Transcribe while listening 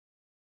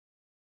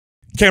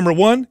Camera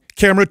 1,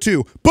 camera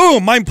 2.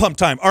 Boom, mind pump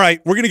time. All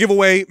right, we're going to give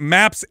away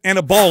MAPS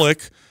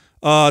Anabolic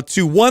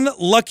to one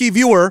lucky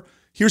viewer.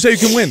 Here's how you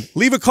can win.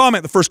 Leave a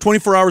comment the first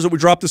 24 hours that we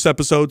drop this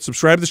episode,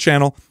 subscribe to this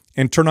channel,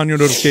 and turn on your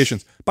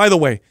notifications. By the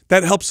way,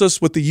 that helps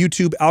us with the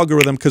YouTube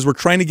algorithm because we're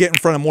trying to get in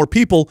front of more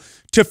people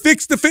to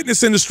fix the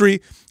fitness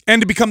industry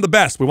and to become the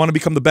best. We want to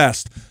become the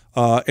best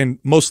and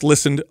most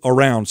listened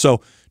around. So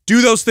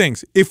do those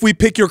things. If we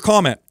pick your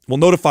comment, we'll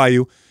notify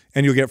you,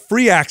 and you'll get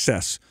free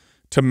access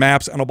to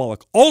MAPS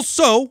Anabolic.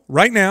 Also,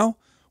 right now,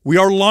 we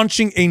are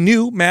launching a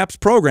new MAPS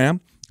program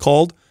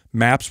called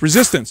MAPS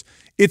Resistance.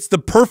 It's the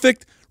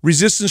perfect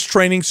resistance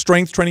training,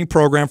 strength training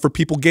program for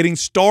people getting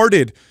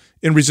started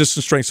in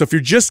resistance training. So if you're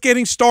just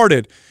getting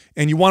started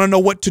and you want to know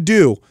what to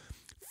do,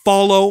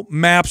 follow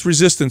MAPS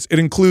Resistance. It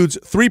includes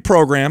 3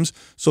 programs.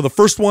 So the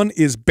first one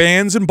is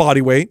bands and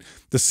body weight.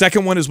 The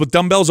second one is with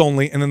dumbbells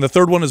only. And then the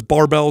third one is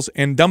barbells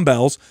and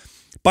dumbbells.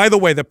 By the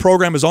way, the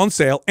program is on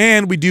sale,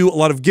 and we do a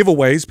lot of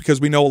giveaways because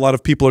we know a lot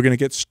of people are going to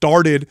get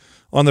started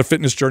on their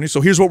fitness journey.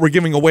 So here's what we're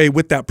giving away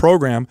with that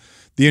program: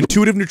 the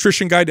Intuitive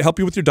Nutrition Guide to help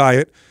you with your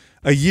diet,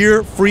 a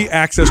year free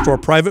access to our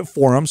private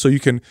forum so you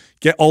can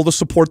get all the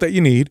support that you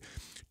need,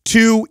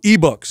 2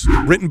 ebooks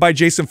written by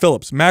Jason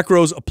Phillips,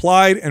 Macros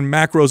Applied and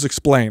Macros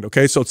Explained.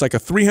 Okay, so it's like a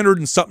 $300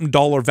 and something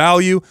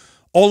value.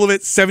 All of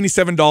it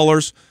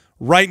 $77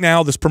 right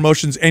now. This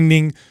promotion's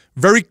ending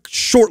very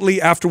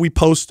shortly after we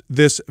post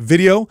this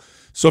video.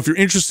 So if you're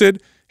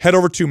interested, head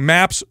over to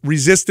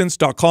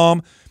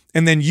mapsresistance.com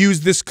and then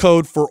use this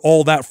code for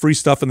all that free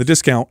stuff and the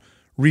discount,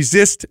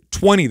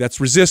 RESIST20. That's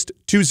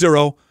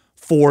RESIST20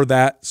 for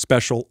that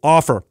special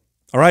offer.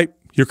 All right,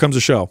 here comes the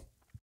show.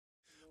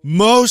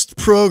 Most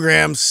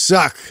programs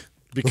suck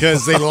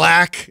because they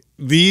lack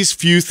these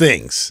few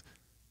things: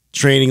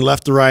 training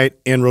left to right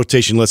and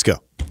rotation. Let's go.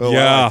 Oh, yeah.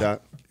 I like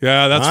that.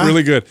 Yeah, that's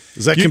really good.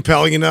 Is that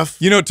compelling enough?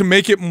 You know, to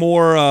make it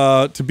more,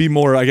 to be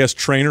more, I guess,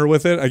 trainer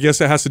with it, I guess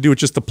it has to do with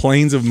just the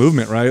planes of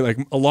movement, right? Like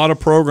a lot of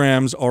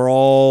programs are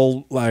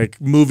all like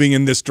moving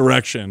in this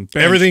direction.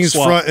 Bench, Everything's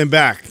squat. front and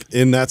back,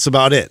 and that's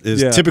about it.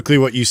 Is typically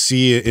what you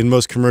see in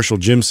most commercial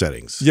gym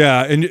settings.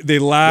 Yeah, and they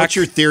lack. What's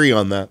your theory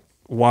on that?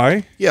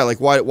 Why? Yeah, like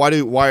why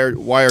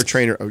are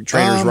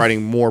trainers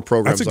writing more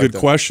programs? That's a like good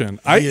question.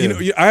 You know,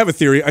 I have a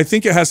theory. I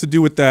think it has to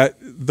do with that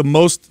the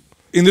most.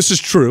 And this is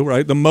true,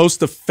 right? The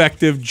most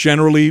effective,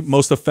 generally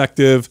most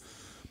effective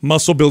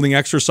muscle building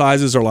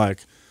exercises are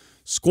like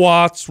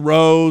squats,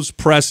 rows,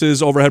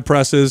 presses, overhead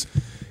presses,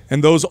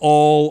 and those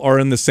all are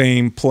in the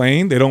same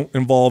plane. They don't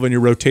involve any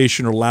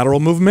rotation or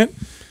lateral movement.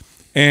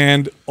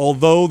 And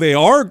although they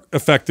are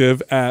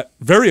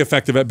very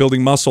effective at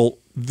building muscle,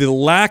 the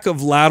lack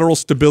of lateral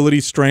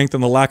stability, strength,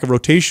 and the lack of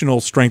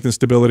rotational strength and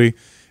stability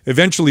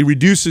eventually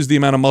reduces the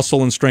amount of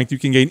muscle and strength you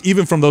can gain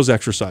even from those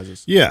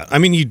exercises. Yeah, I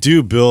mean, you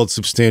do build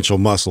substantial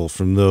muscle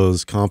from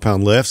those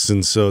compound lifts,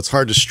 and so it's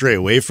hard to stray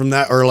away from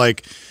that or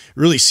like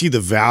really see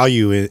the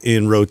value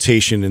in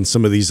rotation and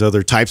some of these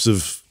other types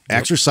of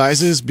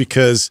exercises,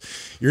 because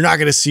you're not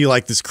going to see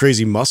like this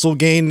crazy muscle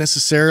gain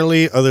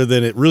necessarily, other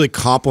than it really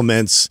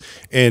complements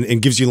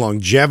and gives you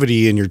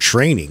longevity in your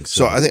training.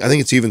 So I think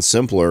it's even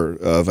simpler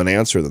of an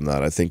answer than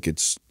that. I think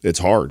it's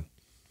hard.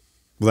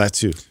 Well, that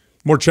too.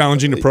 More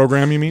challenging to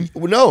program, you mean?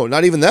 Well, no,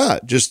 not even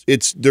that. Just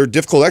they're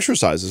difficult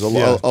exercises. A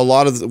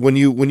lot of when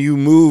you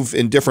move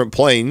in different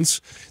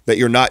planes that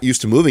you're not used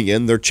to moving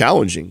in, they're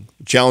challenging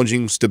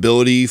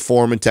stability,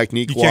 form, and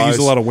technique. You can't use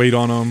a lot of weight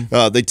on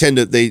them. They tend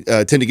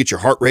to get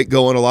your heart rate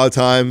going a lot of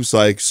times.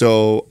 Like,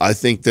 so I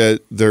think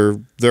that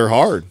they're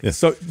hard. Yeah.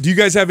 So do you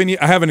guys have any?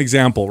 I have an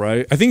example,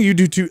 right? I think you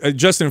do too,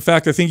 Justin. In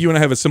fact, I think you and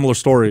I have a similar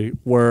story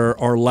where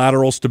our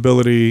lateral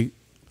stability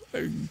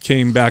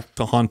came back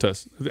to haunt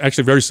us.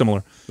 Actually, very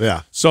similar.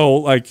 Yeah. So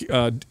like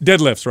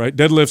deadlifts, right?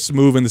 Deadlifts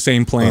move in the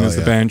same plane as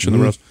the bench and the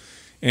rows.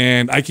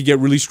 And I could get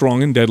really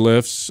strong in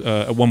deadlifts.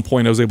 At one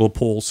point, I was able to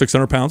pull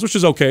 600 pounds, which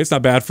is okay. It's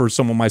not bad for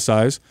someone my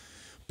size.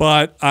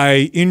 But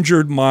I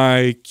injured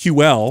my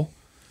QL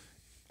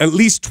at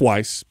least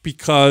twice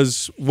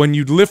because when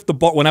you lift the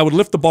bar, when I would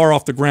lift the bar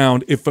off the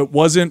ground, if it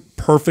wasn't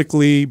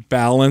perfectly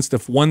balanced,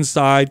 if one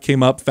side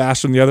came up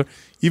faster than the other,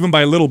 even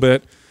by a little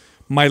bit,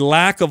 my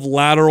lack of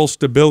lateral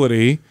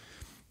stability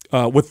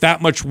with that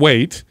much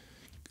weight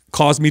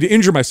caused me to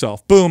injure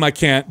myself. Boom, I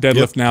can't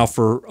deadlift now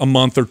for a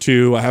month or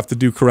 2. I have to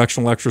do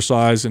correctional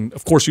exercise. And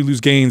of course you lose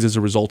gains as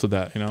a result of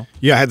that, you know?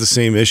 Yeah, I had the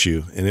same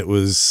issue. And it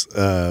was,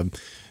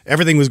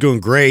 everything was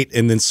going great.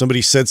 And then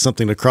somebody said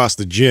something across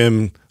the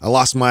gym. I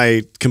lost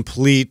my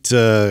complete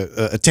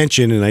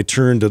attention, and I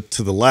turned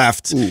to the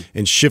left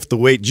and shift the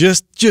weight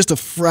just a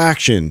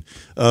fraction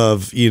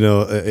of, you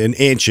know, an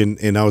inch,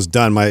 and I was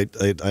done. I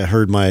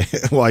heard my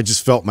well, I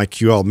just felt my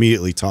QL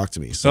immediately talk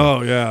to me.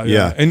 So,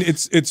 yeah. And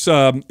it's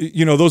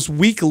you know, those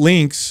weak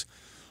links,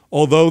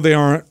 although they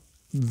aren't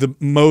the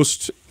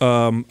most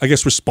I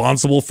guess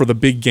responsible for the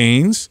big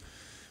gains,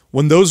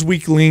 when those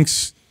weak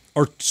links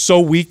are so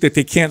weak that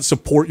they can't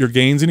support your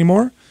gains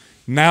anymore,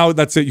 now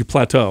that's it, you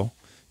plateau.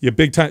 You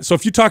big time. So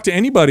if you talk to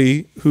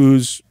anybody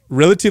who's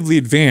relatively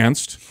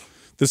advanced,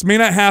 This may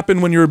not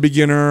happen when you're a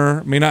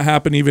beginner, may not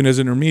happen even as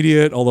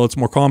intermediate, although it's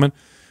more common.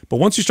 But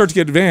once you start to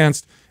get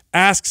advanced,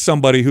 ask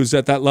somebody who's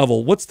at that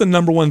level, what's the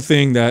 #1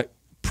 thing that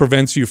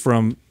prevents you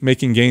from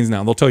making gains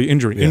now? They'll tell you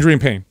injury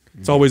and pain.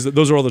 It's always,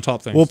 those are all the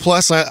top things. Well,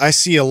 plus I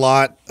see a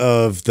lot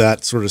of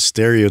that sort of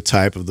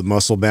stereotype of the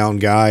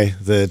muscle-bound guy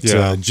that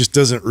just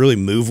doesn't really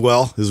move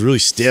well, is really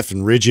stiff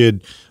and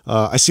rigid.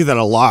 I see that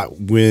a lot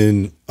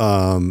when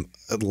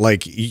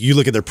like you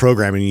look at their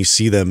programming and you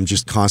see them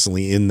just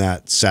constantly in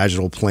that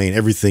sagittal plane.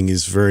 Everything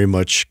is very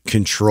much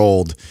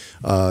controlled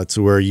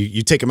to where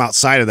you take them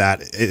outside of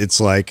that, it's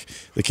like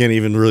they can't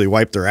even really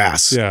wipe their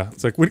ass. Yeah,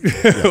 it's like, what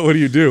do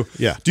you do?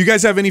 Yeah. Do you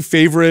guys have any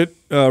favorite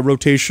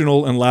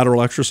rotational and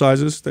lateral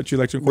exercises that you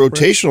like to incorporate?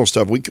 Rotational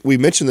stuff. We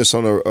mentioned this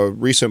on a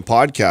recent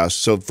podcast.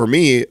 So for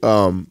me,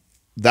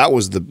 that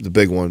was the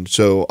big one.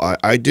 So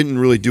I didn't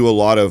really do a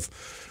lot of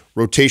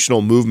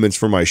rotational movements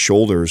for my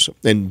shoulders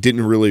and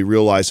didn't really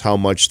realize how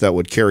much that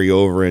would carry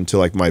over into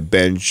like my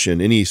bench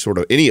and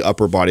any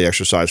upper body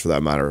exercise for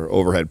that matter,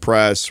 overhead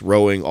press,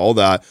 rowing, all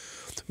that,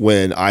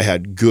 when I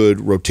had good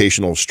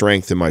rotational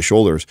strength in my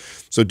shoulders.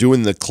 So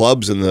doing the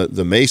clubs and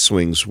the mace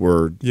swings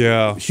were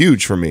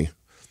huge for me,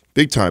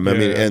 big time. I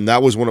mean, and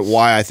that was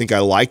why I think I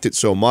liked it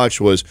so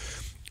much, was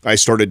I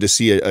started to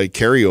see a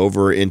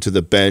carryover into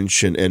the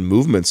bench and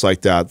movements like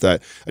that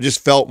I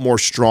just felt more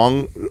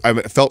strong.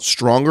 I felt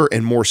stronger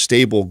and more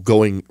stable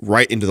going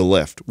right into the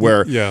lift,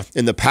 where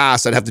in the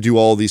past I'd have to do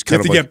all these kind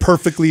of get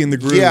perfectly in the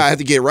groove. Yeah, I had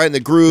to get right in the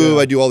groove.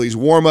 I do all these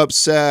warm-up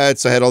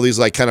sets. I had all these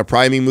like kind of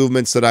priming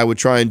movements that I would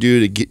try and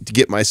do to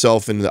get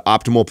myself in the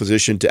optimal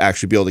position to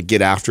actually be able to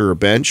get after a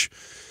bench.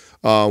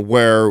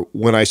 Where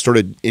when I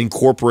started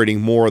incorporating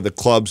more of the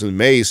clubs and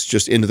mace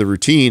just into the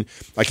routine,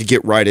 I could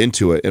get right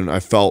into it, and I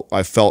felt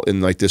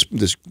in like this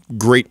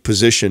great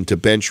position to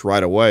bench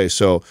right away.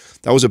 So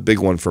that was a big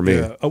one for me.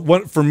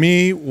 What for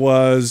me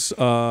was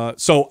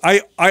so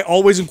I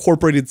always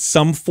incorporated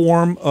some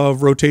form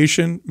of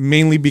rotation,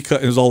 mainly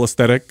because it was all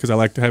aesthetic, because I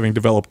liked having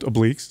developed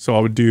obliques. So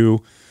I would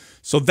do.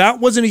 So that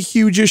wasn't a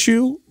huge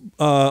issue,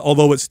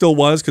 although it still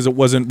was, because it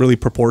wasn't really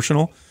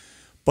proportional.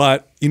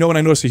 But you know when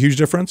I noticed a huge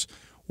difference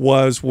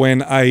was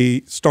when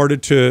I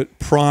started to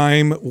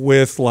prime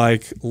with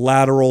like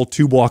lateral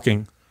tube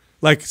walking,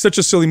 like such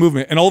a silly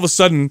movement. And all of a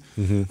sudden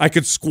I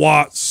could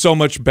squat so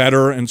much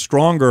better and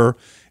stronger.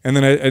 And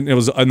then it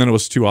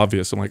was too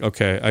obvious. I'm like,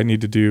 okay, I need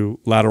to do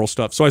lateral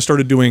stuff. So I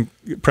started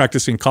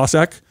practicing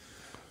Cossack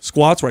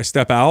squats, where I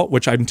step out,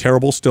 which I'm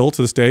terrible still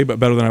to this day, but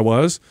better than I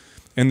was.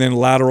 And then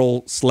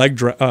lateral sled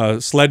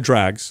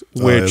drags,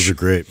 which those are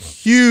great.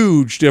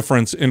 Huge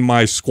difference in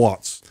my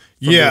squats.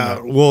 Yeah,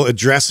 well,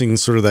 addressing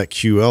sort of that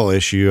QL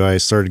issue, I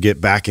started to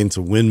get back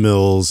into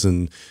windmills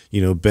and,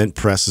 bent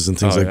presses and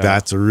things like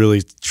that to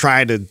really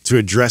try to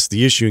address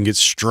the issue and get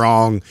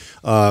strong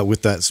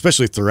with that,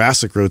 especially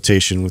thoracic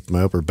rotation with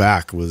my upper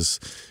back was,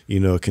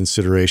 a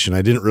consideration.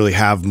 I didn't really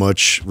have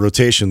much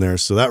rotation there,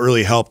 so that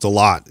really helped a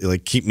lot,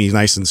 like keep me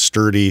nice and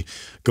sturdy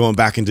going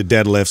back into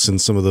deadlifts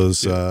and some of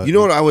those. You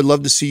know what I would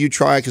love to see you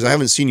try, because I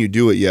haven't seen you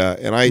do it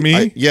yet. And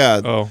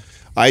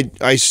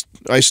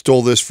I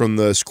stole this from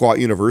the Squat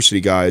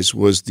University guys,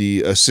 was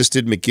the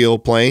assisted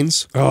McGill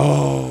planes.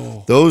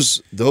 Oh,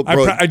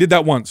 I did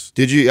that once.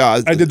 Did you?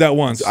 Yeah, I did that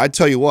once. I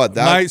tell you what,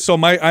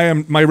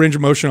 my range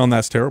of motion on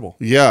that's terrible.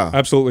 Yeah,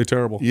 absolutely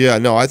terrible. Yeah,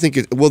 no, I think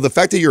the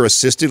fact that you're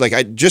assisted, like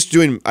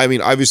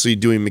obviously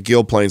doing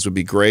McGill planes would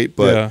be great,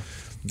 but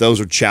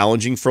those are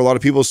challenging for a lot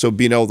of people. So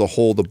being able to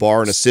hold the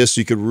bar and assist,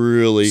 you could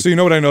really. So you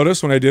know what I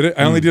noticed when I did it?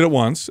 I only did it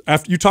once.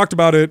 After you talked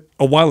about it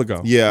a while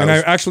ago. Yeah, and I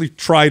actually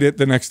tried it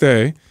the next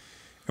day.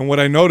 And what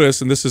I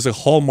noticed, and this is a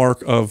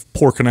hallmark of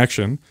poor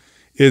connection,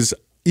 is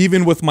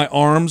even with my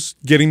arms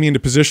getting me into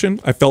position,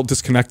 I felt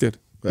disconnected.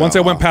 Once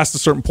I went past a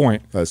certain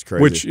point. That's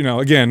crazy. Which,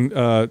 again,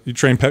 you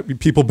train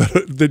people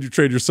better than you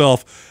train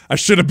yourself. I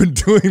should have been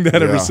doing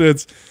that ever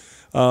since.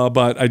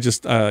 But I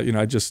just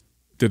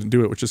didn't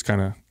do it, which is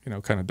kind of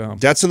dumb.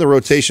 That's in the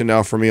rotation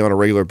now for me on a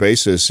regular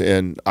basis,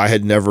 and I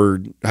had never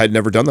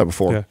done that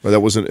before. Yeah.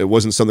 It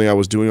wasn't something I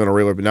was doing on a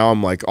regular, but now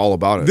I'm like all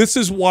about it. This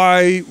is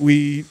why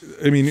when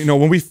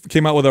we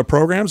came out with our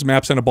programs,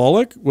 MAPS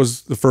Anabolic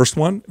was the first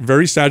one,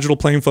 very sagittal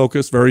plane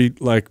focused, very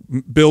like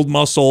build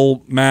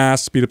muscle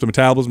mass, speed up the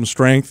metabolism,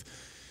 strength.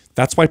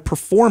 That's why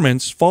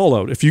performance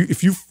followed. If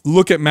you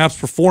look at MAPS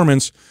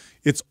performance,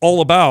 it's all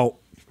about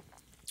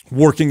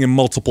working in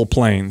multiple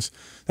planes.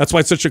 That's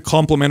why it's such a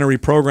complementary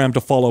program to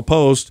follow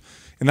post,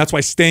 and that's why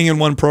staying in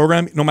one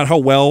program, no matter how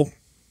well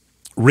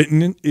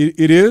written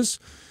it is,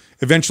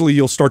 eventually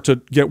you'll start to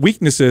get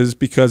weaknesses,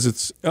 because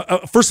it's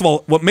first of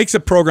all, what makes a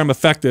program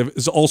effective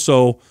is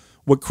also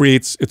what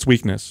creates its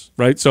weakness,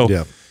 right?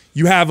 So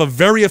you have a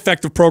very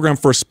effective program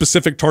for a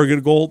specific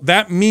targeted goal.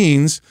 That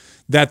means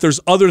that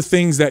there's other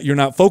things that you're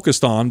not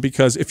focused on,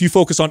 because if you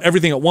focus on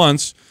everything at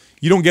once,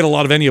 you don't get a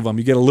lot of any of them.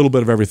 You get a little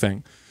bit of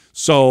everything.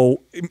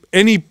 So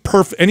any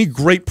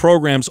great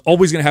program's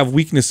always going to have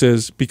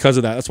weaknesses because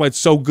of that. That's why it's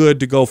so good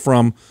to go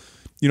from,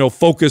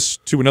 focus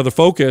to another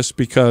focus,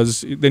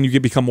 because then you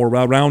become more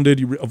well-rounded.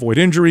 You avoid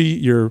injury.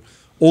 You're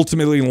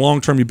ultimately, in the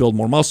long term, you build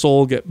more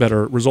muscle, get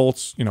better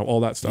results, you know, all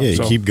that stuff. Yeah, you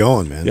So- keep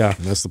going, man. Yeah.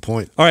 That's the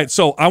point. All right,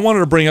 so I wanted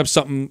to bring up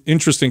something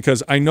interesting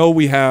because I know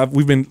we've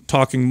been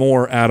talking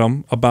more,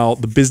 Adam,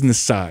 about the business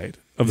side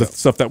of the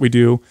stuff that we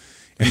do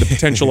and the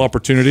potential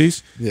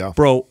opportunities. Yeah.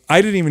 Bro,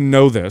 I didn't even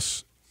know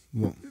this.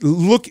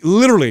 Look,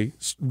 literally,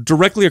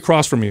 directly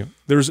across from you,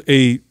 there's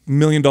a $1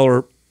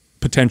 million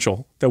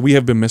potential that we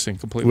have been missing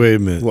completely. Wait a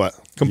minute. What?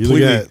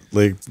 Completely. You look at,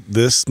 like,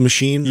 this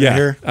machine right Yeah,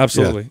 here?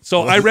 absolutely. Yeah.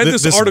 So I read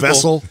this article.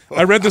 Vessel?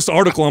 I read this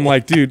article. I'm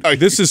like, dude,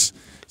 this is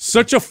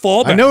such a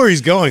fallback. I know where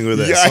he's going with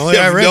this. Yeah, I Only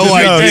have read no the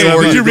idea notes.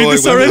 where Did you you're read going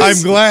this with already?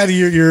 I'm glad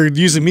you're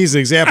using me as an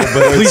example,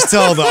 but please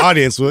tell the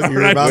audience what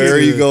you're about Where to are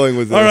you going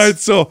with this? All right,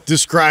 so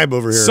describe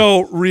over here.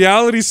 So,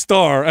 reality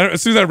star.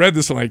 As soon as I read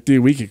this, I'm like,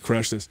 dude, we could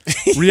crush this.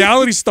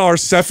 Reality star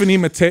Stephanie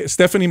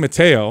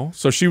Mateo.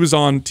 So she was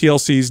on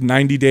TLC's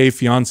 90 Day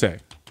Fiance.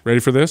 Ready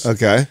for this?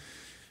 Okay.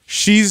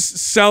 She's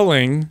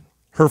selling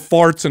her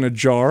farts in a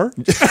jar.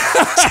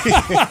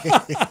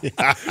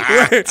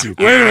 wait a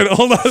minute.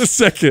 Hold on a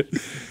second.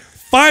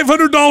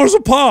 $500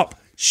 a pop.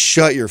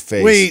 Shut your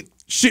face. Wait,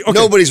 Okay.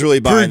 Nobody's really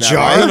buying that,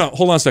 jar? right? No,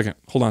 hold on a second.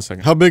 Hold on a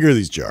second. how big are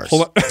these jars?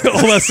 Hold on,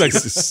 hold on a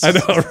second. I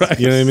know, right?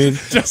 You know what I mean?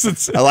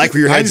 Justin, I like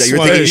where your I head's at. just You're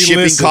wanna- thinking Hey,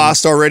 shipping listen.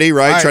 cost already,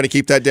 right? Trying to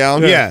keep that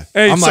down. Yeah.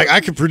 Hey, I'm so- like, I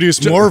could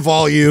produce more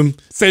volume.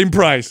 same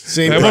price.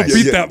 Same I won't price.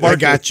 beat Yeah, that I market.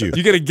 got you.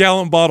 You get a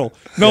gallon bottle.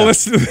 No,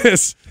 listen to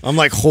this. I'm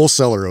like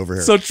wholesaler over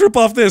here. So trip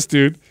off this,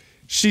 dude.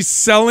 She's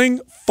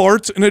selling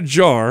farts in a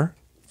jar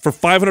for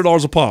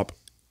 $500 a pop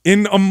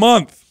in a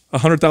month.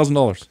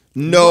 $100,000.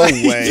 No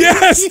way.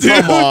 Yes, dude.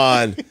 Come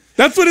on.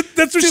 That's what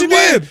she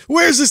did.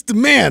 Where's this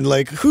demand?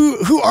 Like,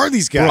 who are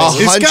these guys?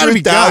 $100,000 It's gotta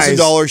be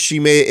guys. she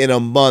made in a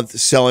month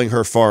selling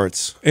her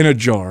farts. In a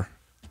jar.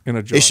 In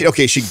a jar.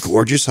 Is she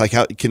gorgeous? Like,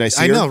 how can I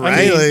see I her? know, I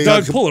right? mean, Like,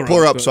 Doug, pull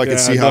her up. so I can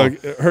see how-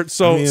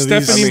 So I mean,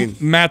 Stephanie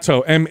these-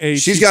 Matto, M-A.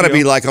 She's got to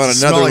be like on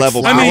Smell another like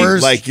level.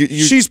 flowers. Like you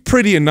she's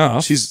pretty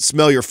enough. she's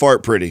smell your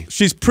fart pretty.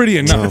 She's pretty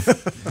enough.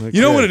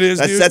 You know what it is,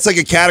 dude? That's like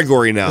a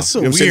category now. That's so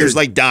You know what I'm saying? weird. There's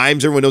like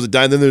dimes. Everyone knows a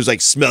dime. Then there's like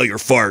smell your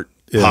fart.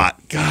 Hot.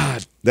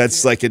 God.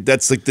 That's like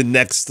the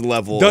next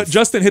level. of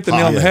Justin hit the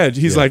nail on the hot. head.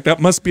 He's like, that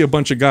must be a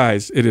bunch of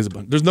guys. It is a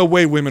bunch. There's no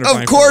way women are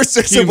buying Of course, farts.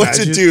 there's Can a you bunch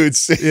of imagine?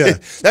 dudes. Yeah.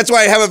 That's why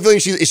I have a feeling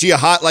is she a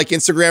hot like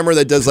Instagrammer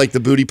that does like the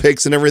booty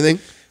pics and everything?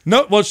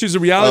 No, well, she's a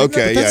reality.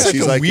 Okay, That's yeah, like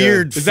she's a like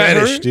weird Is that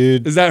fetish, her?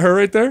 dude. Is that her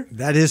right there?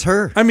 That is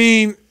her. I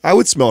mean, I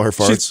would smell her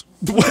farts.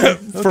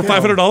 for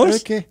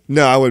 $500? Okay.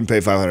 No, I wouldn't pay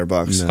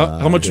 $500.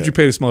 How much would you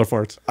pay to smell her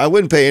farts? I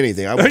wouldn't pay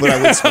anything. But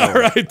I would smell All her.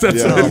 right, that's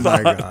Yeah. what I Oh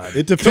my thought. God.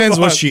 It depends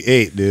Come what on. she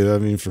ate, dude. I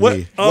mean, for What?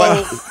 me.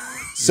 Oh,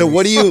 So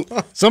what do you?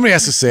 Somebody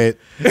has to say it.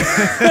 You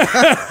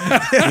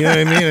know what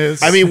I mean?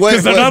 It's, I mean, what?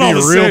 because they're not all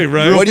the same,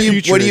 right? What do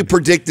you putrid.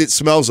 predict it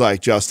smells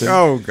like, Justin?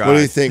 Oh, God. What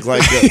do you think?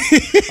 Like,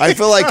 I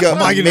feel like I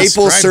gonna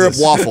maple describe syrup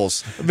this?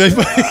 waffles.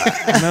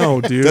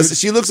 no, dude.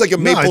 She looks like a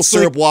maple it's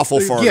syrup like- waffle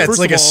fart. Yeah, it's First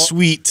like of a all-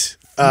 sweet.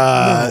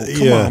 Come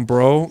yeah. on,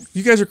 bro.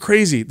 You guys are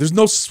crazy. There's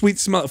no sweet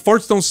smell.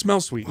 Farts don't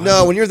smell sweet.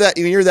 No, when you're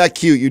that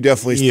cute, you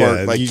definitely Yeah,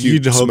 fart like you'd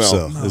cute hope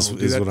smell. so. Is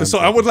Do that. what I'm So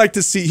I thinking. would like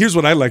to see. Here's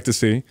what I'd like to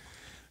see: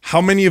 how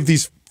many of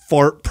these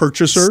fart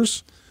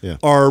purchasers Yeah.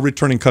 are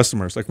returning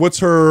customers? Like, what's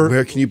her?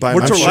 Where can you buy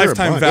What's my her farts?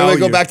 lifetime Wait, Wait, value?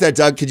 go back to that,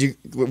 Doug.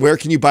 Where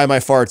can you buy my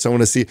farts? I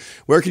want to see.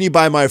 Where can you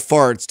buy my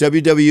farts?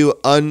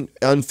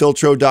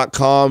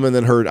 www.unfiltro.com, and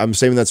then I'm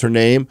saying that's her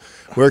name.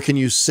 Where can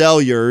you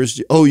sell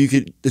yours? Oh, you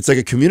could. It's like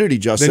a community,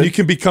 Justin. Then you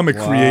can become a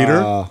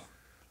creator.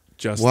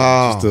 Justin.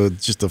 Wow.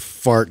 just a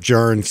fart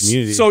jarring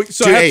community. So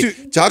Dude, I hey, have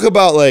to. talk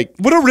about like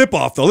What a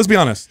ripoff, though. Let's be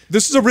honest.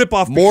 This is a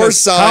ripoff. More because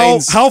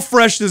signs. How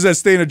fresh does that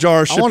stay in a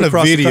jar? I Shipped want a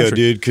across the video, country?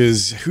 dude,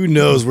 because who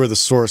knows where the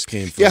source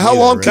came from? Yeah, how either,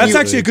 long right? can That's you-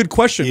 actually a good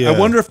question. Yeah. I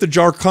wonder if the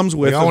jar comes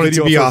with Like, I a want it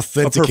to video be of her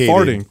authenticated.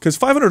 farting. Because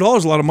 $500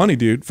 is a lot of money,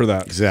 dude, for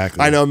that.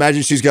 Exactly. I know.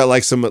 Imagine she's got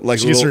like some like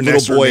She gets her little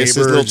next door boy,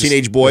 neighbor, little just-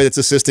 teenage boy that's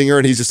assisting her,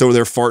 and he's just over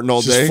there farting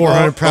all Just day.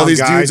 400-pound all these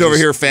guy dudes over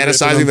just here ripping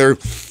fantasizing them. they're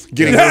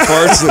getting her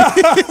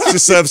farts.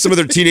 Just some of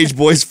their teenage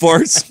boys' farts.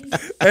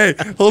 Hey,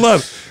 hold on.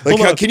 Like,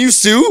 Hold on. can you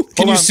sue?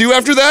 Can you on. sue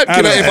after that?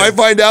 Can Adam, if I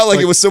find out like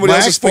it was somebody My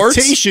else's farts?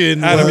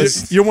 expectation Adam,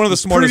 was you're one of the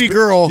smartest. pretty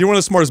girl. You're one of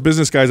the smartest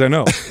business guys I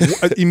know.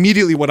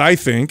 Immediately, what I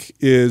think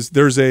is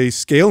there's a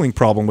scaling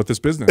problem with this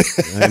business,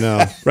 I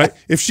know. right?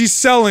 If she's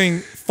selling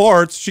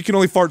farts, she can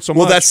only fart so much.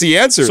 Well, that's the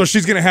answer. So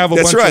she's going to have a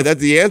That's bunch right. of.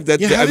 That's the end.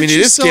 Yeah, how I mean, did it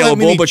she is sell that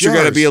many scalable, but you're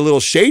going to jars? be a little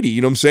shady.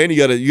 You know what I'm saying?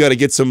 You got to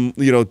get some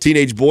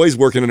teenage boys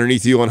working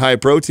underneath you on high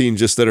protein,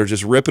 just that are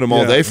just ripping them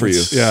all Yeah, day for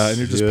you. Yeah, and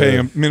you're just Yeah. paying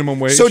a minimum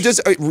wage. So,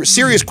 just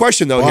serious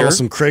question though Bottle here.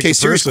 some Craig Okay,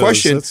 serious Capersos.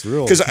 question. That's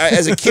real. Because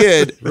as a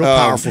kid, Real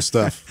powerful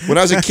stuff. When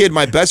I was a kid,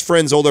 my best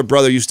friend's older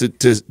brother used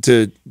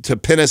to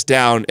pin us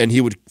down, and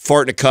he would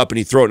fart in a cup and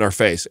he'd throw it in our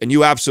face. And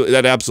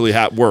that absolutely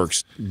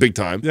works big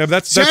time. yeah,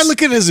 that's See, I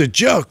look at it as a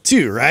joke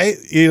too, right?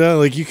 You know,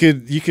 like you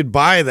could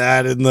buy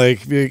that and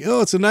like be like,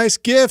 oh, it's a nice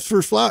gift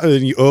for flower,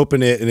 and you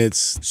open it and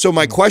it's So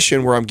my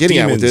question, where I'm getting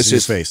at with demons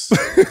this, in your is,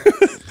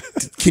 face.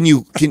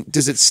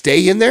 does it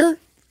stay in there?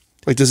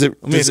 Like, does it?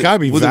 I mean, it's got to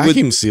be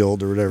vacuum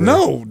sealed or whatever.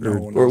 no.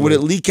 or would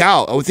it leak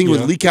out? I would think it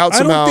would leak out I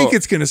somehow. don't think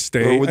it's going to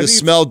stay. Or would I the think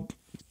smell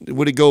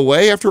would it go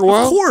away after a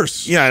while? Of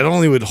course. Yeah, it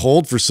only would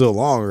hold for so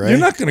long, right? You're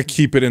not going to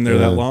keep it in there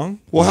that long.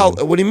 Well, how?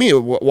 What do you mean?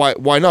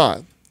 Why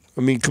not?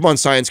 I mean, come on,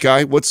 science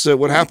guy. What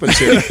happens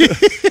here?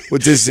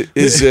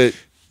 Is it?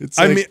 It's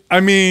I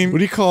like, mean, what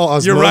do you call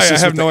osmosis? you're right. I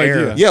have with no the air?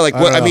 idea. Yeah, like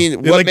what? I mean, It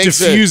what like makes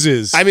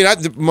diffuses.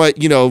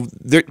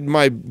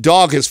 my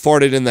dog has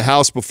farted in the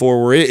house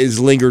before where it is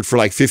lingered for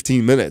like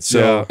 15 minutes. So,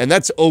 Yeah. and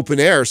that's open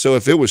air. So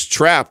if it was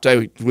trapped,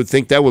 I would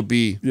think that would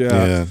be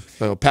Yeah.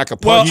 a pack of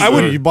Well, punch. I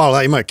would- You bottle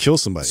that, you might kill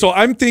somebody. So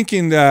I'm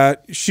thinking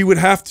that she would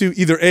have to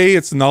either A,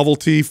 it's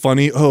novelty,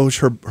 funny, oh,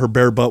 her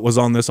bare butt was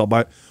on this, I'll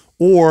buy it,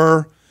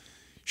 or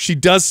she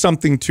does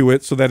something to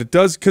it so that it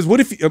does. Because what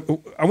if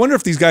I wonder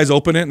if these guys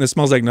open it and it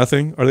smells like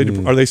nothing? Are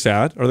they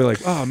sad? Are they like,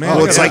 oh man?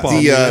 Well, I it's got like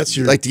a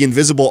ball. like the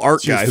invisible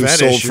art your guy who fetish.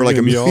 sold for You're like $1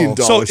 gonna be million all-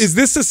 dollars. So is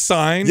this a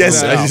sign?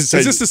 Yes, that- I just is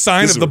said- this a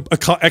sign this of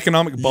the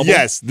economic bubble?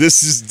 Yes,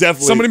 this is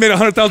definitely Somebody made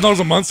 $100,000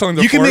 a month selling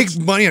their you can farts.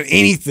 make money on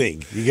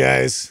anything, you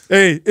guys.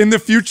 Hey, in the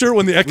future,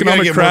 when the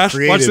economic get more crash, watch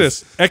creative.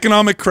 this.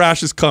 Economic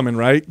crash is coming,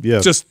 right? Yeah.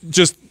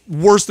 Just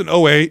worse than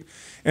 08.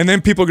 And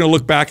then people are going to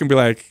look back and be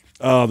like,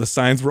 oh, the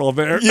signs were all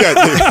there.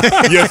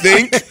 Yeah, you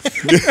think?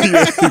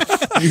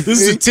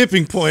 This is a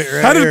tipping point,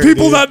 right? How did here,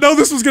 people dude. not know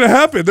this was going to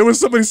happen? There was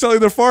somebody selling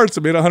their farts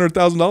and made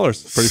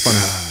 $100,000. Pretty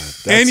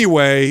funny.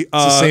 Anyway, It's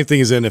the same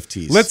thing as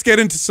NFTs. let's get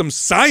into some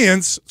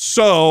science.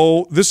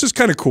 So this is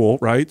kind of cool,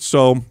 right?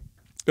 So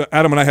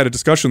Adam and I had a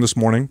discussion this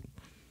morning.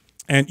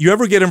 And you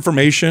ever get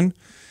information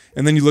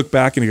and then you look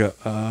back and you go,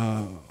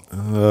 oh,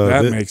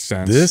 that makes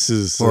sense. This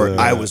is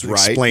I was right.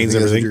 Explains I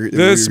think that's everything. what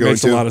you're This going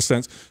makes a to. lot of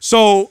sense.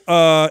 So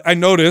I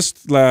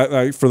noticed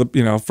like for a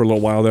little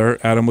while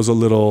there, Adam was a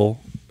little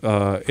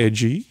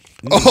edgy.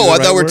 Oh, I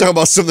right thought we were word? talking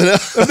about something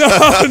else.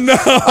 No,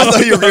 I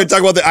thought you were going to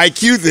talk about the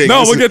IQ thing.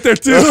 no, we'll get there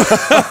too.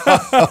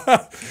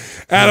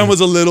 Adam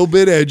was a little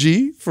bit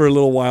edgy for a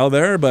little while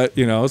there, but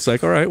it's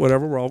like, all right,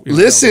 whatever. We're all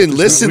Listen, We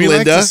Linda.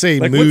 like to say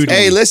Like, what's moody.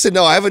 Hey, listen.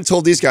 No, I haven't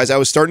told these guys. I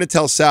was starting to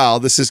tell Sal.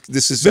 This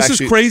is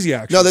actually crazy.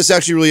 Actually, No, this is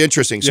actually really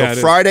interesting. So Yeah, it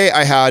is. Friday,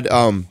 I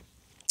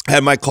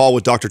had my call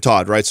with Dr.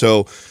 Todd. Right.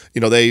 So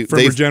they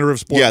Regenerative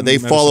Sports Yeah, they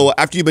Medicine. follow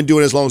after you've been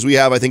doing it as long as we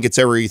have. I think it's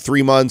every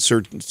 3 months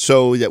or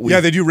so that we.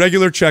 yeah, they do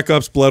regular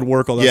checkups, blood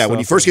work, all that. Yeah, stuff. when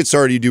you first get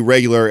started, you do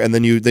regular, and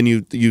then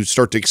you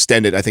start to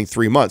extend it. I think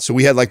 3 months. So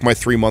we had like my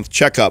 3-month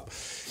checkup,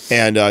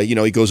 and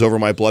he goes over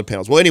my blood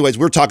panels. Well, anyways,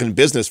 we were talking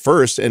business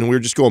first, and we were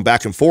just going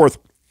back and forth.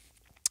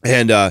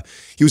 And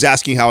he was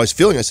asking how I was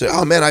feeling. I said,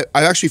 "Oh man, I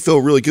actually feel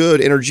really good.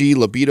 Energy,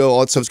 libido, all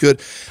that stuff's good."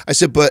 I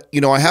said, "But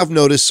I have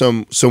noticed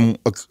some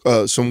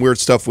weird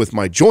stuff with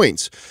my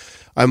joints."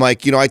 I'm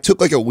like, I took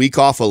like a week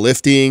off of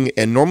lifting,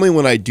 and normally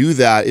when I do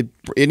that,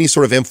 any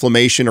sort of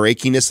inflammation or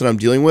achiness that I'm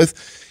dealing with,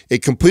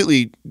 it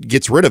completely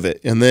gets rid of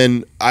it. And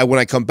then when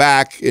I come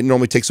back, it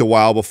normally takes a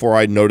while before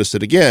I notice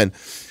it again.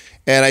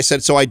 And I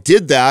said, so I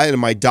did that, and in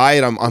my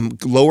diet, I'm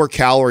lower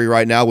calorie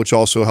right now, which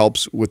also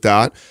helps with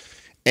that.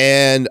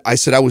 And I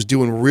said I was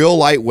doing real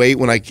lightweight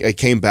when I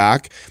came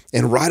back,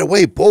 and right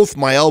away both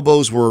my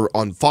elbows were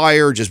on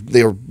fire.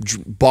 They were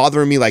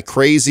bothering me like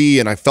crazy,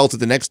 and I felt it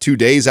the next 2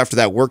 days after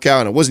that workout,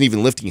 and I wasn't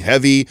even lifting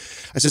heavy.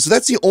 I said, so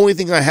that's the only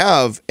thing I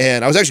have.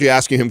 And I was actually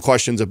asking him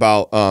questions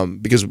about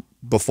because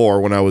before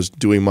when I was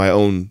doing my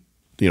own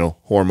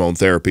hormone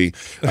therapy,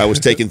 I was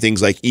taking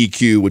things like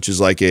EQ, which is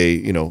like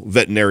a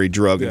veterinary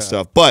drug and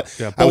stuff. But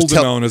I was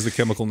known as the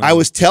chemical name. I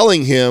was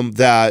telling him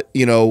that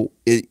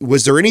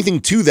was there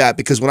anything to that?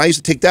 Because when I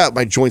used to take that,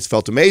 my joints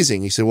felt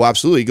amazing. He said, well,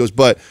 absolutely. He goes,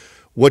 but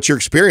what you're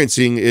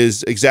experiencing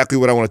is exactly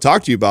what I want to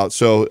talk to you about.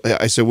 So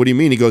I said, what do you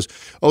mean? He goes,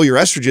 oh, your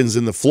estrogen's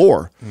in the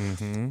floor.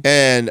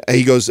 And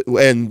he goes,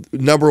 and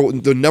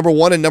the number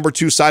 1 and number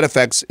 2 side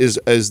effects is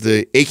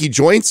the achy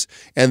joints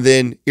and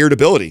then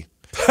irritability.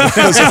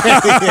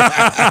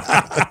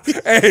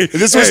 Hey,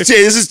 This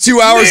is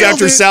 2 hours Nailed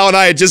after it. Sal and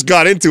I had just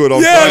got into it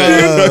on yeah,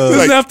 Friday. dude. This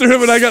Like, is after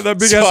him and I got that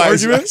big so ass I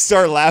argument.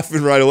 start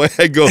laughing right away.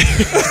 I go,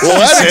 well,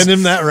 that Send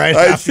him that right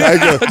I after.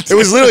 go, it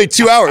was literally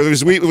 2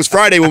 hours. It was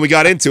Friday when we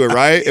got into it,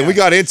 right? And we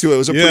got into it. It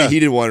was a Yeah. pretty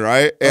heated one,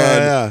 right? And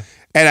yeah.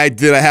 and I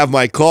have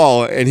my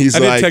call, and he's I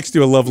did like, text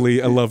you a love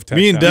text.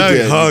 Me and Adam. Doug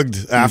did.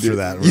 hugged after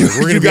that. We're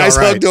gonna you be guys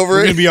all right. hugged over We're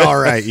it? gonna be all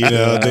right.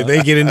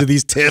 They get into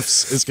these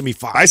tiffs. It's gonna be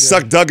fine. I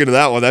sucked Doug into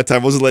that one that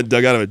time. I wasn't letting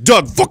Doug out of it.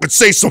 Doug, fucking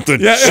say something.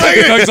 Yeah,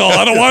 Doug's all,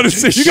 I don't want to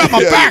see. You got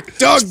my back,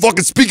 Doug.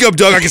 Fucking speak up,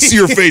 Doug. I can see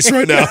your face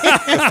right now.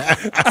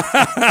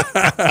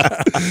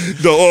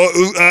 No,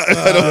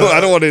 I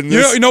don't want to.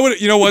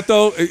 You know what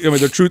though? I mean,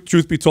 the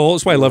truth be told,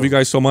 that's why I love you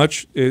guys so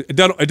much. It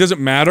doesn't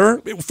matter.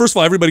 First of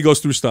all, everybody goes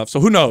through stuff, so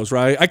who knows,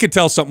 right? I could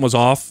tell something was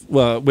off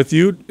with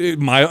you.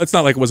 It's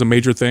not like it was a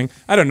major thing.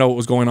 I don't know what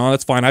was going on.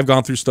 That's fine. I've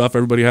gone through stuff.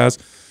 Everybody has.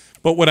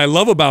 But what I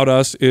love about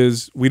us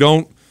is we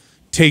don't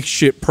take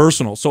shit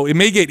personal. So it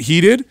may get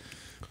heated,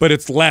 but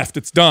it's left.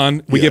 It's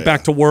done. We get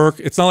back to work.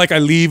 It's not like I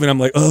leave and I'm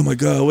like, oh my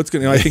God, what's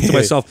going to, I think to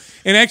myself.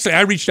 And actually,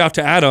 I reached out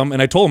to Adam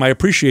and I told him I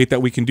appreciate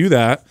that we can do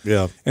that.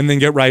 Yeah. And then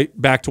get right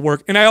back to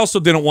work. And I also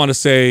didn't want to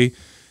say,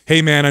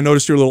 hey man, I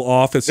noticed you're a little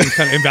off. It seems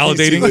kind of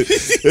invalidating.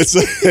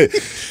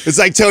 It's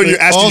like telling you,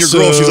 asking your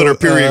girl she's on her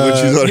period when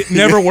she's on. It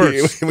never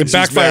works. It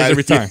backfires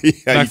every time.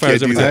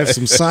 Backfires every time. I have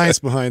some science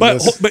behind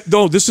this. But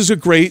no, this is a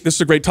great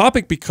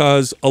topic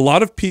because a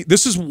lot of people.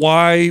 This is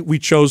why we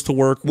chose to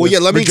work. Well, with yeah.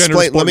 Let me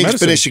explain. Let me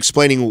medicine. finish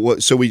explaining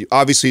what. So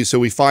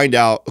we find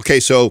out. Okay,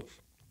 so.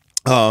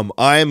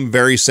 I'm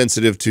very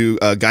sensitive to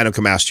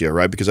gynecomastia,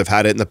 right? Because I've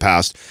had it in the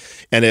past,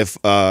 and if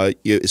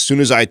as soon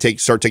as I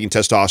start taking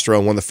testosterone,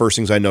 one of the first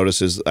things I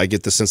notice is I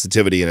get the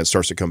sensitivity and it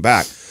starts to come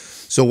back.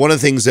 So one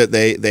of the things that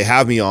they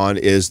have me on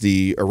is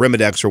the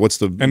Arimidex, or what's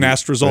the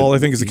anastrozole? I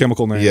think is the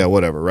chemical name. Yeah,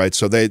 whatever, right?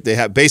 So they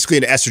have basically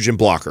an estrogen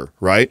blocker,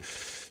 right?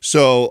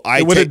 So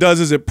what it does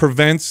is it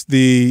prevents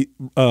the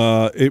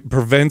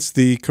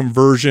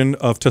conversion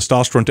of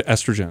testosterone to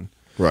estrogen.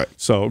 Right.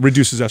 So it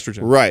reduces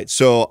estrogen. Right.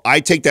 So I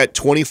take that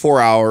 24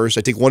 hours.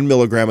 I take 1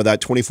 milligram of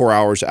that 24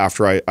 hours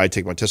after I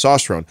take my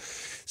testosterone.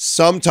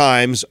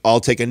 Sometimes I'll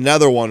take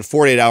another one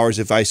 48 hours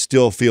if I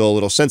still feel a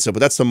little sensitive,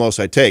 but that's the most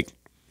I take.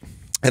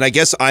 And I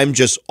guess I'm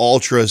just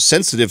ultra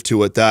sensitive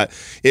to it, that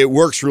it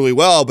works really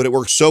well, but it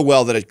works so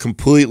well that it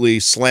completely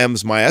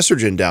slams my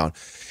estrogen down.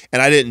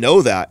 And I didn't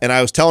know that. And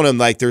I was telling him,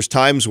 like, there's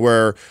times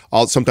where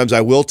sometimes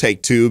I will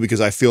take 2 because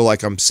I feel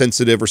like I'm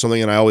sensitive or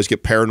something, and I always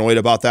get paranoid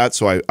about that.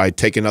 So I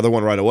take another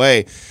one right away.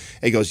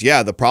 And he goes,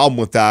 yeah, the problem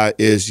with that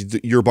is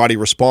your body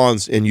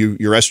responds and your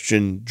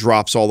estrogen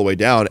drops all the way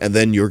down, and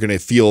then you're going to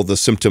feel the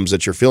symptoms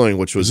that you're feeling,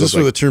 which was Is this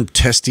where the term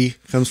testy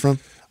comes from?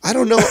 I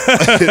don't know.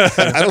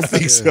 I don't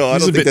think so.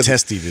 He's a bit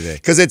testy today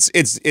because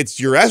it's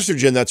your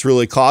estrogen that's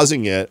really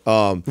causing it.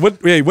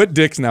 What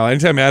dicks now?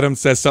 Anytime Adam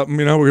says something,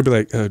 we're gonna be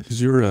like,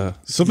 "Is your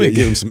somebody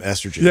give him some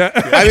estrogen?" Yeah.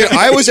 I mean,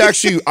 I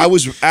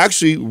was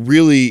actually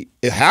really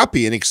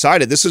happy and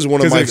excited. This is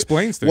one of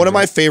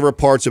my favorite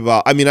parts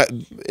about. I mean,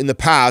 in the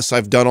past,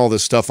 I've done all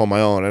this stuff on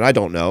my own, and I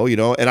don't know,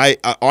 and I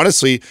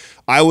honestly,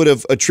 I would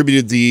have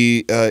attributed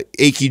the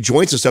achy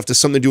joints and stuff to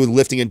something to do with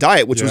lifting and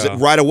diet, which was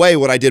right away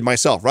what I did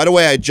myself. Right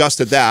away, I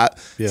adjusted that,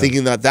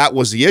 thinking that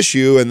was the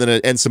issue, and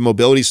then and some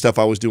mobility stuff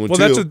I was doing too.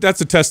 Well,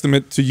 that's a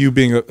testament to you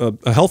being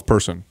a health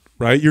person.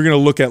 Right, you're going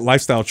to look at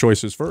lifestyle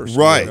choices first.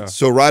 Right. Yeah.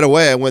 So right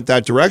away I went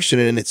that direction,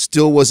 and it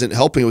still wasn't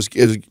helping. It was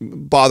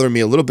bothering me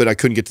a little bit. I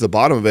couldn't get to the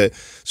bottom of it.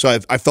 So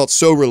I felt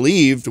so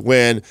relieved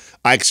when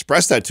I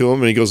expressed that to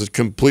him, and he goes, "It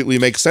completely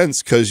makes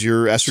sense because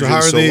your estrogen." So how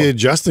are they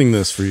adjusting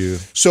this for you?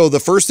 So the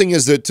first thing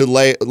is that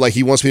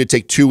he wants me to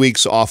take 2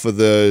 weeks off of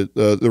the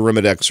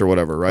Arimidex or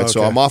whatever, right? Okay.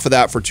 So I'm off of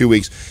that for 2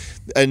 weeks.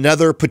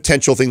 Another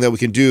potential thing that we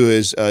can do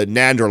is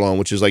nandrolone,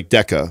 which is like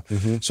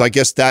Deca. So I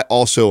guess that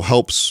also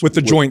helps with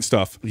the joint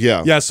stuff.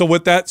 Yeah, yeah. So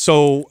with that,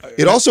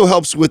 it also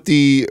helps with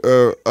the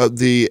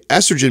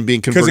estrogen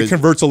being converted, because it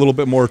converts a little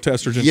bit more to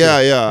estrogen.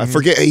 Yeah, yeah. I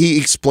forget. He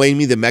explained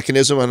me the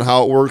mechanism and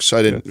how it works.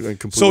 I didn't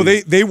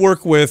completely. So they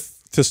work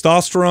with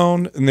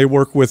testosterone, and they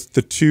work with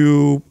the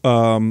 2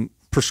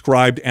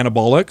 prescribed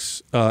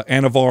anabolics,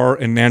 Anavar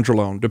and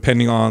nandrolone,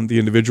 depending on the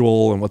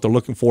individual and what they're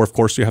looking for. Of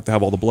course, you have to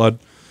have all the blood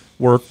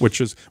work,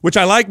 which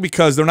I like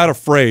because they're not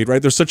afraid,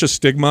 right? There's such a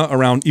stigma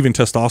around even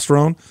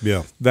testosterone.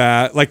 Yeah.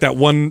 That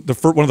one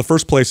of the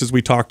first places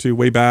we talked to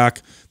way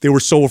back, they were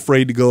so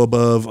afraid to go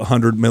above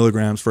 100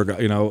 milligrams for a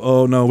guy,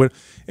 oh no,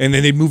 and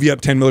then they'd move you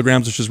up 10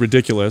 milligrams, which is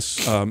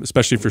ridiculous,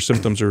 especially if your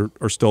symptoms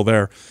are still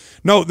there.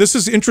 No, this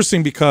is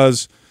interesting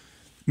because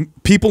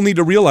people need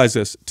to realize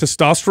this.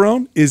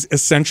 Testosterone is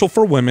essential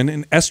for women,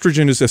 and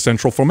estrogen is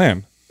essential for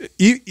men.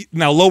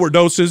 Now, lower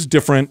doses,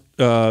 different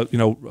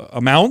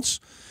amounts,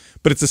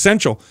 but it's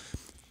essential.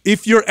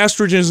 If your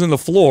estrogen is in the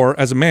floor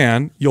as a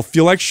man, you'll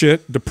feel like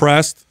shit,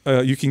 depressed.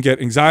 You can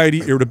get anxiety,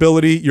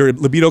 irritability. Your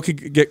libido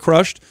could get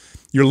crushed.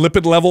 Your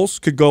lipid levels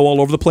could go all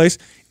over the place,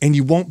 and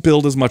you won't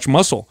build as much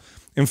muscle.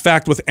 In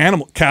fact, with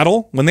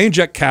cattle, when they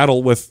inject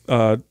cattle with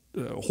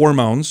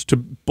hormones to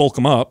bulk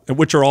them up,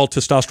 which are all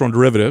testosterone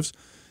derivatives,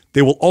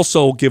 they will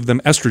also give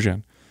them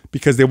estrogen,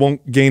 because they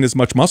won't gain as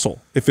much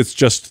muscle if it's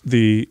just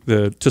the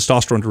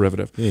testosterone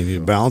derivative. Yeah, you need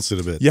to balance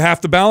it a bit. You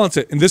have to balance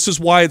it. And this is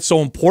why it's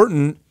so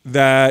important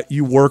that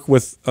you work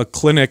with a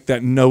clinic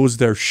that knows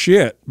their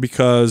shit,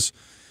 because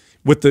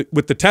with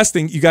the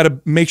testing, you got to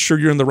make sure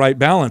you're in the right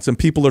balance, and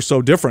people are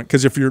so different,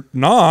 because if you're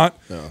not,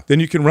 then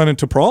you can run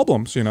into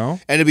problems, And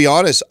to be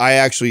honest,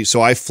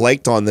 I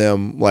flaked on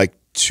them like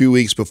 2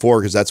 weeks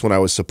before, because that's when I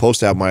was supposed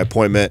to have my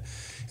appointment.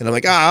 And I'm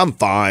like, I'm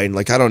fine.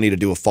 Like, I don't need to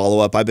do a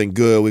follow-up. I've been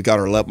good. We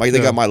got they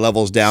got my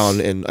levels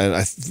down, and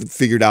I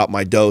figured out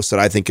my dose that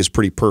I think is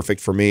pretty perfect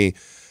for me.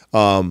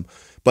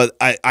 But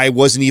I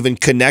wasn't even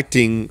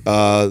connecting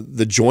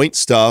the joint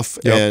stuff,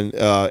 and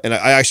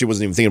I actually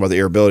wasn't even thinking about the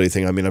irritability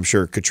thing. I mean, I'm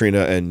sure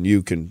Katrina and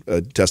you can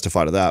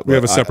testify to that. We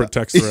have a separate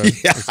text thread.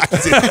 Yeah,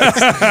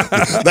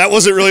 that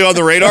wasn't really on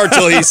the radar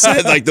until he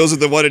said, like, those are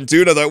the 1 and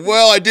 2. And I thought,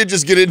 well, I did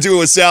just get into it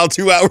with Sal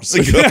 2 hours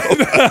ago.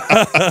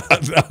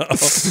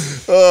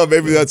 Oh,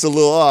 maybe that's a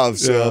little off.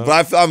 So,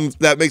 but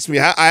that makes me.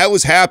 I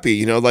was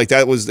happy, like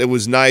it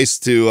was nice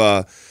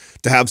to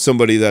to have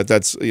somebody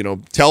that's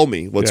tell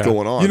me what's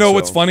going on. You know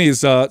what's funny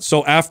is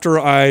so after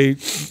I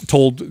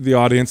told the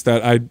audience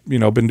that I'd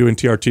been doing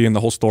TRT and the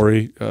whole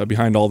story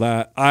behind all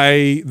that,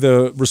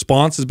 the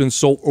response has been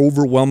so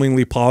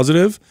overwhelmingly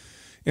positive,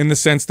 in the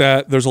sense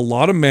that there's a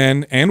lot of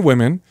men and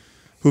women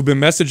who've been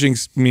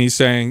messaging me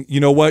saying, you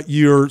know what,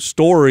 your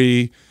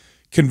story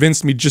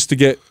convinced me just to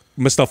get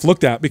my stuff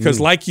looked at, because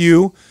like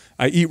you,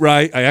 I eat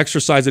right, I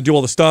exercise, I do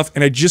all the stuff,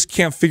 and I just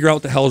can't figure out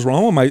what the hell is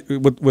wrong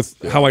with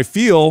how I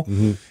feel.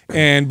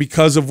 And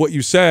because of what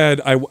you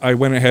said, I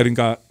went ahead and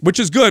got, which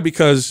is good,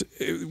 because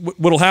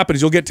what'll happen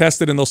is you'll get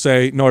tested and they'll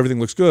say, no, everything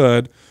looks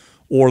good.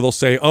 Or they'll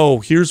say, oh,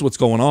 here's what's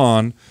going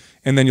on.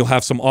 And then you'll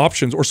have some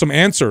options or some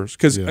answers.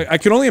 Because I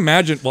can only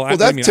imagine, I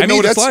know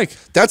what it's like.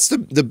 That's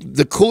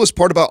the coolest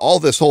part about all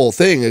this whole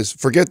thing is,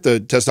 forget the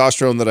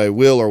testosterone that I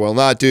will or will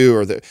not do,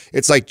 or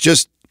it's like,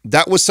 just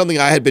that was something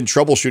I had been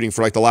troubleshooting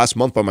for like the last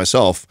month by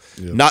myself,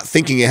 not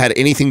thinking it had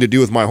anything to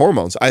do with my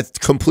hormones. I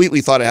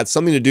completely thought it had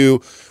something to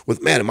do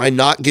with, man, am I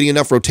not getting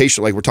enough rotational?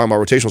 Like we're talking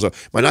about rotational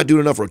stuff. Am I not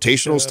doing enough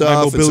rotational stuff?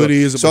 My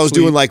mobility is so I was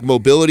doing like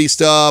mobility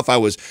stuff.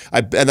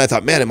 And I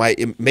thought, man,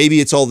 maybe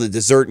it's all the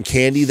dessert and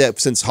candy that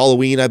since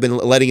Halloween I've been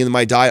letting in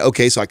my diet.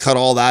 Okay, so I cut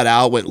all that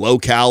out, went low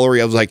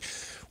calorie. I was like,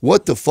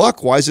 what the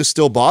fuck? Why is this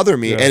still bothering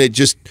me? And it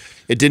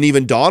didn't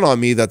even dawn on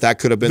me that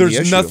could have been the issue.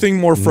 There's nothing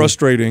more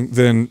frustrating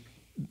than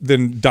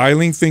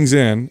dialing things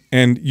in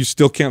and you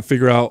still can't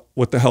figure out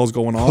what the hell's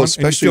going on. And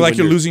you feel like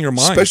you're losing your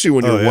mind. Especially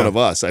when you're one of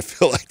us. I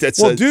feel like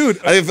that's dude,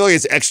 I feel like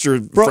it's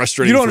extra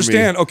frustrating. You don't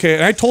understand. Okay,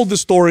 and I told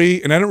this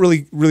story and I don't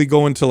really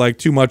go into like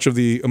too much of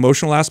the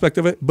emotional aspect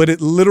of it, but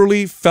it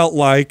literally felt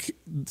like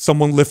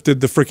someone lifted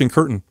the freaking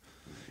curtain.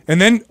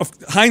 And then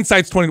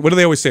hindsight's 20. What do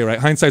they always say, right?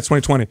 Hindsight's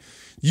 20/20.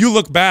 You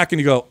look back and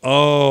you go,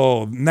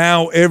 "Oh,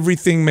 now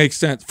everything makes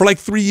sense." For like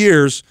 3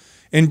 years,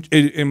 and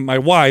my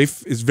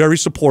wife is very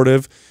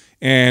supportive.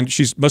 And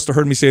she must have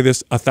heard me say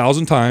this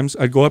 1,000 times.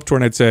 I'd go up to her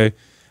and I'd say,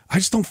 I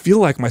just don't feel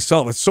like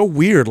myself. It's so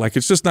weird. Like,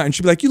 it's just not. And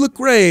she'd be like, you look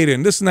great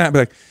and this and that. I'd be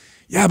like,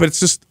 yeah, but it's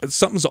just,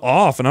 something's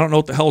off and I don't know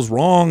what the hell's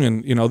wrong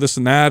and, this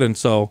and that. And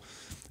so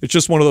it's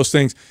just one of those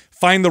things.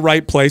 Find the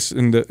right place.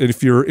 And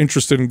if you're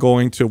interested in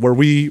going to where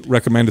we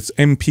recommend, it's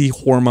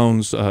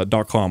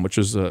mphormones.com, which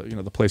is,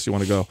 the place you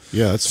want to go.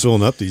 Yeah, it's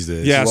filling up these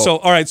days. Yeah. So,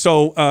 all right.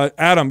 So,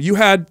 Adam, you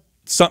had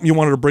something you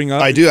wanted to bring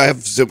up? I do. I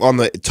have some on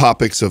the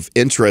topics of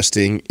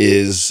interesting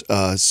is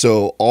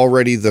so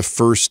already the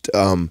first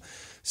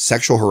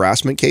sexual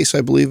harassment case,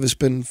 I believe, has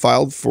been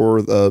filed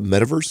for the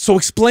Metaverse. So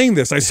explain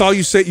this. I saw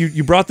you say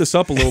you brought this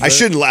up a little bit. I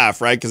shouldn't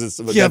laugh, right? Because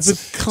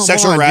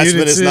sexual on, harassment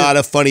dude, is not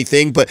a funny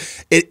thing, but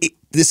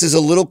this is a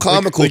little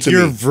comical to me.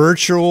 Your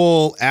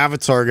virtual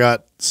avatar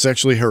got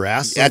sexually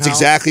harassed. That's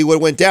exactly what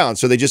went down.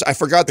 So I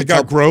forgot the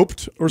got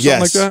groped or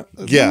something like that.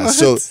 Yeah.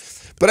 What?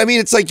 But I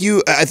mean, it's like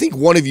I think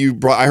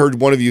I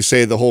heard one of you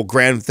say the whole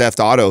Grand Theft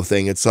Auto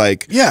thing. It's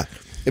like, yeah.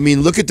 I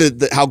mean, look at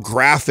how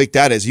graphic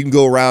that is. You can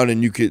go around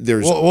and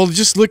well,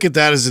 just look at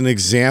that as an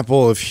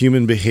example of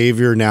human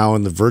behavior now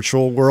in the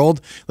virtual world.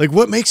 Like,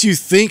 what makes you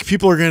think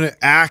people are going to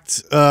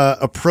act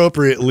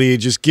appropriately,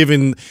 just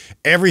given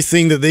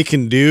everything that they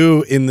can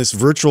do in this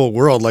virtual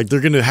world? Like, they're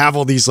going to have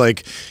all these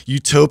like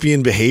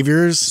utopian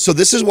behaviors. So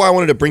this is why I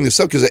wanted to bring this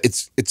up, because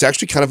it's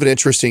actually kind of an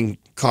interesting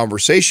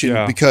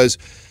conversation because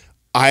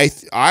I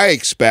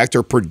expect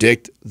or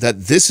predict that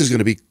this is going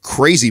to be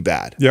crazy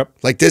bad. Yep.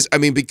 Like this, I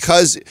mean,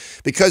 because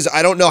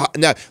I don't know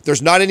now.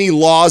 There's not any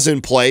laws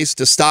in place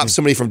to stop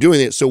somebody from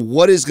doing it. So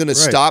what is going to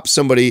stop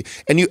somebody?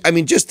 And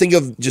just think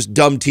of just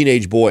dumb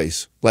teenage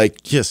boys.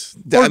 Like, yes,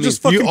 or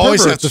just fucking you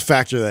always perverts. have to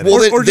factor that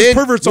well, in. Or just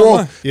perverts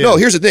online. No,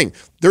 here's the thing.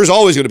 There's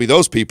always going to be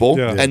those people.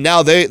 Yeah. And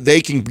now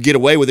they can get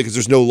away with it because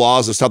there's no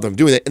laws to stop them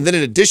doing it. And then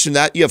in addition to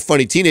that, you have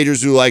funny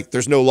teenagers who like,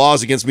 there's no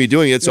laws against me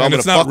doing it. So I'm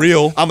going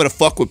to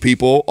fuck with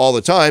people all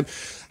the time.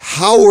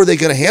 How are they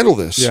going to handle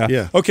this?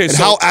 Yeah. Okay. And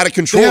so how out of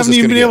control they is haven't this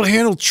even going to been able to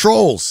handle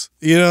trolls,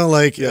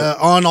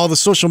 on all the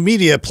social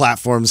media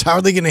platforms. How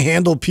are they going to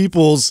handle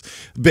people's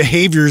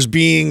behaviors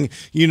being,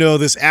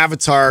 this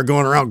avatar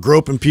going around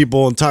groping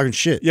people and talking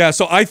shit? Yeah.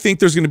 So I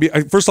think there's going to be,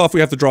 first off, we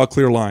have to draw a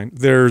clear line.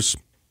 There's,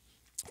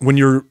 when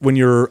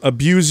you're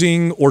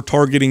abusing or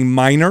targeting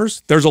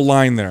minors, there's a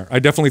line there. I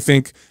definitely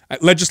think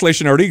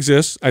legislation already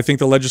exists. I think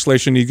the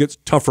legislation needs to get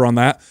tougher on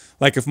that.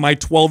 Like if my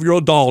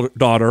 12-year-old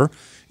daughter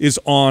is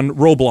on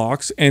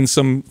Roblox and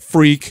some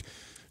freak,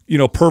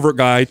 pervert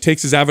guy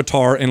takes his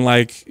avatar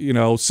and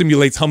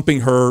simulates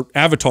humping her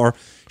avatar,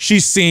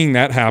 she's seeing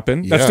that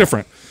happen. That's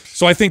different.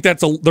 So I think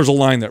there's a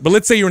line there. But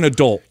let's say you're an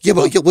adult. Yeah,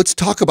 but let's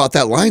talk about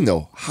that line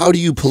though. How do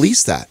you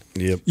police that?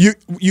 Yep.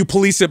 You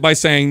police it by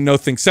saying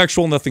nothing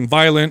sexual, nothing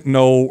violent,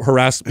 no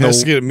harassment,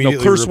 has to get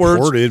immediately no curse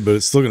reported, words. but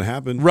it's still going to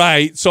happen.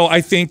 Right. So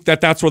I think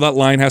that's where that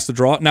line has to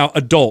draw. Now,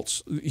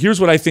 adults. Here's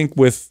what I think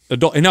with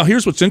adults. And now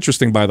here's what's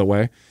interesting, by the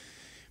way.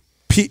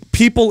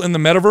 People in the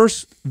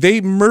metaverse,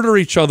 they murder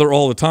each other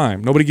all the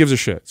time. Nobody gives a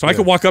shit. So I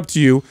could walk up to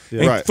you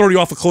and throw you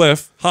off a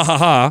cliff. Ha, ha,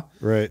 ha.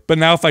 Right. But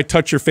now if I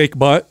touch your fake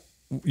butt,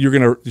 you're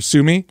going to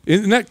sue me?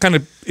 Isn't that kind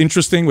of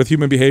interesting with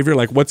human behavior?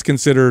 Like what's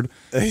considered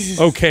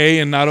okay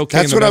and not okay?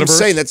 That's in the what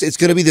metaverse? I'm saying. It's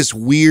going to be this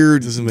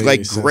weird,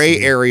 like gray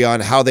area on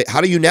how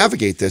do you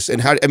navigate this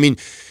and how, I mean,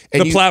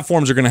 and the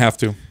platforms are going to have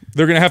to.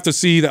 They're going to have to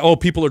see that, oh,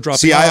 people are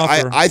dropping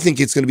off. I think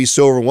it's going to be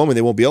so overwhelming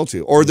they won't be able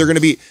to. Or they're going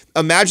to be,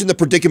 imagine the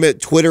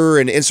predicament Twitter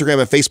and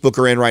Instagram and Facebook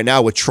are in right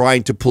now with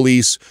trying to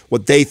police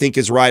what they think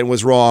is right and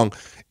what's wrong.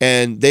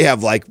 And they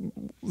have and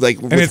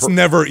it's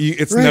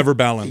never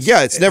balanced.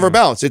 Yeah, it's never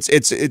balanced.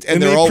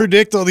 And they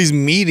predict all these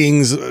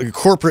meetings,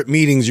 corporate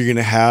meetings you're going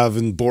to have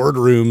in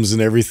boardrooms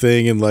and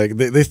everything, and like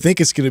they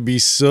think it's going to be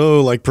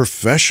so like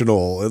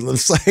professional, and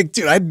it's like,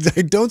 dude, I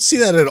don't see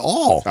that at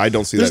all. I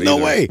don't see that. There's no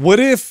way. What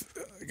if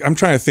I'm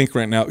trying to think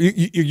right now?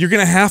 You're going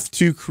to have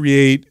to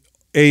create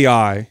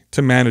AI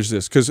to manage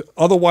this, because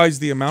otherwise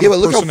the amount of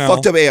look personnel. How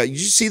fucked up AI. You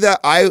see that?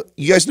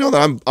 You guys know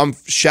that I'm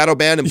shadow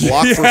banned and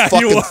blocked for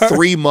fucking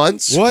 3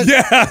 months. What?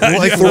 Yeah,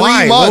 like 3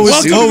 why? months.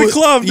 Welcome to the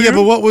club, dude. Yeah,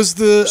 but what was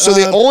the? So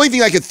the only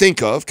thing I could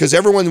think of, because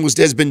everyone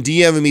has been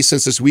DMing me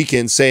since this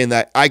weekend saying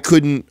that I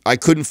couldn't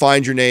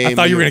find your name. I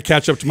thought you were going to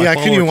catch up to my. I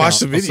couldn't even watch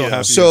the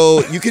video.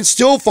 So you can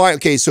still find.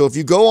 Okay, so if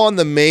you go on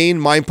the main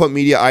Mind Pump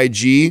Media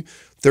IG,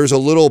 there's a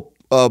little.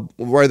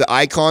 Where the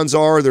icons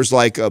are, there's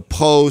like a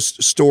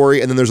post, story,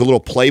 and then there's a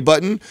little play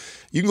button.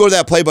 You can go to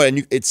that play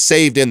button. It's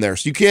saved in there,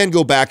 so you can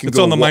go back and it's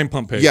on the Mind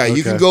Pump page. Yeah,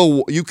 you can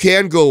go. You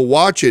can go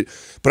watch it.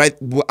 But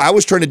I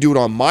was trying to do it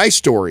on my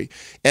story,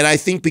 and I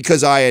think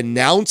because I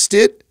announced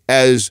it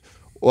as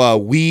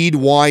weed,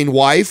 wine,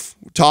 wife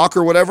talk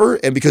or whatever,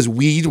 and because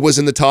weed was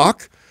in the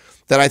talk,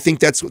 that I think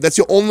that's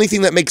the only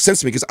thing that makes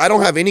sense to me, because I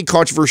don't have any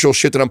controversial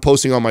shit that I'm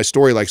posting on my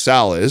story like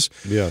Sal is.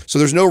 Yeah. So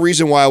there's no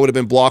reason why I would have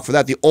been blocked for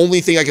that. The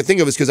only thing I could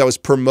think of is because I was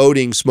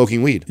promoting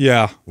smoking weed.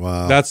 Yeah.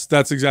 Wow.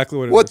 That's exactly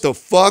what it is. What the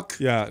fuck?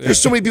 Yeah. There's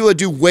so many people that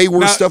do way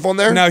worse stuff on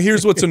there. Now,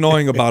 here's what's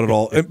annoying about it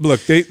all. Look,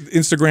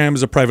 Instagram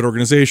is a private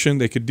organization.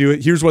 They could do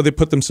it. Here's why they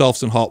put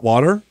themselves in hot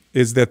water,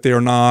 is that they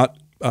are not,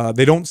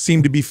 they don't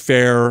seem to be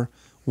fair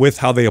with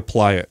how they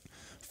apply it.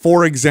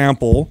 For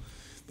example,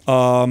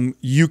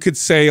 you could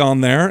say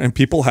on there, and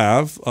people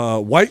have,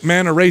 white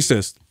men are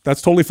racist. That's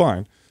totally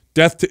fine.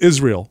 Death to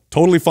Israel.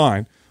 Totally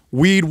fine.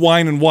 Weed,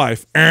 wine, and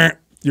wife.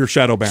 You're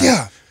shadow banned.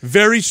 Yeah.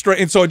 Very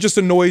straight. And so it just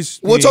annoys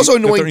Well, it's me also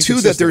that annoying, they're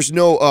too, that there's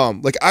no,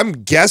 like, I'm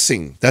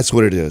guessing that's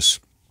what it is.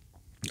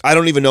 I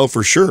don't even know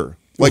for sure.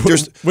 Like,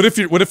 there's. What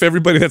if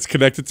everybody that's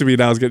connected to me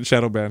now is getting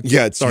shadow banned?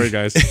 Yeah. Sorry,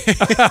 guys.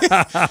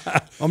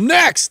 I'm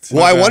next.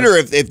 Well, I wonder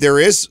if there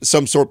is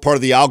some sort of part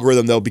of the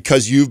algorithm, though,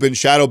 because you've been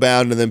shadow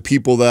bound, and then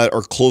people that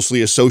are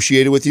closely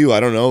associated with you, I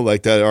don't know,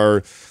 like that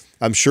are,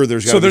 I'm sure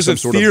there's got to be some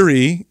sort of.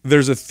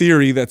 There's a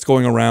theory that's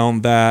going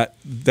around that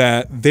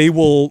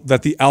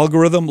the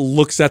algorithm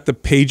looks at the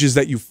pages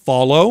that you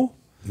follow,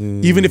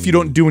 even if you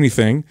don't do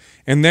anything,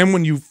 and then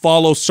when you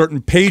follow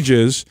certain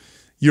pages,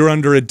 you're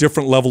under a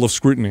different level of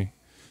scrutiny.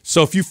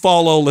 So if you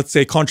follow, let's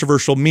say,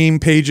 controversial meme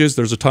pages,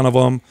 there's a ton of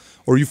them,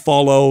 or you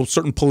follow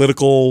certain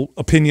political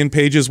opinion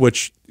pages,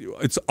 which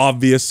it's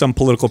obvious some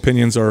political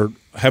opinions are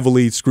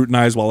heavily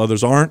scrutinized while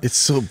others aren't. It's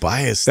so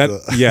biased.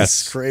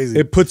 Yes. It's crazy.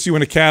 It puts you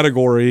in a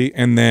category,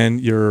 and then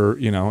you're,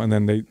 and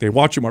then they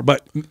watch you more.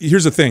 But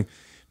here's the thing.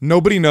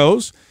 Nobody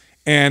knows.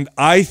 And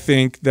I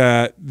think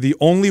that the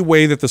only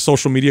way that the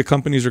social media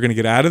companies are going to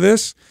get out of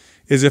this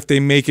is if they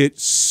make it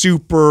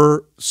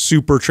super,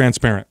 super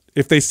transparent.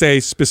 If they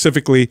say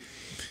specifically,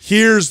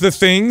 here's the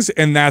things,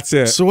 and that's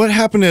it. So what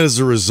happened as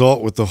a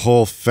result with the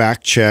whole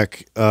fact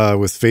check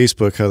with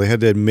Facebook, how they had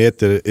to admit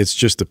that it's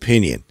just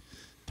opinion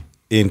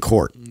in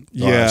court?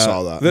 Yeah. I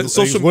saw that.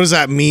 What does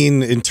that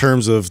mean in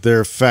terms of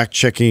their fact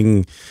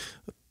checking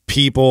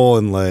people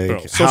and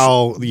like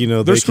how,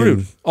 they're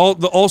screwed. All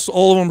of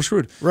them are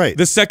screwed. Right.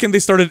 The second they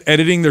started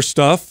editing their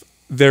stuff,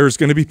 there's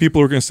going to be people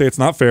who are going to say it's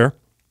not fair.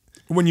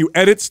 When you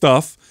edit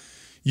stuff,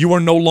 you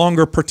are no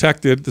longer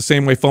protected the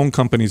same way phone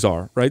companies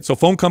are, right? So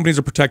phone companies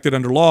are protected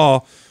under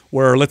law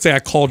where, let's say I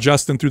call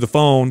Justin through the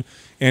phone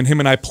and him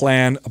and I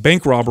plan a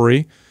bank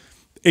robbery.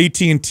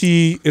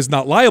 AT&T is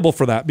not liable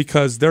for that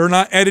because they're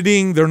not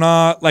editing. They're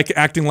not like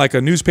acting like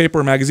a newspaper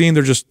or magazine.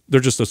 They're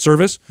just a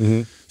service.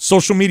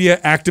 Social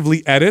media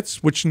actively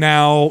edits, which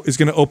now is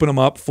going to open them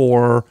up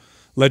for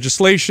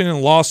legislation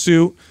and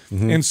lawsuit.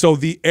 And so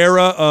the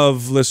era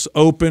of this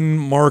open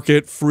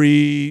market,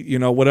 free,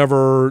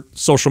 whatever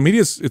social media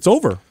is, it's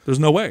over. There's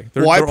no way.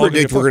 I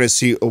predict we're going to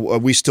see.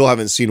 We still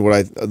haven't seen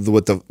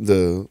what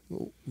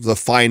the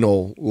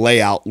final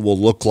layout will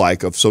look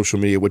like of social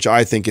media, which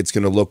I think it's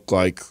going to look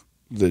like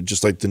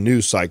just like the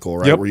news cycle,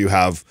 right? Yep. Where you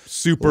have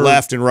super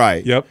left and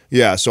right. Yep.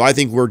 Yeah. So I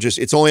think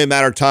it's only a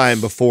matter of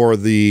time before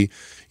the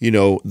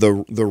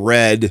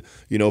red,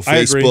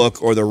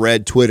 Facebook or the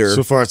red Twitter.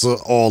 So far, it's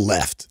all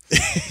left.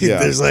 Yeah.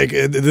 There's like,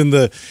 and then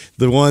the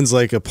ones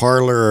like a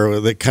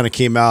Parler that kind of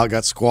came out,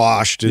 got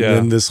squashed, and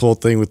then this whole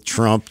thing with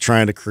Trump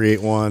trying to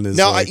create one is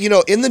now, like,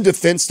 in the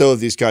defense though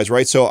of these guys,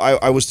 right? So I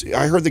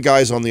heard the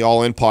guys on the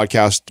All In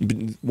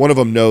podcast. One of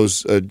them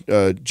knows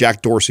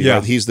Jack Dorsey. Yeah.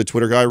 Right? He's the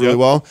Twitter guy really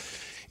well.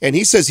 And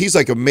he says he's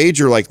like a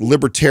major like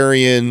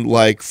libertarian,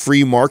 like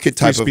free market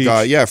type of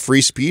guy. Yeah,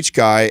 free speech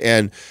guy.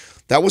 And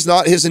that was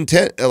not his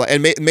intent,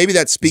 and maybe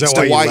that speaks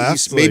to why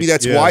he's maybe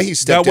that's why he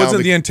stepped down. That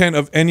wasn't the intent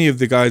of any of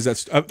the guys.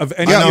 That's of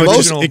any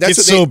original. It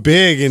gets so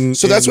big, and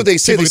so that's what they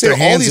say. They say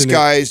all these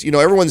guys, you know,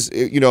 everyone's,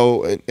 you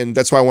know, and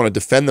that's why I want to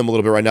defend them a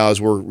little bit right now, as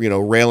we're, you know,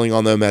 railing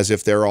on them as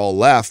if they're all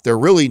left. They're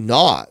really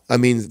not. I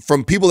mean,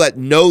 from people that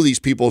know these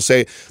people,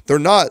 say they're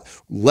not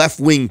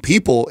left-wing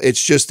people.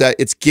 It's just that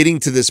it's getting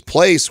to this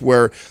place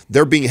where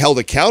they're being held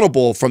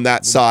accountable from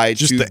that side.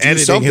 Just to the do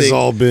editing something. Has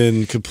all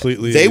been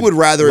completely. They would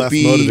rather it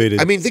be motivated.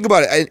 I mean, think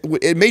about it.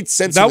 It made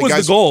sense. That was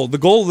the goal. The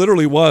goal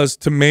literally was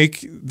to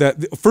make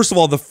that. First of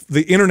all,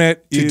 the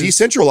internet to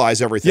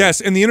decentralize everything.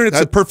 Yes, and the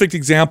internet's a perfect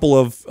example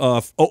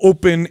of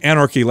open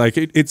anarchy. Like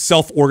it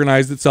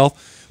self-organized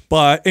itself.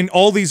 But in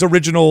all these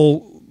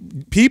original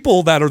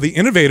people that are the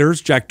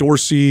innovators, Jack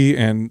Dorsey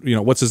and, you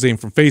know, what's his name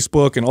from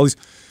Facebook and all these,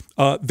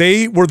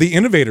 they were the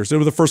innovators. They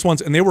were the first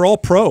ones, and they were all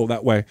pro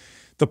that way.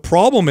 The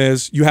problem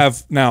is you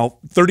have now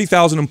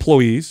 30,000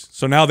 employees,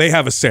 so now they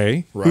have a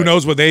say. Right. Who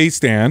knows where they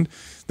stand?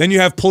 Then you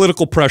have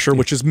political pressure,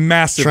 which is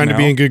massive. Trying to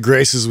be in good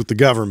graces with the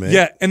government.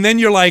 Yeah, and then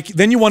you're like,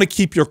 then you want to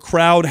keep your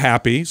crowd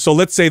happy. So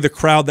let's say the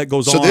crowd that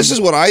goes on. So this is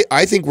what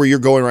I think where you're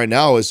going right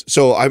now is,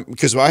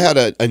 because I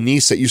had a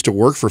niece that used to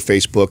work for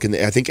Facebook, and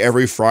I think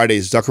every Friday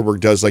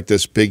Zuckerberg does like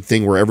this big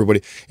thing where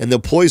everybody, and the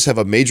employees have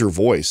a major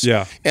voice.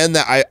 Yeah. And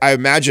I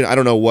imagine, I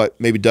don't know what,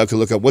 maybe Doug could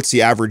look up, what's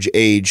the average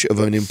age of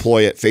an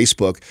employee at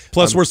Facebook?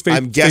 Plus, where's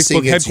Facebook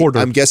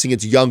headquartered? I'm guessing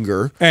it's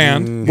younger.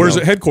 And where's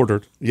it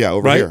headquartered? Yeah,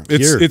 over here.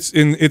 It's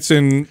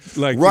in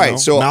like, right. You know,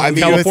 so I mean,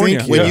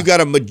 California. When you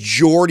got a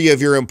majority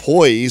of your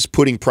employees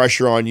putting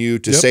pressure on you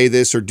to say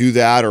this or do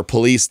that or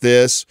police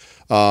this,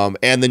 and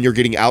then you're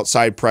getting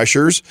outside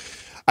pressures.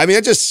 I mean,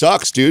 it just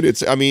sucks,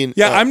 dude.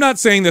 I'm not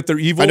saying that they're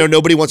evil. I know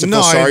nobody wants to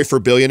feel sorry for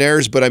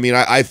billionaires, but I mean,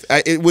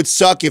 it would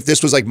suck if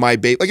this was like my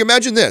baby. Like,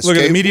 imagine this. Look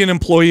at the median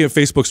employee of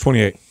Facebook's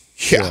 28.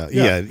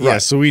 Yeah.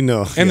 So we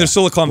know. And they're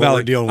Silicon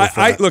Valley.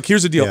 Look,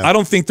 here's the deal. I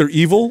don't think they're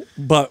evil,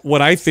 but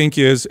what I think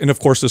is, and of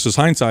course this is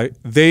hindsight,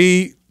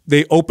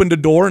 they opened a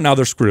door, now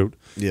they're screwed.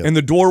 Yeah. And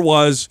the door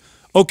was,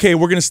 okay,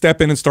 we're going to step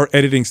in and start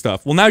editing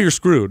stuff. Well, now you're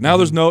screwed. Now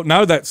there's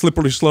now that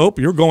slippery slope,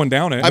 you're going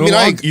down it. I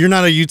mean, you're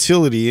not a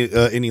utility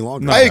any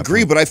longer. I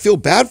agree, but I feel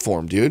bad for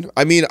him, dude.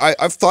 I mean,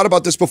 I've thought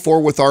about this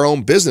before with our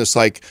own business.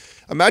 Like,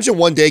 imagine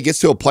one day it gets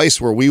to a place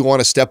where we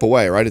want to step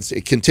away, right?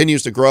 It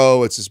continues to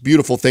grow. It's this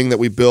beautiful thing that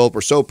we built.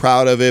 We're so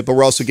proud of it, but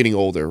we're also getting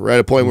older. We're at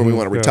a point where we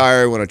want to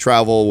retire, we want to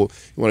travel,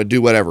 we want to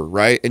do whatever,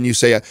 right? And you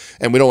say,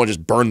 and we don't want to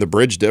just burn the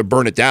bridge,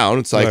 burn it down.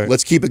 It's like,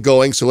 let's keep it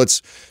going. So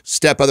let's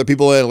step other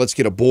people in. Let's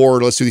get a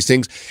board. Let's do these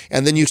things.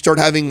 And then you start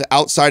having the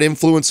outside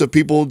influence of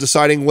people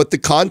deciding what the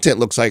content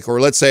looks like.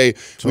 Or let's say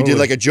we did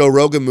like a Joe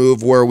Rogan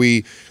move where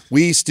we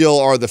still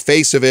are the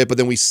face of it, but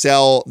then we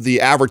sell the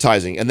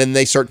advertising, and then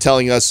they start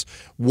telling us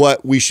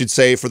what we should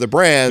say for the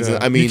brands. Yeah.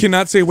 I mean, you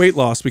cannot say weight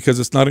loss because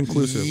it's not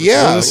inclusive.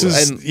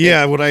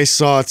 Yeah, what I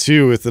saw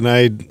too with, and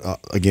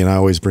again, I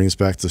always bring us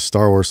back to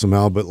Star Wars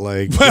somehow, but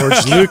like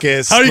George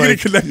Lucas. How are you going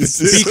to connect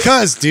this?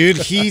 Because, dude,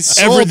 he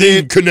sold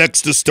everything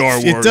connects to Star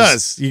Wars. It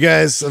does, you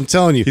guys. I'm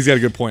telling you, he's got a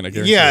good point. I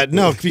guarantee. Yeah,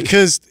 no,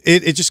 because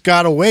it just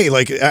got away.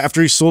 Like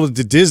after he sold it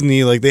to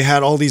Disney, like they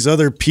had all these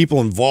other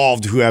people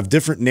involved who have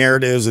different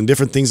narratives and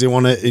different things they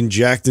want to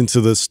inject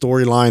into the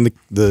storyline,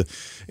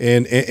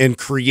 and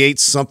create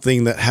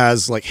something that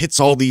has like hits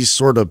all these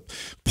sort of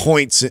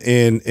points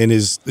and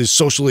is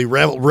socially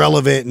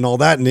relevant and all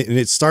that, and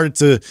it started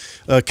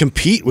to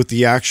compete with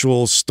the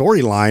actual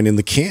storyline in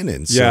the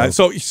canon. So. Yeah.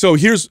 So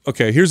here's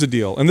the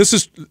deal, and this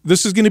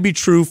is going to be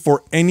true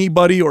for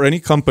anybody or any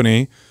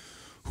company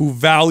who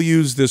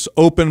values this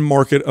open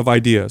market of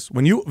ideas.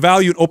 When you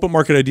value open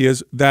market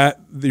ideas, that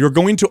you're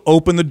going to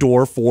open the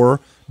door for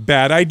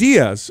bad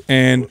ideas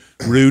and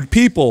rude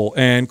people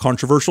and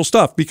controversial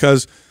stuff,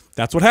 because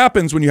that's what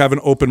happens when you have an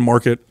open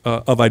market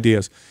of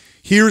ideas.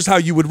 Here's how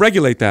you would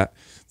regulate that.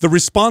 The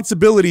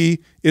responsibility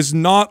is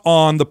not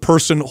on the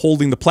person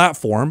holding the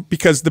platform,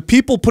 because the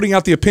people putting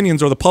out the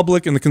opinions are the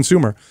public and the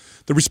consumer.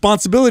 The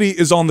responsibility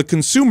is on the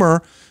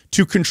consumer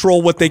to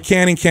control what they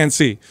can and can't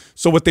see.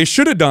 So what they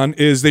should have done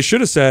is they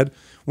should have said,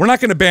 we're not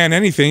going to ban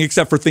anything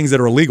except for things that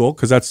are illegal,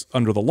 because that's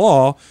under the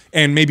law,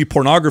 and maybe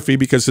pornography,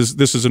 because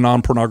this is a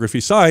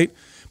non-pornography site.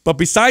 But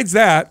besides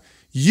that,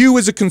 you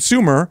as a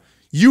consumer,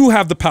 you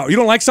have the power. You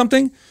don't like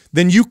something?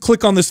 Then you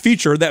click on this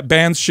feature that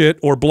bans shit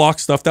or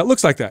blocks stuff that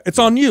looks like that. It's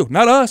on you,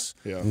 not us.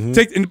 Yeah.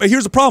 But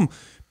here's the problem.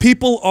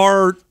 People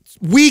are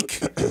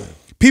weak.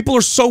 People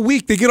are so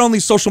weak. They get on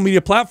these social media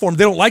platforms.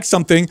 They don't like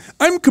something.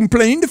 I'm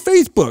complaining to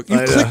Facebook.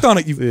 You clicked on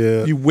it.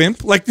 You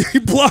wimp. Like,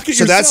 you block it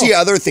yourself. So that's the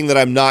other thing that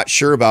I'm not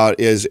sure about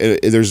is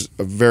there's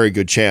a very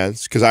good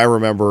chance, because I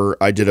remember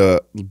I did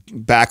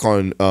back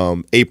on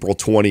April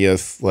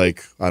 20th,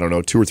 like, I don't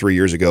know, 2 or 3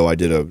 years ago, I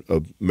did a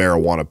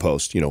marijuana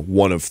post,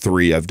 one of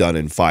 3 I've done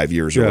in 5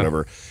 years or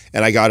whatever.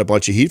 And I got a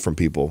bunch of heat from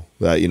people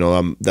that,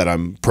 that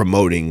I'm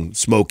promoting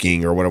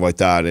smoking or whatever like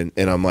that. And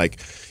I'm like,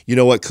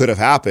 what could have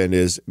happened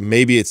is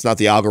maybe it's not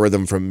the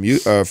algorithm from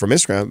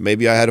Instagram,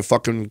 maybe I had a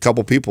fucking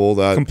couple people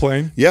that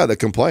complain. Yeah, that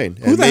complain.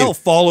 Who the hell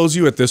follows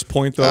you at this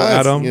point, though,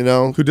 Adam? You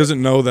know, who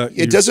doesn't know that?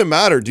 It doesn't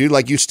matter, dude.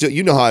 Like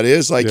you know how it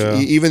is. Like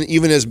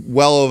even as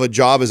well of a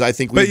job as I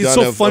think we've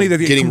done of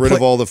getting rid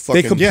of all the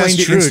fucking. They complain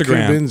to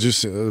Instagram. Been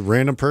just a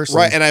random person,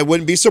 right? And I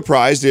wouldn't be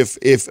surprised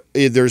if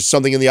there's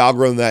something in the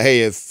algorithm that,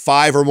 hey, if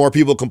 5 or more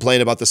people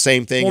complain about the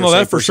same thing. Well, no,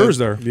 that for sure is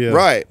there. Yeah.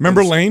 Right.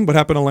 Remember Lane? What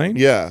happened to Lane?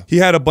 Yeah. He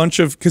had a bunch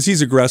of, because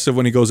he's aggressive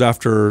when he goes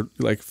after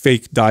like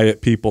fake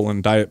diet people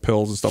and diet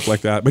pills and stuff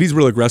like that. But he's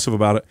really aggressive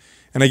about it.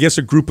 And I guess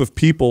a group of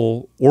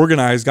people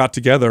organized, got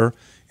together,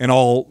 and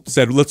all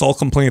said, let's all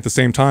complain at the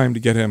same time to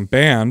get him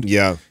banned.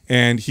 Yeah.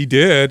 And he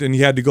did, and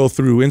he had to go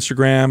through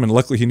Instagram, and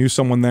luckily he knew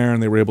someone there,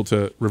 and they were able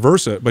to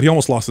reverse it. But he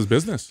almost lost his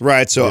business.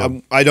 Right.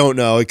 So I don't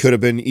know. It could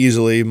have been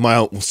easily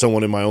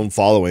someone in my own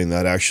following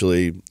that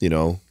actually, you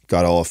know,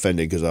 got all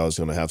offended because I was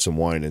going to have some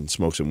wine and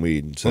smoke some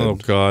weed. And said, oh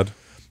God.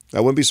 I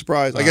wouldn't be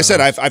surprised. Like I said,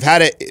 I've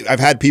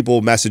had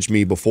people message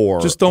me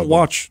before. Just don't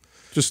watch.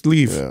 Just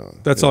leave. Yeah,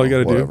 that's all you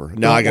got to do.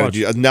 Now I got to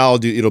do. Now I'll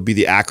do. It'll be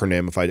the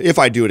acronym if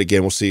I do it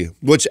again. We'll see.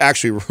 Which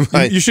actually,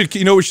 you should.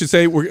 You know, we should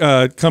say we're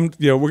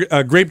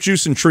we're grape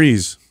juice and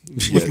trees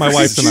with my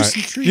wife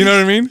tonight. You know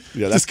what I mean?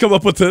 Yeah. Just come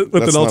up with an alternate.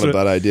 That's not a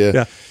bad idea.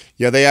 Yeah.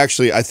 Yeah, they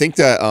actually. I think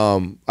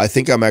I'm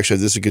actually.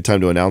 This is a good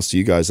time to announce to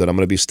you guys that I'm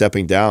going to be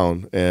stepping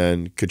down,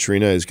 and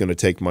Katrina is going to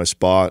take my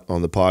spot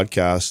on the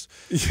podcast.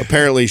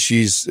 Apparently,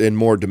 she's in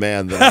more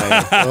demand than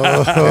I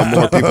am. And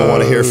more people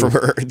want to hear from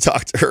her and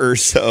talk to her.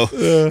 So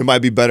it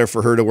might be better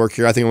for her to work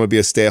here. I think I'm going to be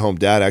a stay-at-home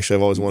dad. Actually,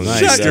 I've always wanted to.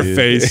 Shut your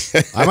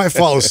face. I might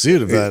follow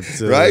suit of that.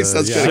 Right?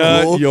 Sounds kind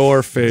of cool. Shut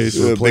your face.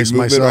 Big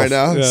movement right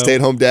now. Yeah.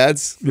 Stay-at-home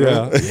dads.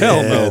 Yeah.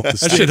 Hell no. That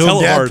shit's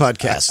hell hard.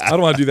 Podcast. I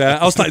don't want to do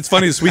that. It's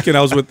funny. This weekend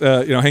I was with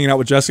hanging out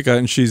with Jessica,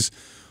 and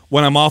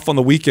when I'm off on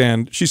the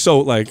weekend, she's so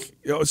like,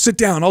 sit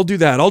down, I'll do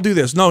that, I'll do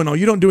this. No,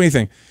 you don't do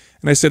anything.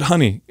 And I said,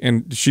 honey,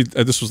 and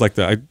this was like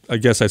I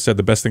guess I said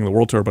the best thing in the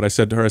world to her, but I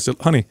said to her,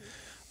 honey,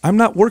 I'm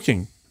not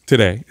working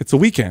today. It's a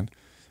weekend,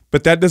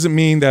 but that doesn't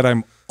mean that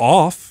I'm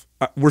off.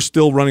 We're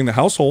still running the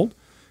household.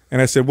 And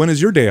I said, when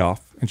is your day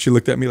off? And she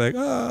looked at me like,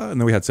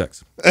 and then we had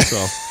sex.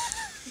 So.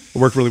 It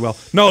worked really well.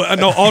 No.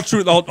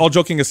 All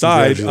joking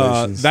aside,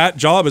 that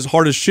job is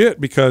hard as shit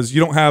because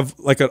you don't have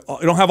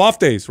off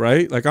days,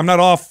 right? Like I'm not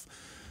off,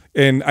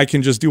 and I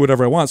can just do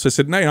whatever I want. So I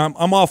said, no,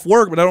 I'm off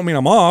work, but I don't mean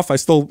I'm off. I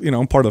still,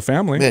 I'm part of the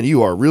family. Man,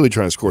 you are really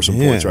trying to score some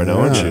points right now,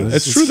 aren't you?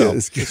 It's true though.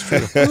 It's true.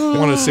 I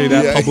wanted to say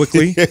that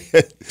publicly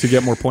to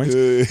get more points.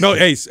 No,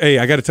 hey,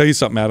 I got to tell you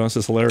something, Adam. This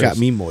is hilarious. Got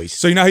me moist.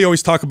 So you know how you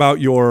always talk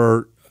about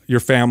your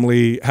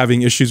family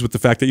having issues with the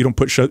fact that you don't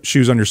put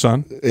shoes on your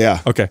son? Yeah.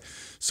 Okay.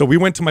 So we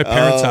went to my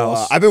parents'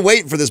 house. I've been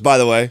waiting for this, by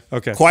the way.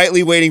 Okay.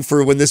 Quietly waiting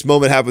for when this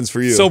moment happens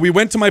for you. So we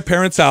went to my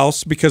parents'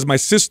 house because my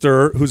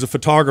sister, who's a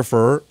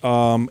photographer,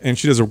 and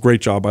she does a great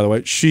job, by the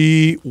way,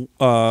 she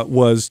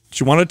wanted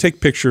to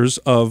take pictures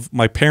of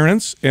my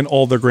parents and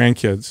all their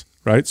grandkids,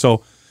 right?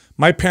 So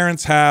my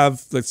parents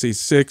have, let's see,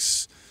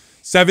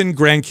 7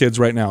 grandkids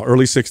right now,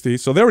 early 60s.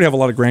 So they already have a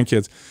lot of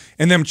grandkids.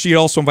 And then she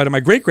also invited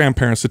my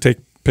great-grandparents to take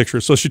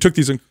pictures. So she took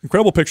these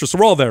incredible pictures. So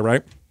we're all there,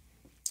 right?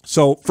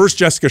 So first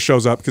Jessica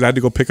shows up because I had to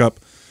go pick up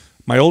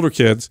my older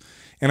kids.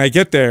 And I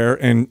get there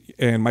and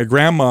my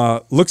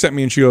grandma looks at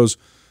me and she goes,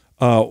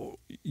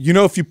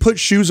 if you put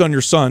shoes on your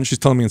son, she's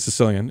telling me in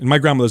Sicilian, and my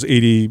grandmother's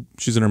 80,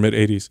 she's in her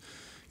mid-80s.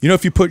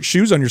 If you put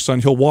shoes on your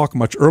son, he'll walk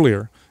much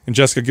earlier. And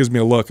Jessica gives me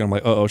a look and I'm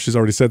like, uh-oh, she's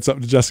already said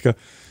something to Jessica.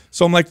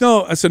 So I'm like,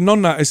 no. I said, no.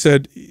 I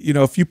said,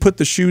 if you put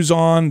the shoes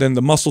on, then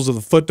the muscles of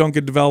the foot don't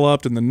get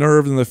developed and the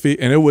nerves in the feet.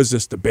 And it was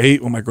this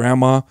debate with my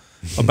grandma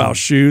about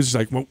shoes.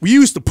 Like, well, we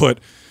used to put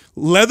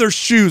leather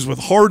shoes with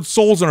hard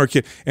soles on our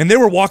kid, and they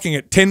were walking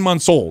at 10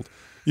 months old.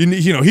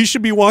 He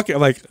should be walking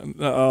like,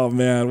 oh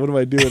man, what am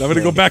I doing? I'm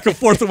gonna go back and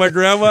forth with my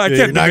grandma. I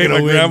can't debate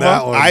my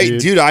grandma. I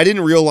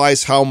didn't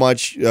realize how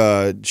much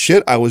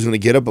shit I was gonna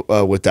get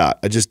up with that.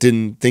 I just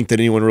didn't think that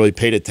anyone really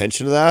paid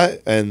attention to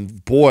that.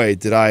 And boy,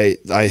 did I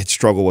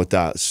struggle with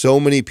that. So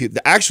many people.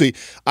 Actually,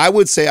 I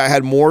would say I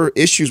had more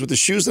issues with the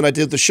shoes than I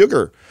did the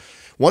sugar.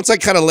 Once I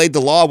kind of laid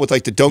the law with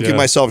like the don't give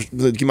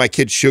my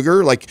kids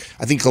sugar, like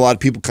I think a lot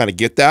of people kind of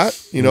get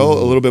that, a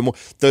little bit more.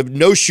 The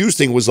no shoes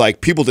thing was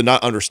like people did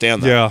not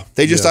understand that. Yeah.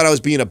 They just thought I was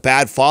being a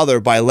bad father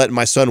by letting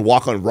my son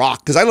walk on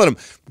rock, because I let him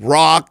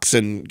rocks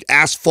and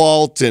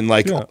asphalt and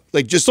like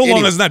just so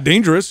long as it's not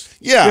dangerous.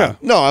 Yeah.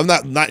 No, I'm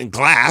not in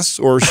glass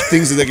or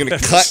things that they're going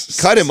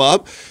to cut him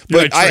up.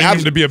 But I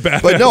have to be a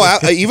bad. But no,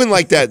 even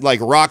like that,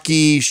 like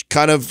rocky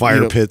kind of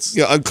fire pits,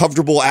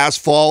 uncomfortable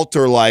asphalt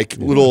or like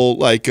little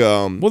like.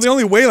 Well, they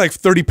only weigh like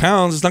 30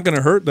 pounds. It's not going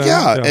to hurt them.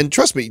 Yeah, and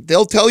trust me,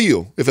 they'll tell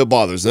you if it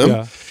bothers them.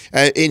 Yeah.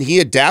 And he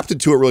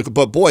adapted to it really.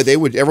 But boy,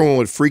 everyone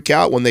would freak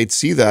out when they'd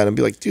see that and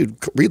be like, "Dude,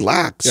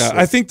 relax." Yeah,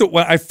 I think that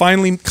when I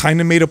finally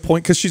kind of made a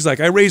point, because she's like,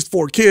 "I raised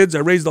 4 kids. I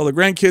raised all the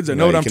grandkids. I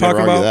know what I'm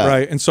talking about."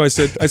 Right. And so I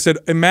said,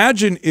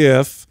 imagine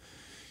if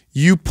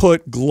you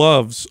put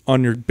gloves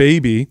on your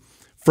baby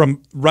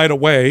from right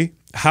away.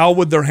 How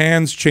would their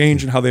hands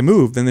change and how they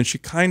moved? And then she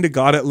kind of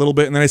got it a little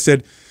bit. And then I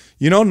said,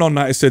 No,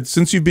 I said,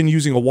 since you've been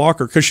using a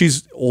walker, because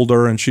she's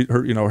older and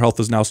her health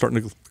is now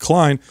starting to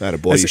decline. That a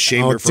boy, you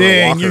shame her for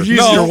dang, a walker. you're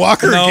using your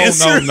walker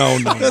against her? No.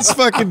 That's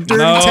fucking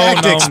dirty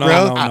tactics,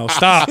 bro. No,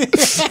 stop.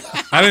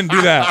 I didn't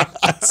do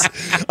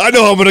that. I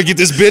know I'm gonna get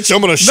this bitch. I'm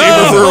gonna shame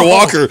her for a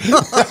walker.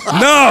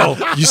 No.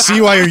 You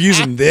see why you're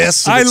using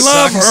this? I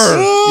love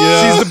her.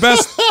 Yeah. She's the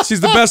best.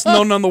 She's the best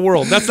known in the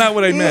world. That's not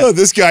what I meant. Oh,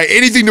 this guy,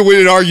 anything to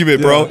win an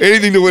argument, bro.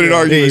 Anything to win an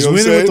argument. Hey, he's you know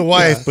what I'm winning with the saying?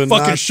 wife, but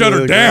Fucking not shut her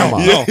the down.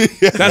 grandma. No,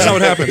 that's not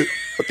what happened.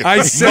 I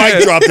Mic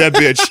said, drop that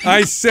bitch.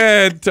 I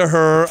said to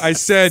her,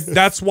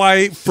 that's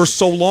why for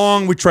so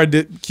long we tried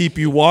to keep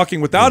you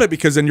walking without it,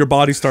 because then your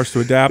body starts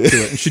to adapt to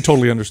it. And she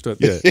totally understood.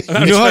 Yeah.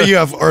 You know how you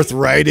have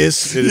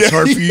arthritis and it's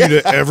hard for you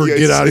to ever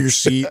get out of your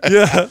seat?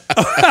 Yeah.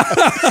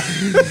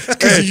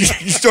 Because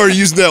you started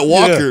using that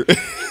walker.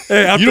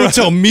 Hey, You don't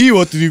tell me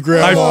what to do,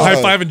 Grandma.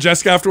 high five and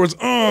Jessica afterwards.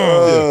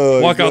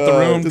 Walk out the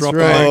room. Drop the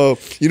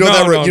mic.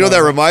 Oh,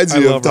 that reminds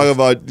me I of talking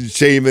about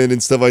shaming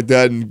and stuff like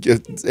that,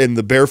 and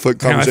the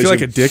barefoot Man, I conversation. feel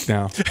like a dick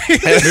now.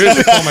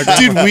 Oh my God.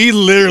 Dude, we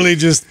literally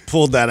just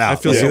pulled that out. I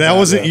feel so that bad,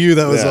 wasn't you.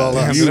 That was all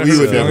us. You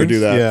would never do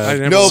that. Yeah. I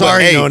never- No,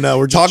 Sorry, but, hey, no,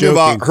 we're just talking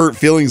joking. about hurt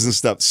feelings and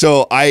stuff.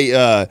 So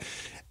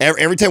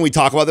every time we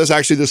talk about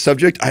this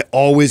subject, I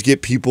always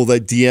get people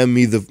that DM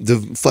me the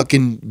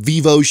fucking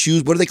Vivo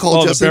shoes. What are they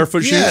called, the Justin?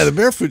 barefoot shoes? Yeah, the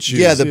barefoot shoes.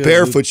 Yeah, the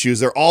barefoot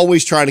shoes. They're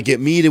always trying to get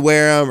me to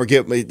wear them or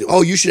get me.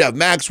 Oh, you should have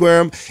Max wear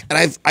them.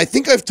 And I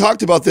think I've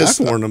talked about this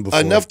I've worn them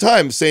before. enough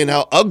times, saying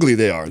how ugly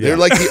they are. They're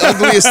like the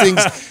ugliest things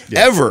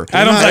ever.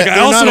 Adam's like, I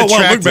also don't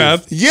want to look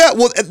bad. Yeah,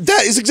 well,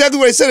 that is exactly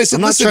what I said. I said,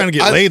 I'm not listen, trying to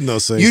get laid in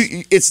those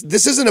things.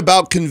 This isn't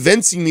about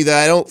convincing me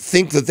that I don't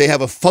think that they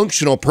have a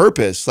functional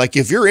purpose. Like,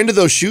 if you're into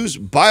those shoes,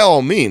 by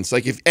all means.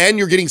 Like, and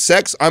you're getting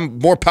sex, I'm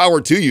more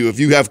power to you if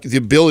you have the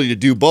ability to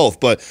do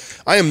both. But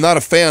I am not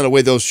a fan of the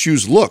way those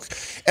shoes look.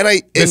 And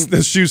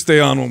the shoes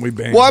stay on when we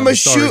bang. well, I'm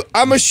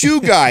a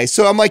shoe guy,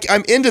 so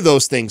I'm into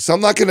those things. So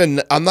I'm not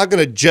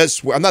gonna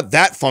just I'm not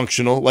that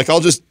functional. Like, I'll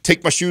just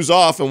take my shoes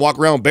off and walk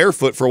around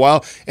barefoot for a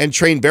while and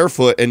train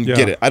barefoot and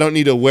get it. I don't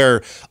need to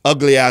wear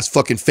ugly ass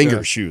fucking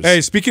finger shoes.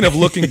 Hey, speaking of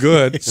looking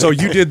good, so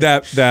you did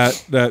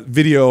that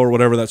video or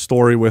whatever, that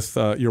story with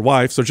your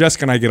wife. So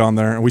Jessica and I get on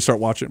there and we start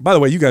watching. By the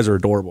way, you guys are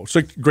adorable. It's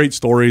like great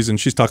stories, and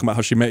she's talking about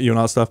how she met you and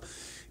all that stuff.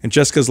 And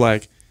Jessica's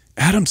like,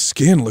 Adam's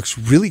skin looks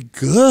really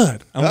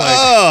good.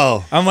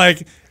 I'm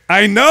like,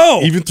 I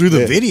know. Even through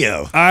the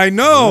video. I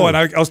know. And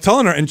I was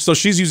telling her, and so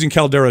she's using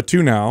Caldera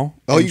 2 now.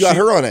 Oh, you got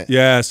her on it?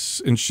 Yes.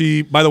 And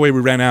she, by the way,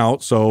 we ran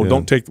out, so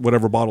don't take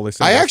whatever bottle they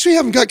sent. I actually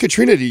haven't got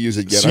Katrina to use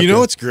it yet. So you know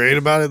what's great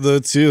about it though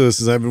too?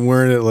 This is I've been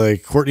wearing it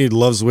like Courtney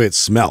loves the way it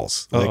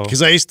smells. Like,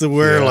 because I used to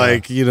wear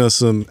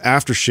some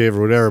aftershave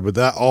or whatever, but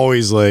that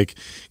always like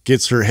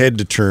gets her head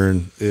to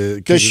turn.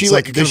 Does she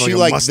like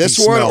this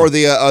one or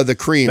the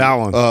cream? That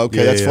one.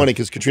 Okay, that's funny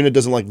because Katrina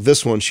doesn't like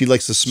this one. She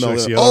likes the smell. She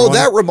likes the Oh, other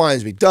that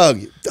reminds me,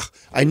 Doug.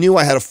 I knew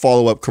I had a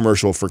follow-up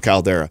commercial for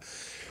Caldera.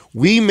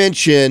 We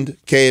mentioned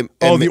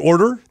the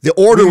order? The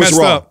order We was messed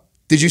wrong. up.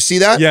 Did you see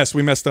that? Yes,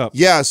 we messed up.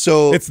 Yeah,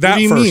 so It's that What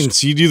do you first. mean?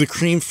 So you do the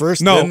cream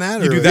first, No, then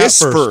that? you or- do that this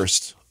first.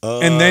 first.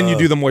 And then you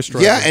do the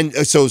moisturizer. Yeah, and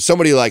so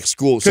somebody like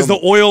school because the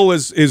oil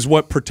is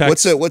what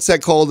protects. what's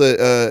that called?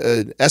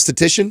 An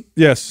esthetician?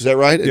 Yes. Is that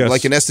right? Yes.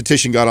 Like an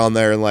esthetician got on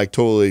there and like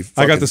totally. I got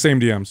fucking- the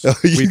same DMs.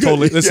 You We got-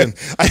 totally yeah. listen.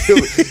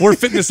 We're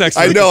fitness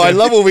experts. I know. I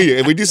love when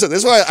we do something.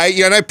 That's why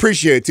and I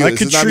appreciate it too. I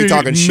This is not me contribute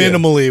talking shit.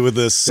 minimally with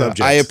this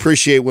subject. I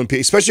appreciate when people,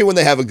 especially when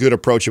they have a good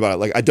approach about it.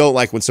 Like, I don't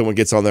like when someone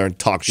gets on there and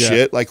talks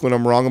shit, like when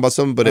I'm wrong about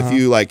something. But if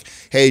you like,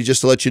 hey, just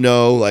to let you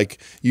know, like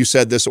you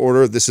said this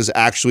order, this is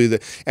actually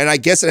the, and I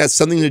guess it has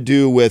something to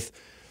do with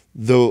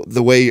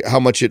the way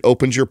how much it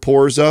opens your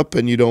pores up,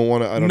 and you don't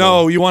want to. I don't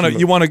know. You want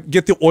to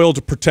get the oil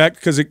to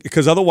protect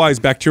because otherwise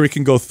bacteria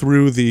can go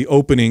through the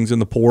openings in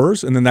the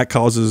pores, and then that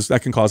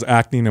can cause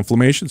acne and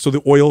inflammation. So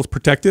the oil is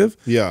protective.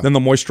 Yeah. Then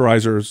the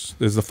moisturizer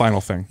is the final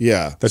thing.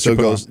 Yeah. That So you it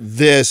put goes on.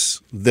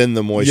 this, then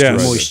the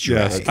moisturizer.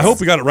 Yes. I hope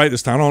we got it right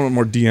this time. I don't want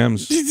more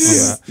DMs.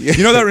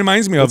 You know, that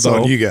reminds me of That's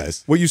on though. you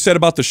guys. What you said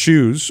about the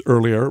shoes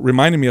earlier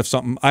reminded me of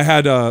something. I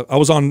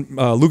was on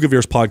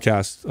Lugavir's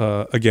podcast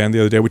again the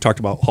other day. We talked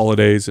about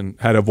holidays and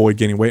how to avoid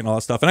gaining weight and all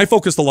that stuff. And I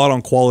focused a lot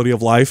on quality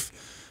of life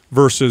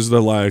versus the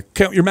like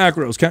count your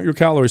macros, count your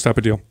calories type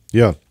of deal.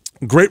 Yeah.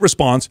 Great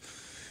response,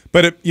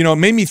 but it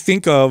made me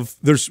think of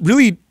there's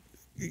really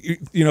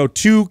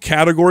two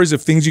categories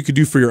of things you could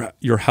do for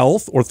your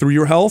health or through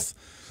your health,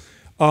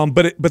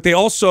 but they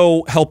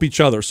also help each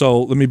other.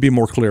 So let me be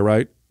more clear,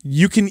 right?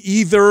 You can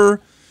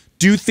either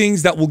do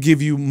things that will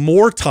give you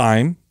more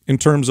time in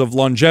terms of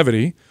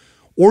longevity,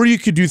 or you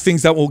could do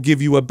things that will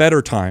give you a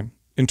better time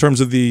in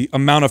terms of the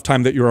amount of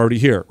time that you're already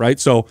here, right?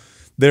 So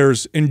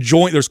there's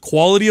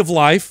quality of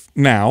life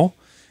now,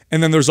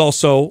 and then there's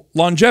also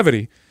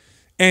longevity.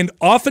 And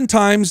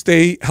oftentimes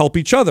they help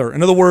each other.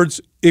 In other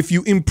words, if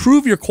you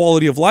improve your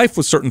quality of life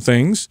with certain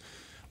things,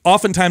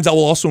 oftentimes that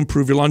will also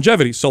improve your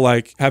longevity. So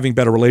like having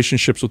better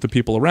relationships with the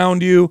people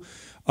around you,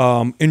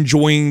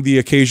 enjoying the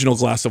occasional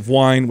glass of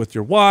wine with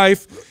your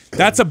wife.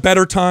 That's a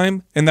better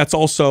time, and that's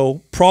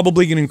also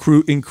probably going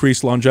to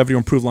increase longevity or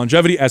improve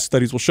longevity, as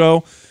studies will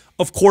show.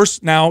 Of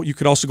course, now you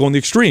could also go in the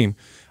extreme.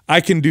 I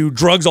can do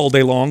drugs all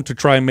day long to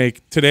try and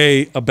make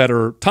today a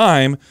better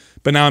time,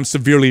 but now I'm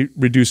severely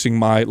reducing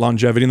my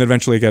longevity, and then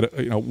eventually I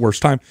get a worse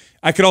time.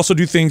 I could also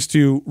do things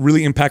to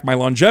really impact my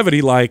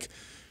longevity, like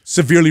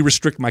severely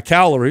restrict my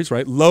calories,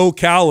 right? Low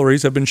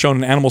calories have been shown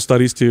in animal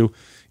studies to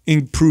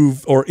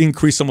improve or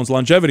increase someone's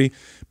longevity,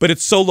 but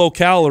it's so low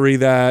calorie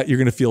that you're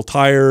going to feel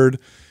tired,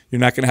 you're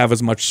not going to have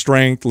as much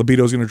strength,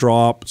 libido is going to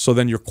drop, so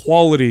then your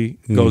quality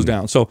goes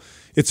down. So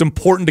it's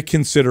important to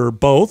consider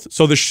both.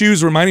 So the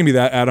shoes reminding me of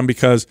that, Adam,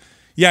 because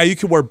yeah, you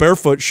could wear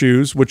barefoot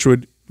shoes, which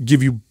would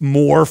give you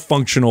more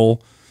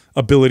functional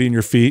ability in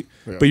your feet,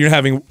 but you're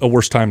having a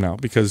worse time now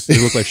because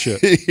you look like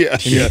shit.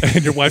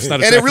 And your wife's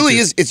not. And it really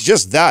is. It's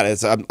just that.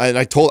 It's. And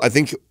I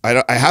think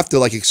I have to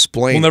like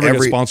explain. We'll never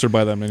get sponsored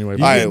by them anyway.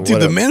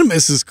 Dude, the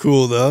Minimus is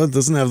cool though. It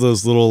doesn't have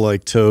those little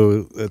like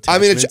toe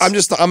attachments. I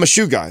mean, I'm a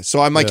shoe guy, so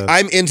I'm like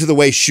I'm into the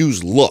way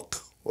shoes look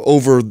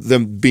over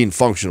them being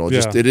functional.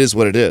 Just it is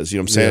what it is. You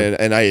know what I'm saying?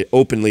 And I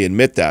openly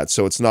admit that.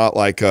 So it's not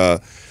like.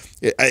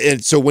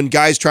 And so when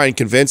guys try and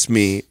convince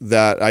me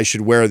that I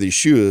should wear these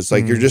shoes,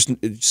 like you're just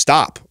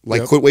stop.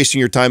 Like quit wasting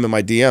your time in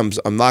my DMs.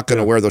 I'm not going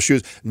to wear those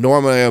shoes. Nor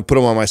am I going to put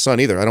them on my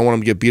son either. I don't want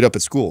him to get beat up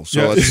at school.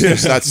 So it's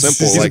just that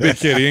simple. He's like a big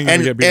kid. He ain't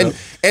gonna get beat up.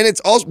 And it's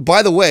also,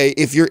 by the way,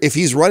 if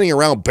he's running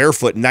around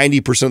barefoot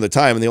 90% of the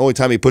time, and the only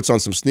time he puts on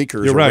some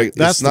sneakers, you're right.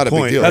 That's not a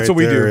big deal. That's what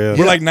we do.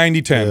 We're like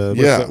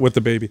 90-10 with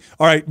the baby.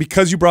 All right,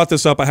 because you brought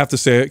this up, I have to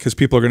say it because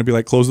people are going to be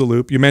like, close the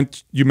loop. You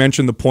mentioned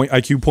the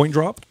IQ point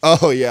drop.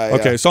 Oh yeah.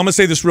 Okay, so I'm going to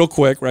say this real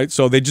quick, right?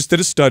 So they just did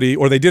a study,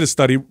 or they did a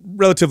study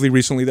relatively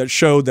recently that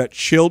showed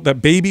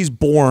that babies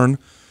born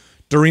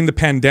during the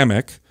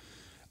pandemic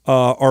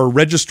are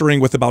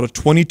registering with about a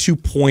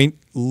 22-point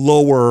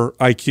lower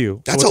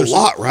IQ. That's a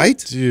lot, right?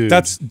 Dude.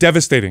 That's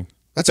devastating.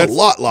 That's a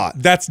lot.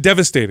 That's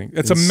devastating.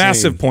 It's insane. A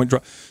massive point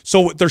drop. So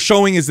what they're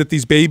showing is that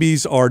these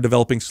babies are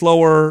developing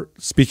slower,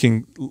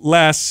 speaking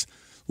less.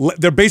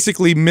 They're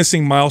basically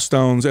missing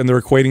milestones, and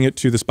they're equating it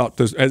to this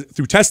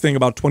through testing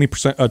about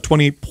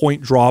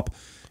 20-point drop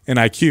in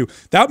IQ.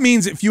 That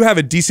means if you have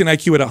a decent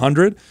IQ at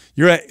 100,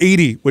 you're at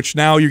 80, which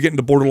now you're getting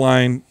to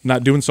borderline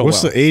not doing so well.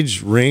 What's the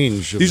age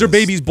range? These are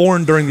babies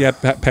born during the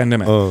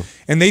pandemic.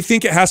 And they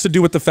think it has to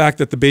do with the fact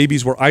that the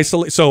babies were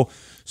isolated.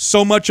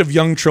 So much of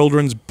young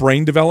children's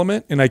brain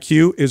development and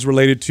IQ is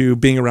related to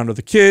being around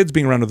other kids,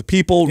 being around other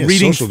people,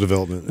 reading social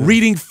development,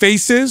 reading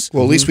faces.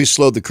 Well, at least we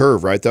slowed the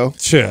curve, right? Though.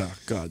 Yeah.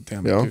 God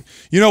damn it. Dude.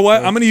 You know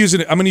what? I'm going to use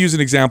it. I'm going to use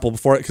an example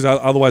before, because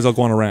otherwise I'll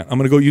go on a rant. I'm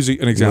going to go use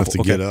an example. You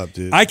have to get up,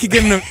 dude. I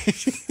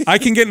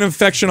could get an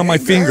infection on my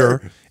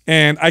finger,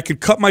 and I could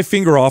cut my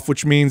finger off,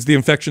 which means the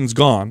infection's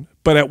gone.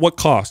 But at what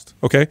cost?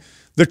 Okay.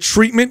 The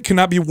treatment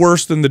cannot be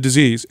worse than the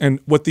disease.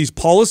 And what these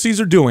policies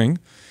are doing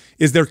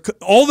is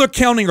all they're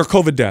counting are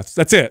COVID deaths.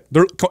 That's it.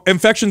 They're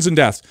infections and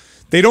deaths.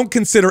 They don't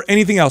consider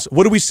anything else.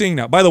 What are we seeing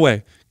now? By the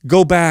way,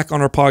 go back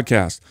on our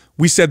podcast.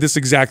 We said this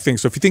exact thing.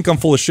 So if you think I'm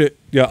full of shit,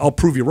 yeah, I'll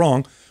prove you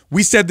wrong.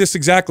 We said this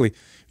exactly.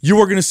 You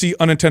are going to see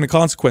unintended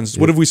consequences.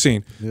 What have we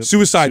seen?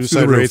 Suicide through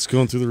the roof. Rates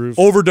going through the roof.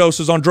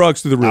 Overdoses on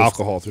drugs through the roof.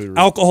 Alcohol through the roof.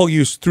 Alcohol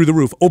use through the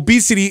roof.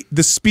 Obesity,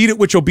 the speed at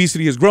which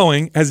obesity is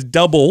growing has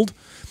doubled.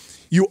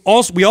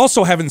 We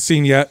also haven't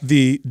seen yet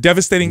the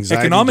devastating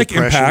Anxiety, economic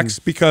depression. impacts,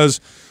 because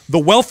the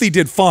wealthy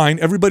did fine.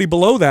 Everybody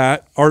below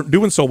that aren't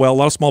doing so well. A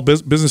lot of small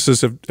businesses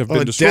have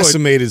been destroyed.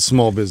 Decimated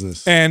small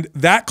business. And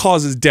that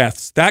causes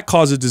deaths. That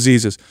causes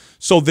diseases.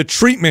 So the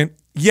treatment,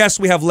 yes,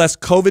 we have less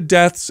COVID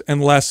deaths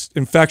and less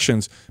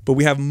infections, but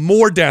we have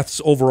more deaths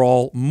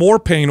overall, more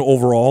pain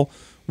overall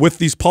with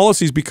these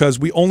policies, because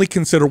we only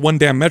consider one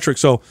damn metric.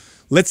 So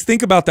let's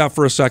think about that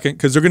for a second,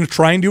 because they're going to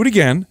try and do it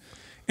again.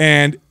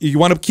 And you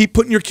want to keep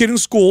putting your kid in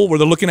school where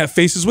they're looking at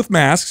faces with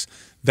masks.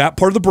 That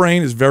part of the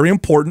brain is very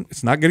important.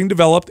 It's not getting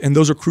developed, and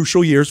those are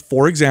crucial years.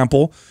 For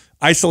example,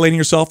 isolating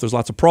yourself. There's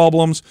lots of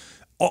problems.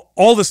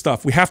 All this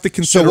stuff. We have to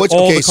consider all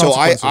the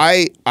consequences.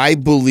 So I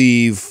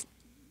believe,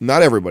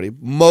 not everybody,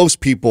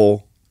 most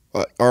people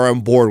are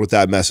on board with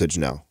that message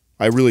now.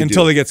 I really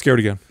Until do. they get scared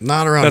again.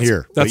 Not around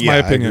here. That's my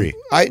opinion.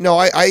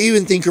 I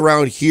even think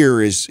around here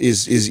is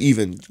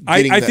even.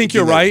 I think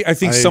you're right. I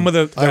think some of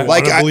the I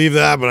want to believe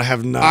that, but I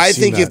have not. I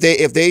seen think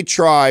that. if they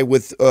try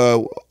with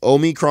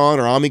Omicron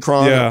or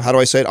Omicron, how do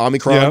I say it?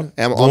 Omicron,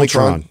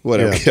 Omicron,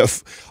 whatever.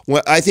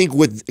 Yeah. I think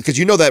because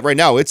you know that right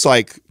now it's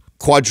like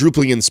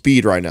quadrupling in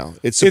speed right now.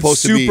 It's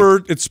supposed to be.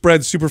 It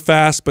spreads super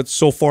fast, but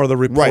so far the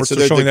reports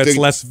are showing that it's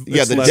less.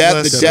 Yeah, the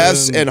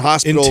deaths and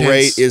hospital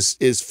rate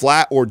is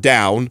flat or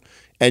down.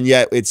 And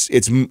yet it's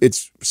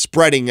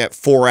spreading at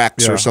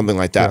 4x or something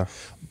like that.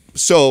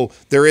 So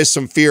there is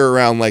some fear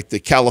around like the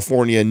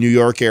California and New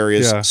York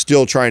areas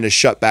still trying to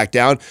shut back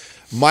down.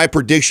 My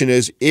prediction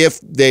is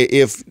if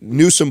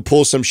Newsom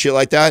pulls some shit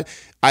like that,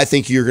 I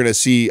think you're going to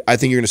see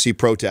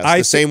protests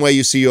the same way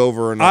you see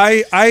over. And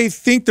I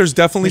think there's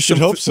definitely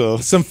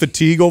some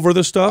fatigue over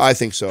this stuff. I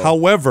think so.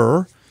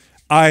 However,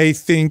 I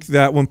think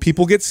that when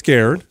people get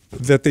scared,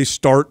 that they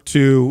start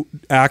to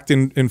act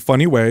in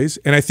funny ways.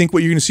 And I think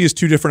what you're going to see is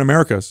two different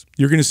Americas.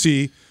 You're going to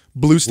see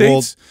blue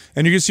states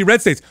and you're going to see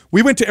red states.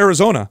 We went to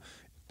Arizona.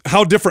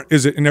 How different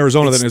is it in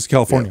Arizona than it is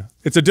California? Yeah.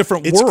 It's a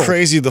different world. It's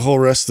crazy the whole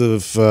rest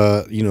of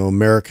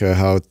America,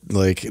 how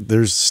like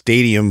there's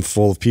stadium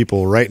full of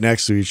people right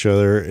next to each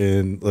other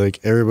and like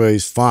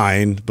everybody's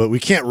fine, but we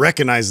can't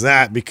recognize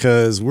that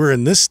because we're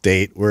in this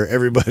state where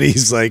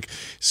everybody's like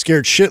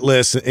scared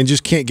shitless and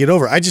just can't get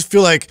over it. I just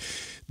feel like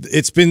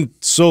it's been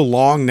so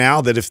long now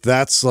that if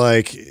that's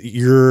like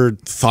your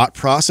thought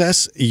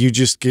process, you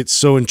just get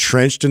so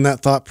entrenched in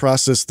that thought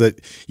process that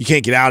you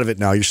can't get out of it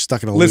now. You're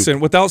stuck in a loop. Listen,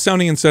 without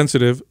sounding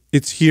insensitive,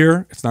 it's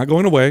here. It's not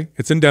going away.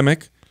 It's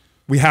endemic.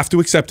 We have to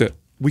accept it.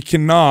 We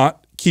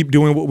cannot keep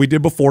doing what we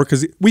did before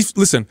because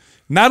listen,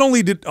 not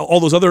only did all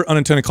those other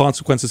unintended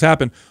consequences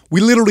happen,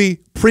 we literally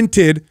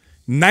printed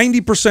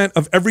 90%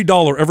 of every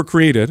dollar ever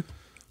created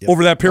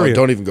over that period.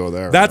 Don't even go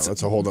there. That's a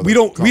whole other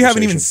we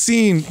haven't even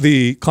seen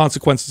the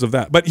consequences of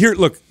that. But here's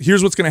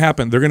what's going to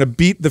happen. They're going to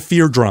beat the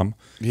fear drum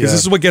because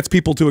this is what gets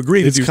people to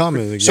agree. It's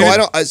coming.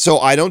 So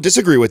I don't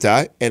disagree with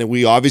that. And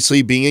we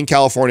obviously, being in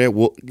California,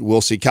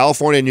 we'll see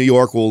California and New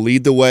York will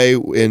lead the way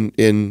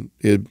in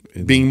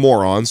being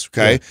morons.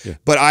 Okay,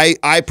 but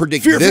I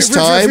predict this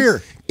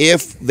time,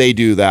 if they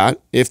do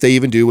that, if they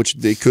even do, which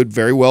they could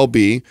very well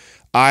be,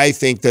 I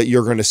think that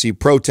you're going to see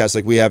protests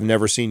like we have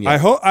never seen yet. I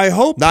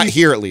hope not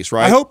here at least,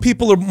 right? I hope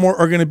people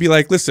are going to be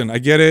like, listen, I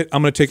get it.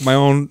 I'm going to take my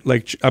own,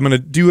 I'm going to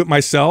do it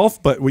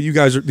myself. But what you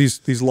guys are,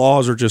 these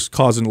laws are just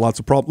causing lots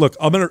of problems. Look,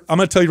 I'm going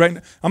to tell you right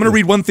now. I'm going to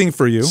read one thing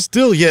for you.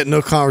 Still yet no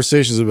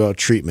conversations about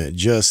treatment,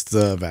 just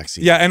the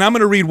vaccine. Yeah, and I'm going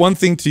to read one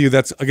thing to you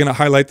that's going to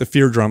highlight the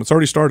fear drum. It's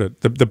already started.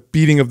 The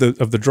beating of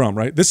the drum,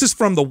 right? This is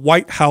from the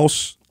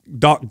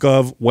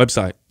whitehouse.gov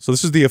website. So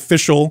this is the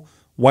official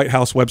White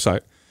House website.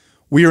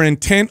 We are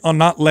intent on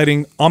not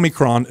letting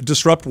Omicron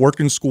disrupt work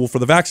and school for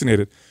the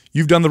vaccinated.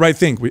 You've done the right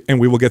thing, and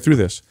we will get through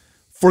this.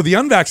 For the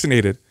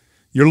unvaccinated,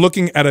 you're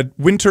looking at a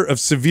winter of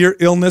severe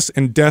illness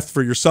and death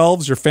for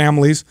yourselves, your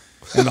families,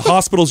 and the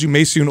hospitals you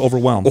may soon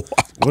overwhelm.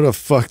 What a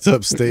fucked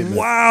up statement.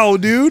 Wow,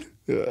 dude.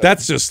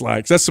 That's just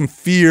that's some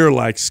fear,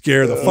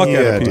 scare the fuck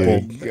out of people.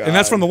 And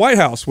that's from the White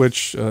House,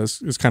 which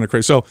is kind of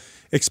crazy. So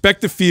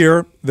expect the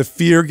fear. The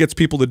fear gets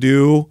people to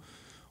do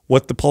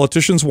what the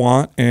politicians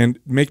want, and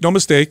make no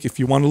mistake, if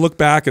you want to look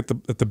back at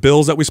the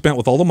bills that we spent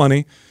with all the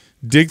money,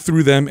 dig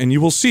through them, and you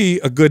will see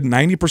a good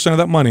 90% of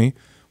that money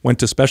went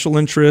to special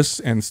interests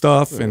and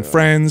stuff and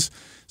friends.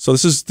 So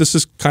this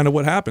is kind of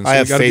what happens. So I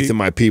have faith in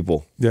my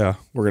people. Yeah,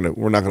 we're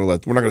not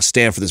gonna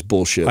stand for this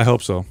bullshit. I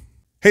hope so.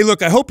 Hey,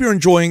 look, I hope you're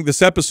enjoying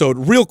this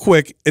episode. Real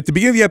quick, at the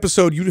beginning of the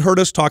episode, you heard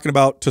us talking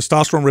about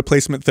testosterone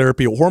replacement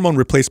therapy or hormone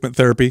replacement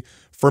therapy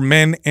for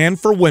men and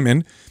for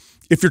women.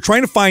 If you're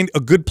trying to find a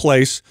good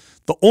place,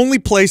 the only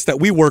place that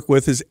we work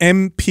with is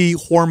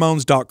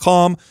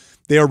mphormones.com.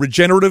 They are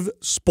regenerative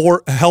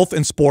sport, health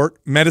and sport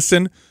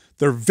medicine.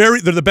 They're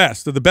the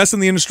best. They're the best in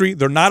the industry.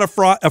 They're not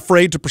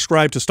afraid to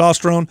prescribe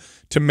testosterone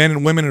to men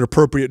and women at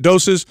appropriate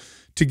doses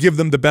to give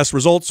them the best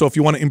results. So if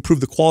you want to improve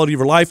the quality of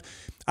your life,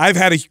 I've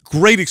had a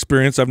great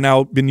experience. I've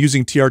now been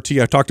using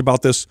TRT. I talked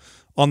about this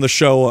on the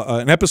show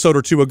an episode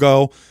or two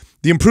ago.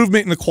 The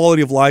improvement in the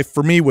quality of life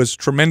for me was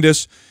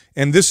tremendous.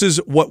 And this is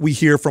what we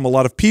hear from a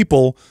lot of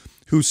people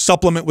who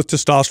supplement with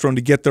testosterone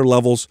to get their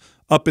levels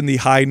up in the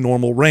high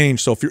normal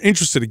range. So if you're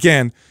interested,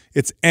 again,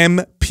 it's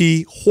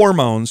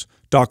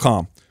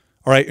mphormones.com.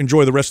 All right,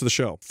 enjoy the rest of the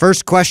show.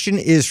 First question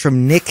is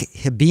from Nick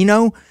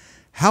Hibino.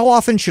 How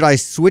often should I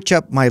switch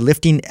up my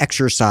lifting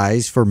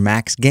exercise for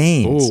max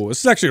gains? Oh, this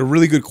is actually a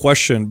really good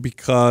question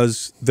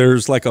because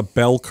there's like a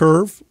bell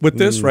curve with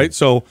this, right?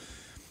 So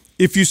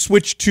if you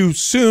switch too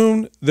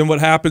soon, then what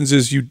happens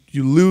is you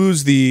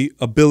lose the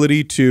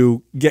ability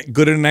to get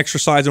good at an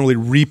exercise and really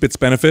reap its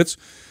benefits.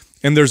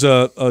 And there's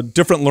a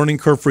different learning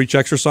curve for each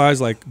exercise,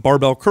 like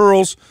barbell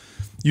curls.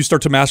 You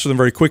start to master them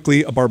very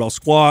quickly. A barbell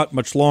squat,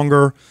 much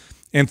longer.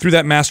 And through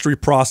that mastery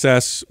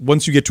process,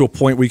 once you get to a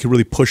point where you can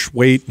really push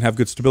weight and have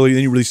good stability,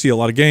 then you really see a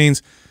lot of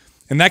gains.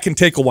 And that can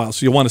take a while,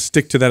 so you'll want to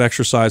stick to that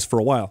exercise for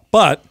a while.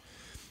 But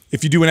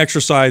if you do an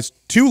exercise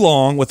too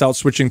long without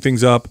switching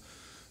things up,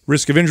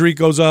 risk of injury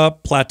goes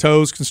up,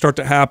 plateaus can start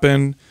to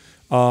happen.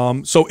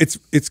 So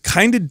it's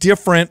kind of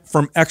different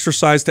from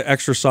exercise to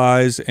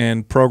exercise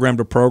and program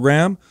to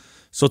program.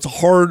 So it's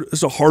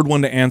a hard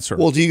one to answer.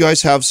 Well, do you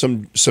guys have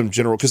some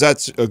general, because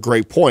that's a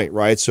great point,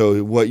 right?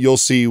 So what you'll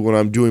see when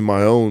I'm doing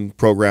my own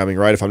programming,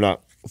 right, if I'm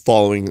not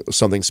following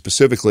something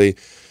specifically,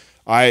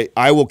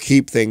 I will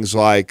keep things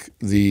like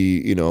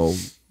the,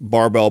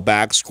 barbell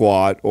back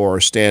squat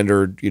or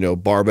standard,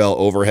 barbell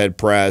overhead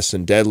press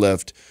and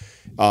deadlift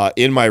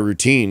in my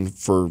routine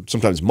for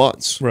sometimes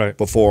months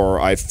before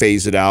I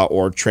phase it out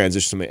or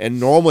transition to it. And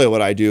normally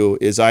what I do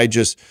is I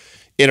just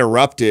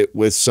interrupt it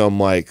with some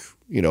like,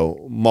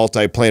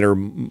 multi-planar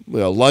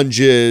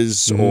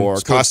lunges or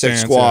Cossack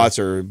squats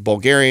or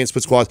Bulgarian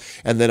split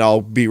squats, and then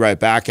I'll be right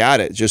back at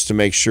it just to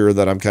make sure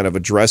that I'm kind of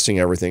addressing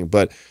everything.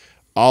 But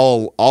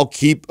I'll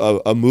keep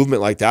a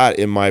movement like that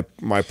in my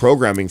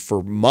programming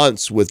for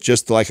months with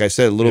just, like I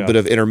said, a little bit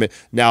of intermittent.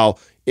 Now,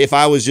 if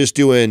I was just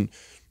doing,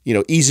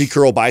 easy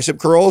curl bicep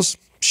curls,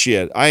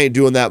 shit, I ain't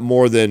doing that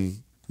more than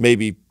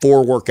maybe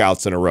 4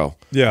 workouts in a row.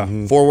 Yeah.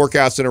 4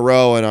 workouts in a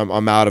row and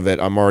I'm out of it.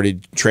 I'm already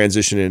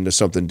transitioning into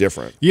something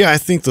different. Yeah, I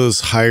think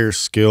those higher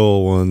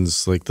skill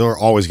ones, like they're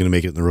always going to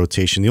make it in the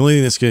rotation. The only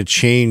thing that's going to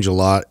change a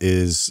lot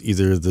is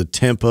either the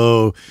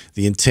tempo,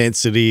 the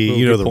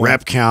intensity, the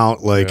rep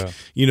count,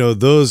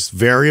 those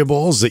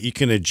variables that you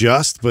can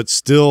adjust, but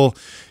still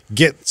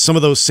get some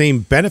of those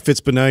same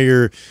benefits, but now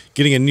you're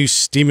getting a new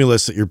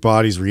stimulus that your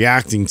body's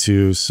reacting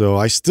to. So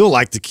I still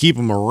like to keep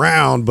them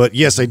around, but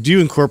yes, I do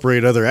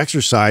incorporate other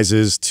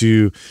exercises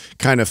to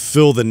kind of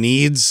fill the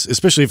needs,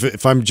 especially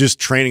if I'm just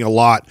training a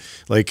lot,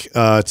 like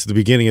to the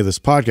beginning of this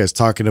podcast,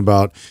 talking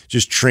about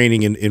just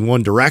training in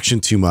one direction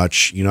too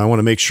much. I want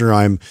to make sure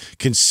I'm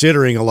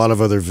considering a lot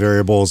of other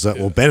variables that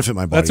will benefit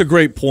my body. That's a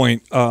great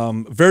point.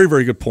 Very,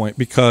 very good point,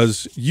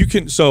 because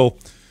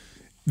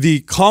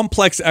the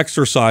complex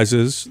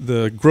exercises,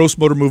 the gross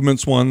motor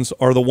movements ones,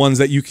 are the ones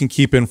that you can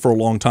keep in for a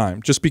long time,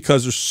 just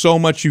because there's so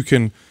much you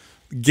can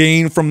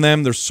gain from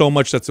them. There's so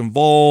much that's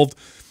involved.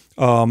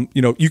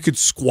 You could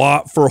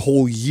squat for a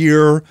whole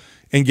year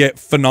and get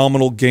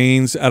phenomenal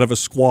gains out of a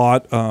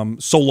squat,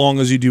 so long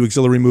as you do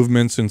auxiliary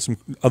movements and some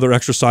other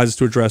exercises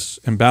to address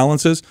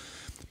imbalances.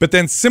 But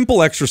then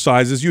simple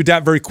exercises, you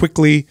adapt very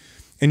quickly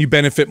and you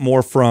benefit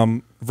more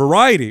from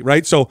variety,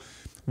 right? So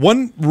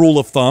one rule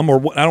of thumb, or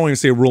I don't want to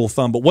say a rule of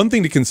thumb, but one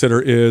thing to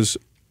consider is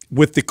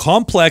with the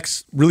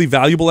complex, really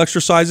valuable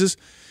exercises,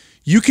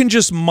 you can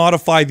just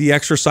modify the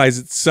exercise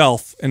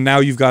itself, and now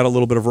you've got a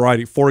little bit of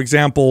variety. For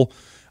example,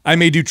 I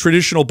may do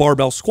traditional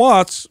barbell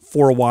squats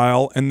for a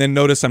while and then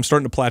notice I'm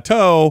starting to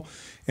plateau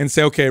and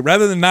say, okay,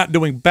 rather than not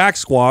doing back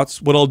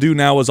squats, what I'll do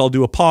now is I'll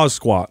do a pause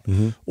squat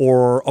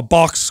or a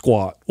box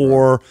squat,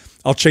 or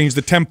I'll change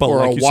the tempo.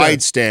 Or like a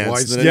wide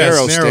stance, then a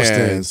narrow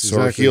stance,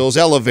 exactly. Or heels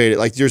elevated.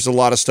 Like there's a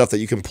lot of stuff that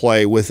you can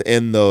play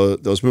within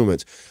those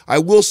movements. I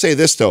will say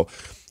this though,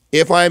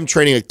 if I'm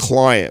training a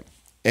client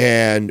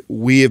and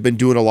we have been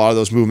doing a lot of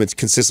those movements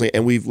consistently,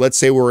 and let's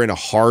say we're in a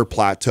hard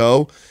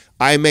plateau,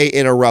 I may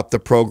interrupt the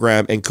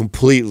program and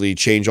completely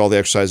change all the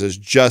exercises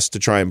just to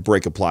try and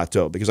break a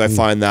plateau, because I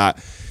find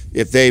that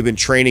if they've been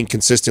training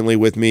consistently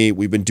with me,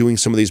 we've been doing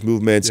some of these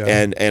movements,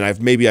 and I've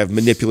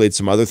manipulated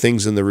some other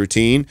things in the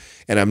routine,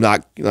 and I'm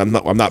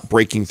not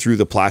breaking through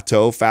the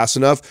plateau fast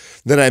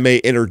enough, then I may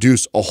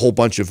introduce a whole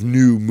bunch of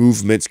new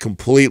movements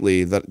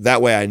completely.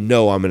 That way I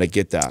know I'm going to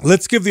get that.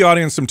 Let's give the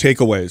audience some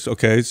takeaways,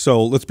 okay?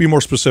 So let's be more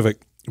specific.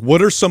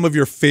 What are some of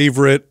your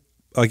favorite,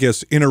 I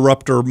guess,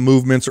 interrupter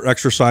movements or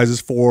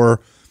exercises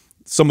for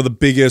some of the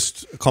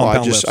biggest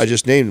compound lifts? I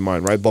just named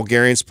mine, right?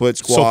 Bulgarian split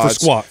squats, so for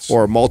squats,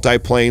 or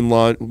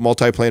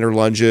multiplanar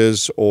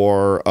lunges,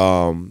 or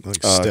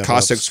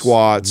Cossack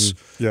squats.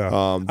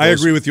 I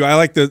agree with you. I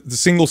like the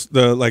singles,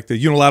 the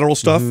unilateral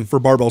stuff for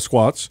barbell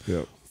squats.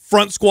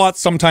 Front squats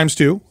sometimes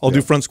too. I'll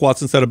do front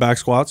squats instead of back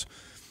squats.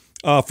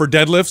 For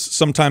deadlifts,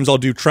 sometimes I'll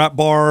do trap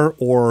bar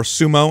or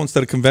sumo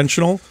instead of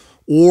conventional,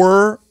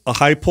 or a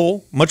high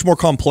pull, much more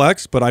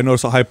complex, but I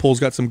notice a high pull's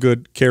got some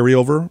good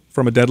carryover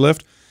from a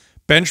deadlift.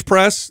 Bench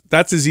press,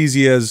 that's as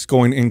easy as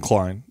going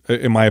incline,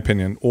 in my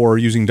opinion, or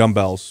using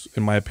dumbbells,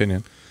 in my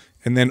opinion.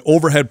 And then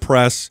overhead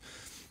press,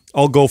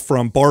 I'll go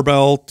from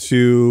barbell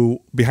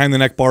to behind the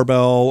neck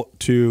barbell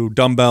to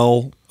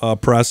dumbbell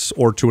press,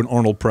 or to an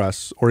Arnold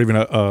press, or even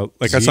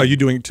like I saw you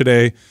doing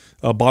today,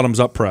 bottoms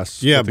up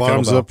press. Yeah,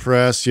 bottoms up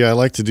press. Yeah, I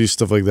like to do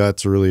stuff like that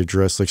to really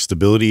address like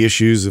stability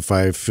issues. If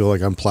I feel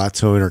like I'm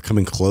plateauing or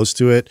coming close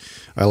to it,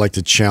 I like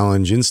to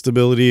challenge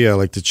instability. I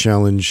like to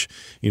challenge,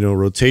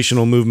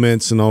 rotational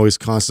movements, and always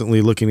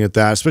constantly looking at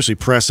that, especially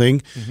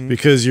pressing,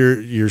 because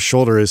your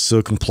shoulder is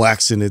so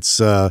complex in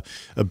its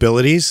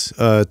abilities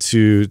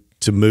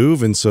to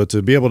move, and so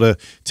to be able to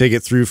take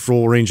it through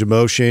full range of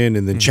motion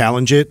and then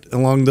challenge it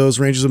along those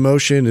ranges of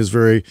motion is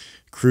very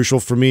crucial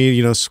for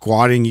me.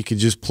 Squatting, you could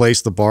just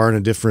place the bar in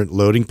a different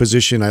loading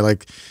position. I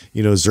like,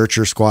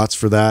 Zercher squats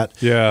for that,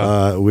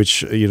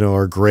 which,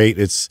 are great.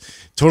 It's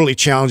totally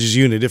challenges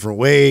you in a different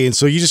way. And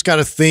so you just got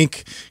to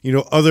think,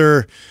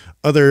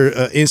 other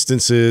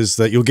instances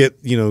that you'll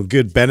get,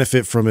 good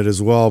benefit from it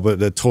as well,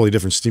 but a totally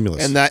different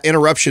stimulus. And that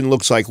interruption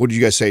looks like, what did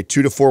you guys say,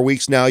 2 to 4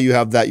 weeks now? You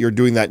have that, you're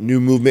doing that new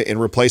movement in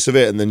replace of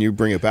it, and then you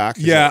bring it back?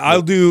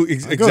 I'll do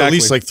exactly. At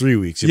least like 3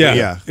 weeks.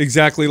 Yeah,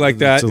 exactly like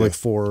that. So like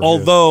 4.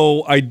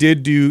 Although I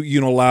did do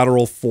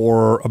unilateral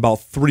for about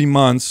 3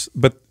 months,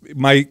 but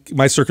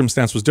my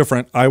circumstance was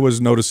different. I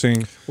was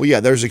noticing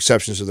there's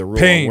exceptions to the rule.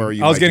 Pain. Where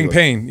you I was getting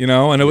pain,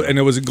 and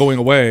it wasn't going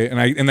away. And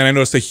then I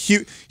noticed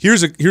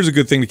here's a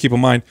good thing to keep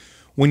in mind.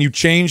 when you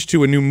change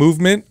to a new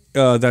movement,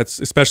 that's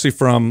especially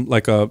from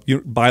like a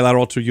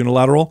bilateral to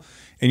unilateral,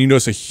 and you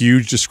notice a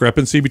huge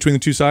discrepancy between the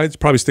two sides,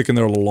 probably sticking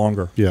there a little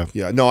longer.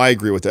 Yeah. No, I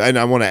agree with that. And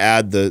I want to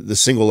add the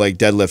single leg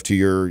deadlift to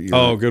your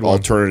good one.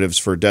 alternatives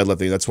for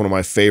deadlifting. That's one of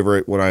my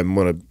favorite when I'm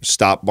going to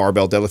stop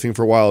barbell deadlifting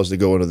for a while, is to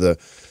go into the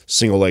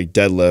single leg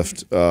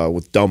deadlift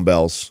with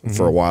dumbbells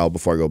for a while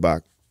before I go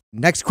back.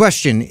 Next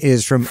question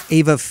is from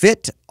Ava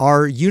Fit.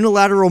 Are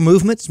unilateral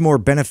movements more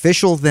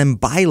beneficial than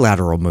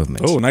bilateral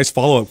movements? Oh, nice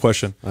follow-up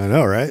question. I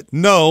know, right?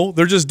 No,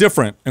 they're just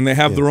different, and they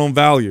have their own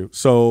value.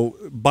 So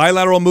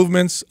bilateral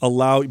movements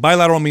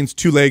bilateral means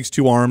 2 legs,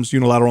 2 arms.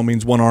 Unilateral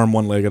means 1 arm,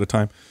 1 leg at a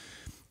time.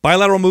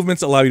 Bilateral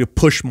movements allow you to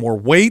push more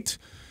weight,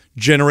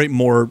 generate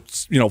more,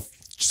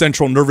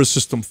 central nervous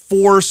system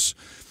force.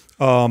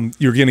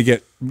 You're going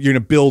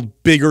to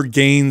build bigger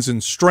gains in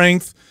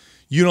strength.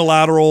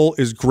 Unilateral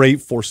is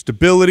great for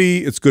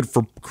stability. It's good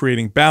for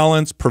creating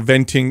balance,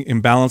 preventing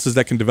imbalances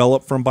that can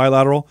develop from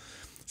bilateral.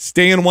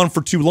 Stay in one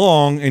for too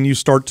long and you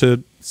start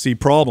to see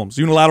problems.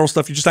 Unilateral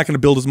stuff, you're just not going to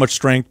build as much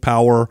strength,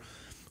 power,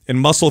 and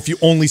muscle if you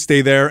only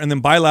stay there. And then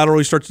bilateral,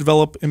 you start to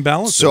develop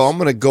imbalances. So I'm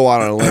going to go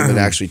out on a limb and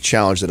actually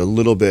challenge it a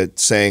little bit,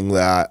 saying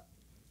that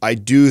I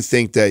do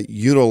think that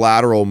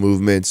unilateral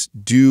movements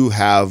do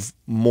have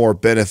more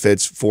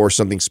benefits for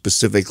something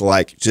specific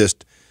like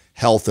just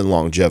health and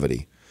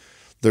longevity.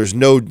 There's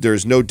no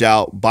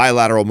doubt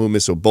bilateral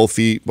movements, so both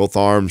feet, both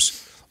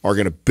arms, are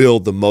going to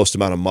build the most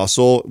amount of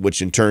muscle,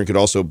 which in turn could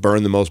also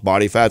burn the most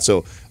body fat.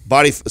 So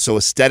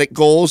aesthetic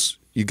goals,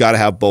 you got to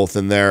have both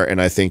in there, and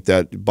I think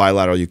that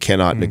bilateral you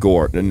cannot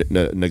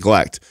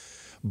neglect.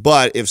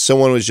 But if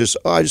someone was just,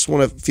 I just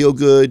want to feel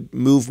good,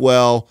 move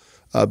well,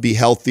 be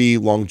healthy,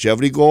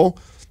 longevity goal,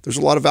 there's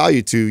a lot of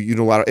value to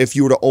unilateral. If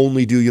you were to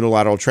only do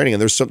unilateral training,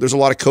 and there's a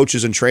lot of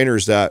coaches and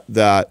trainers that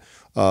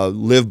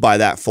live by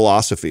that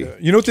philosophy.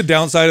 You know what the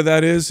downside of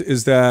that is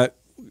that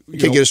you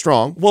can't get as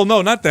strong. Well,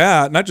 no, not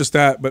just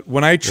that. But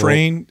when I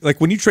train,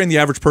 like when you train the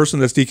average person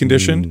that's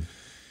deconditioned,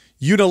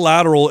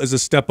 unilateral is a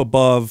step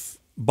above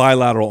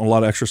bilateral in a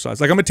lot of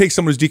exercise. Like I'm gonna take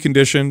someone who's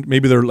deconditioned,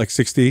 maybe they're like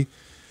 60.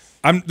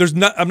 I'm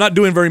not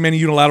doing very many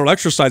unilateral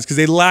exercises because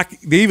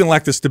they even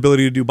lack the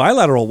stability to do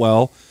bilateral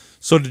well.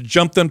 So to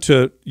jump them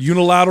to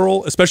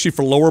unilateral, especially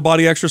for lower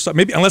body exercise,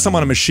 maybe unless I'm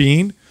on a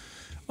machine,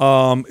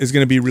 is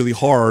going to be really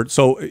hard.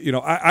 So,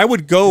 I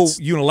would go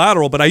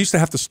unilateral, but I used to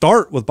have to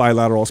start with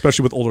bilateral,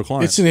 especially with older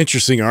clients. It's an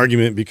interesting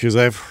argument because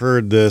I've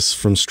heard this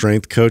from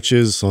strength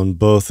coaches on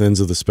both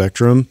ends of the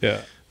spectrum.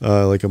 Yeah.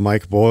 Like a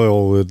Mike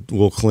Boyle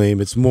will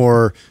claim it's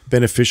more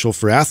beneficial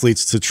for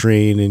athletes to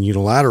train in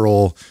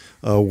unilateral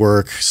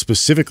work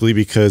specifically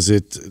because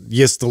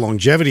the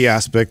longevity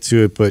aspect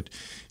to it, but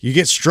you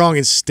get strong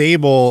and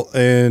stable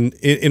and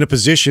in a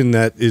position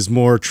that is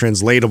more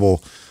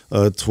translatable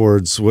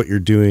towards what you're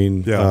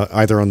doing,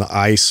 either on the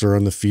ice or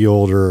on the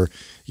field, or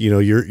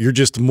you're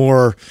just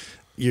more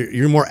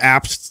you're more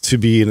apt to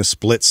be in a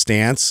split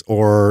stance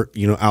or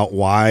out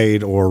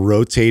wide or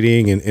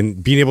rotating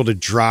and being able to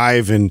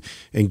drive and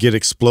get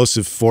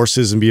explosive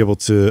forces and be able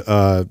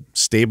to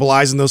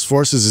stabilize in those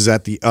forces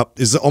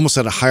is almost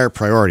at a higher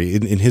priority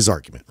in his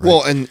argument. Right?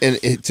 Well, and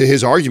to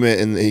his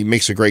argument, and he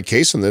makes a great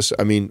case on this.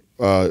 I mean,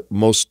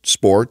 most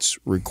sports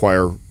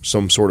require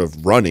some sort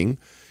of running,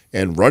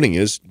 and running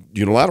is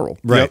unilateral,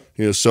 right?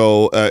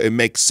 So it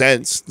makes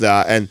sense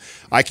that, and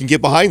I can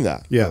get behind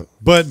that. Yeah,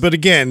 but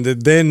again,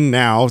 then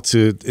now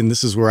and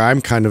this is where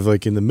I'm kind of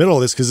like in the middle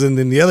of this, because then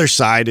the other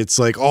side, it's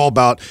like all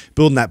about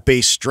building that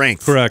base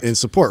strength, correct, and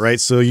support, right?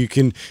 So you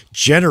can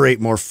generate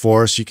more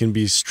force, you can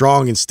be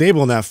strong and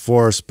stable in that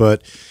force,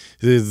 but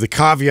the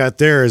caveat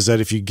there is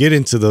that if you get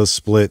into those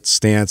split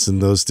stance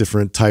and those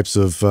different types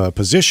of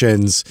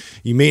positions,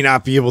 you may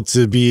not be able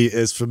to be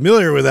as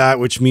familiar with that,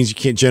 which means you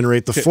can't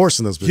generate the force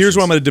in those positions. Here's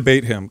where I'm going to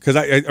debate him, because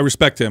I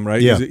respect him,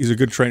 right? Yeah. He's a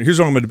good trainer. Here's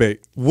what I'm going to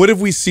debate. What have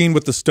we seen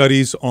with the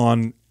studies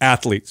on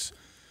athletes?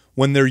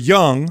 When they're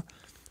young,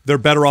 they're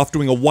better off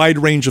doing a wide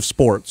range of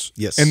sports.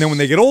 Yes. And then when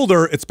they get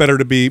older, it's better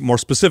to be more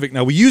specific.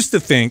 Now, we used to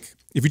think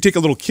if you take a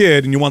little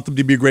kid and you want them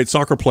to be a great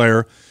soccer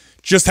player,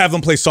 just have them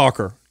play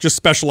soccer. Just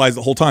specialize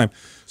the whole time.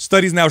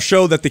 Studies now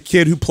show that the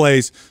kid who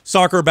plays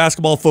soccer,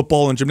 basketball,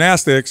 football, and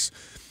gymnastics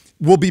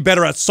will be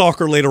better at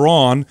soccer later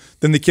on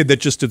than the kid that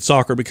just did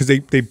soccer, because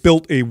they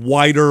built a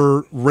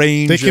wider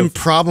range. They can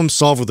problem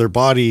solve with their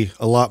body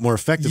a lot more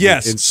effectively.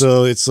 Yes. And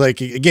so it's like,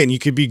 again, you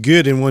could be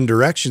good in one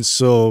direction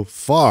so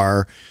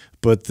far,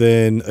 but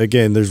then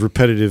again, there's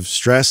repetitive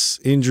stress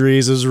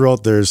injuries as a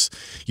result.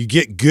 You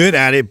get good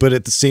at it, but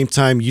at the same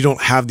time, you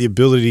don't have the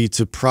ability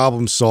to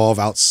problem solve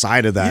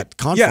outside of that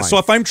confine. Yeah, so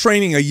if I'm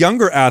training a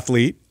younger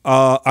athlete,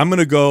 I'm going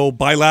to go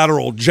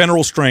bilateral,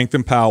 general strength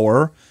and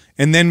power,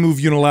 and then move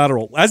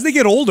unilateral. As they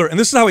get older, and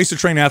this is how I used to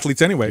train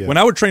athletes anyway. Yeah. When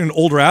I would train an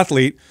older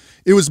athlete,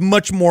 it was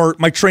much more,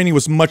 my training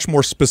was much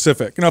more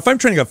specific. If I'm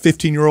training a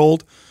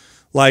 15-year-old,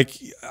 like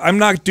I'm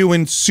not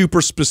doing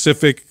super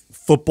specific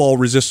football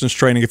resistance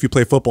training if you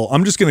play football.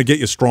 I'm just going to get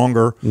you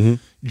stronger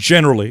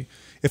generally.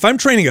 If I'm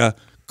training a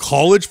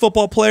college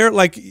football player,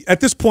 like at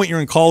this point you're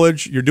in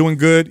college, you're doing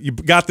good, you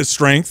got the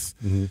strength.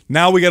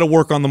 Now we got to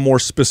work on the more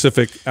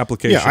specific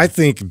application. Yeah, I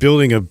think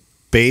building a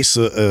base,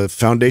 a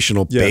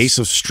foundational base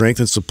of strength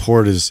and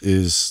support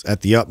is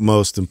at the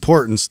utmost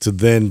importance to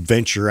then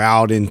venture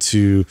out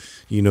into,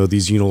 you know,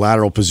 these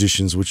unilateral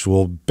positions, which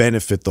will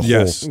benefit the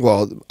whole.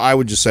 Well, I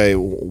would just say,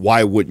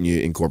 why wouldn't you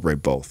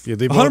incorporate both? Yeah,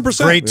 they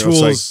 100%. great You know, it's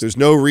tools. like, there's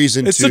no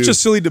reason it's to. such a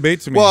silly debate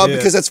to me. Well,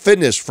 because that's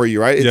fitness for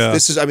you, right? Yeah.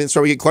 This is. I mean,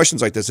 so we get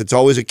questions like this. It's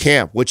always a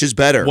camp. Which is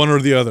better? One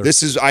or the other.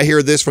 This is. I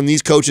hear this from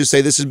these coaches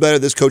say this is better.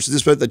 This coach is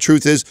this better. The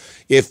truth is,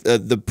 if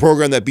the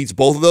program that beats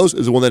both of those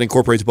is the one that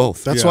incorporates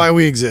both. That's why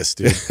we exist,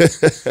 dude.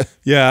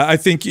 Yeah, I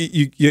think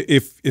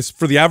if it's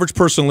for the average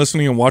person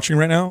listening and watching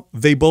right now,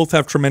 they both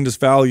have tremendous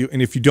value,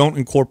 and if you don't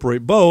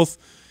incorporate both,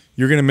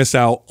 you're going to miss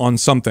out on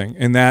something,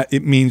 and that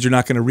it means you're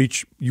not going to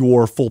reach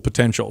your full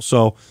potential.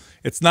 So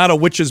it's not a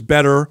which is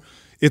better.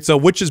 It's a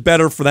which is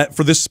better for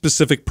this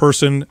specific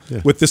person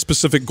with this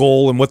specific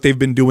goal and what they've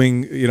been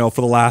doing, you know, for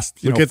the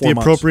last Look at 4 the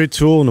months. appropriate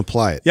tool and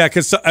apply it. Yeah,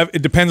 because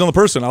it depends on the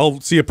person. I'll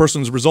see a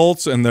person's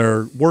results and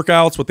their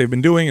workouts, what they've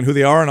been doing, and who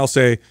they are, and I'll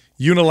say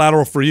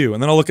unilateral for you,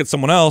 and then I'll look at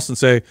someone else and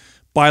say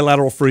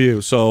bilateral for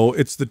you. So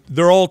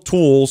they're all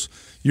tools.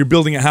 You're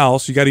building a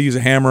house. You got to use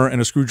a hammer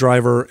and a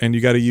screwdriver, and you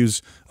got to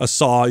use a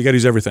saw. You got to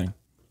use everything.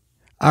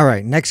 All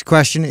right, next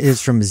question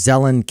is from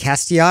Zelen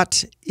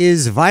Castiot.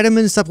 Is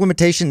vitamin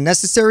supplementation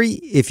necessary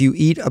if you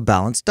eat a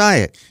balanced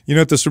diet? You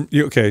know what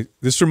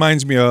this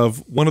reminds me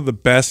of one of the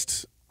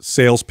best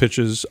sales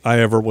pitches I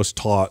ever was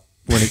taught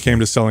when it came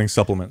to selling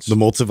supplements. The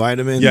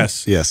multivitamin?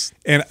 Yes. Yes.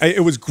 And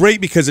it was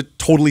great because it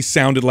totally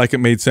sounded like it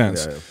made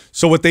sense. Yeah.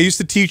 So what they used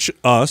to teach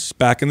us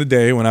back in the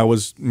day when I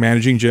was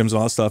managing gyms and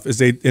all that stuff is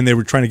they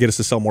were trying to get us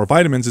to sell more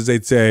vitamins, is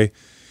they'd say,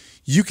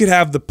 you could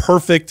have the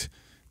perfect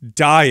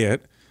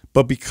diet,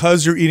 but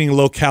because you're eating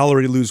low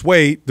calorie to lose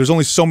weight, there's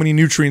only so many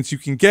nutrients you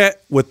can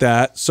get with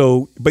that.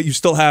 So, but you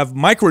still have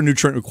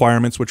micronutrient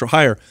requirements, which are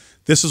higher.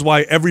 This is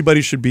why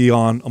everybody should be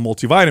on a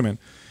multivitamin.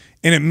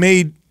 And it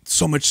made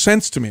so much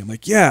sense to me. I'm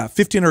like, yeah,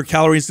 1,500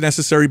 calories is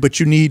necessary,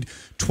 but you need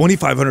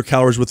 2,500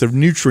 calories worth of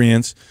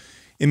nutrients.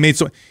 It made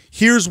so.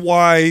 Here's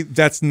why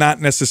that's not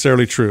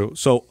necessarily true.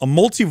 So a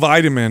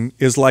multivitamin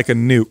is like a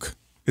nuke.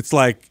 It's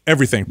like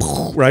everything,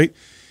 right?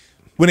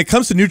 When it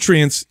comes to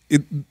nutrients,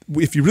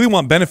 if you really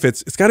want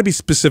benefits, it's got to be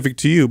specific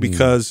to you,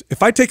 because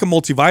if I take a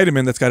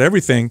multivitamin that's got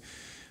everything,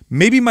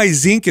 maybe my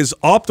zinc is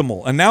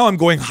optimal, and now I'm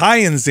going high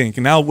in zinc,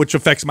 and now which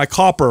affects my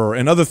copper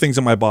and other things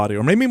in my body.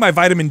 Or maybe my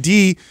vitamin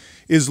D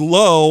is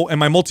low, and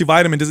my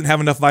multivitamin doesn't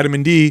have enough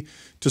vitamin D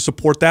to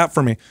support that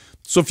for me.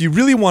 So if you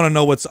really want to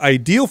know what's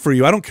ideal for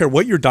you, I don't care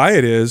what your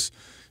diet is,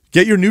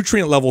 get your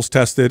nutrient levels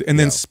tested, and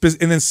then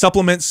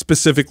supplement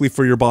specifically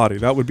for your body.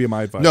 That would be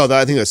my advice. No,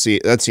 I think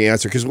that's the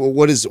answer. Because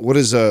what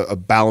does a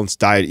balanced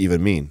diet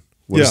even mean?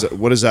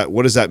 What does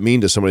that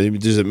mean to somebody?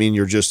 Does it mean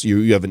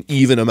you have an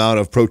even amount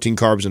of protein,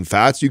 carbs, and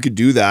fats? You could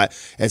do that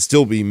and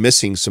still be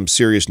missing some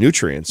serious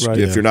nutrients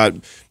if you're not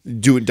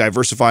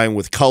diversifying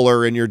with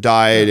color in your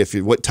diet.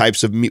 What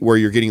types of meat, where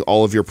you're getting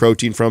all of your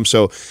protein from.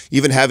 So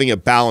even having a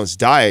balanced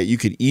diet, you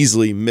could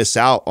easily miss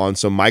out on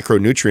some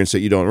micronutrients that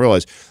you don't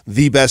realize.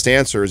 The best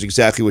answer is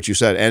exactly what you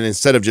said, and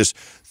instead of just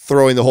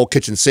throwing the whole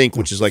kitchen sink,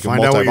 which is like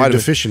find a multivitamin. out what you're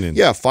deficient in.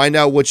 Yeah, find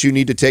out what you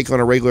need to take on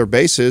a regular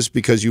basis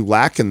because you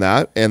lack in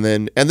that, and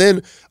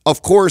then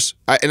of course,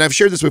 and I've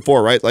shared this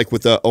before, right? Like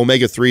with the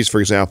omega-3s, for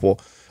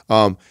example.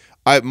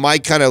 My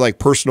kind of like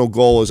personal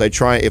goal is I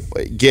try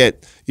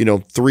get 3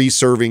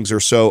 servings or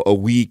so a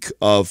week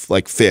of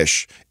like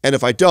fish, and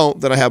if I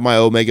don't, then I have my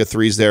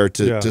omega-3s there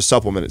to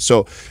supplement it.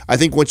 So I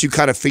think once you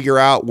kind of figure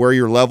out where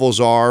your levels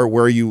are,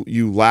 where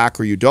you lack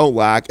or you don't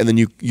lack, and then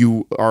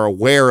you are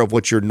aware of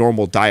what your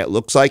normal diet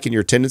looks like and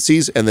your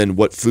tendencies, and then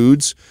what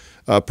foods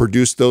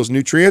produce those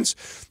nutrients,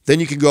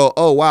 then you can go,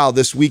 oh wow,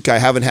 this week I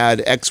haven't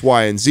had X,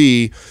 Y, and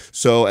Z,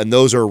 and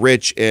those are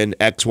rich in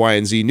X, Y,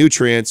 and Z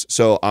nutrients,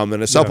 so I'm going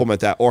to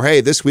supplement that. Or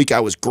hey, this week I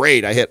was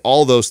great, I hit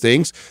all those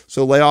things,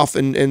 so lay off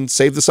and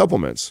save the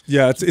supplements.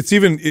 Yeah, it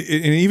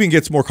even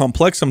gets more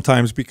complex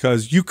sometimes,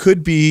 because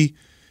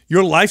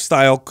your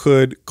lifestyle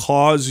could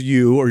cause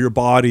you or your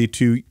body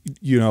to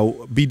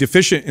be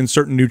deficient in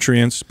certain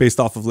nutrients based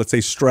off of, let's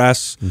say,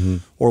 stress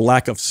or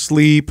lack of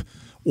sleep,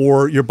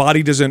 or your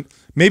body doesn't.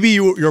 Maybe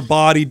your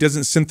body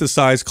doesn't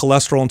synthesize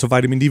cholesterol into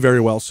vitamin D very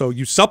well, so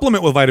you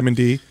supplement with vitamin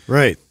D,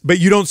 right?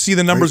 But you don't see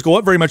the numbers go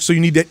up very much, so you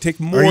need to take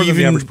more than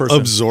the average person.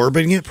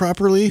 Absorbing it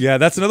properly? Yeah,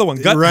 that's another one.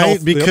 Gut right,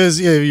 health,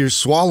 because you're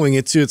swallowing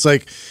it too. It's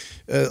like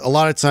a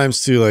lot of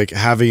times too, like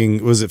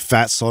having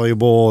fat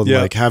soluble and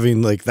like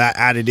having like that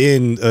added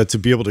in to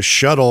be able to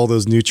shut all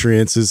those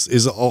nutrients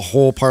is a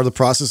whole part of the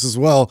process as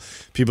well.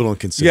 People don't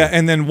consider. Yeah,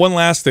 and then one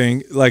last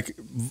thing, like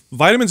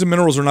vitamins and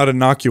minerals are not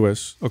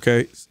innocuous.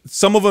 Okay,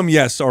 some of them,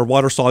 yes, are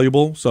water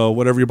soluble, so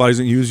whatever your body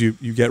doesn't use, you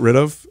get rid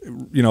of,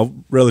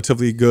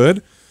 relatively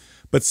good.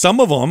 But some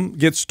of them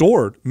get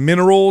stored,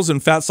 minerals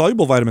and fat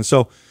soluble vitamins.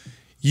 So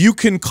you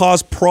can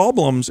cause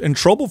problems and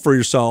trouble for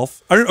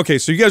yourself. Okay,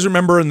 so you guys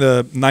remember in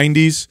the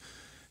 90s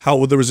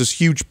how there was this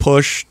huge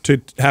push to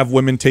have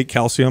women take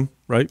calcium,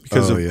 right?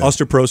 Because Oh, of yeah.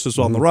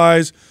 osteoporosis on the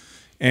rise.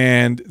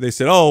 And they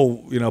said,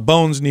 oh, you know,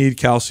 bones need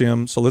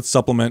calcium, so let's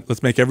supplement.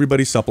 Let's make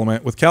everybody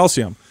supplement with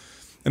calcium.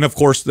 And of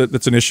course,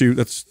 that's an issue.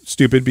 That's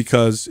stupid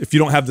because if you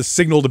don't have the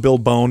signal to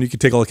build bone, you can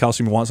take all the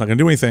calcium you want. It's not going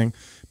to do anything.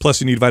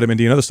 Plus, you need vitamin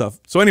D and other stuff.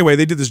 So anyway,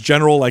 they did this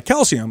general like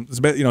calcium.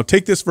 You know,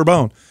 take this for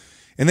bone.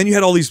 And then you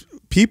had all these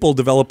people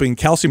developing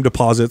calcium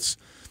deposits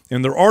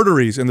in their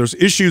arteries, and there's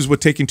issues with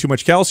taking too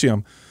much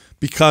calcium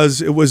because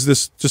it was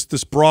just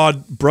this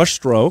broad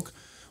brushstroke.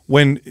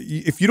 When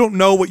if you don't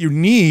know what you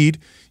need,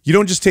 you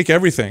don't just take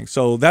everything.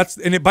 So that's,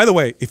 and it, by the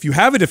way, if you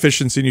have a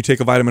deficiency and you take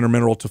a vitamin or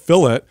mineral to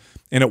fill it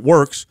and it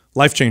works,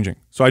 life-changing.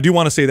 So I do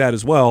want to say that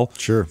as well.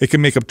 Sure. It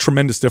can make a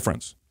tremendous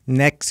difference.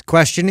 Next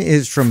question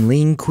is from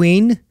Lean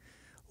Queen.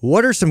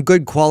 What are some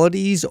good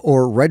qualities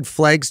or red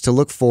flags to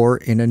look for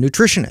in a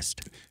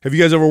nutritionist? Have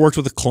you guys ever worked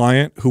with a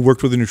client who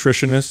worked with a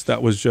nutritionist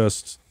that was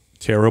just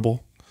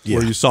terrible? Yeah.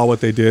 Where you saw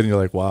what they did and you're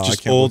like, wow, Just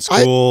I can't old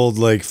school,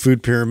 like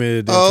food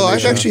pyramid. Oh, I've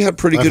information. actually had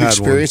pretty I've good had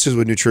experiences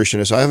with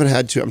nutritionists. I haven't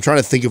had to. I'm trying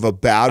to think of a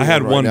bad one. I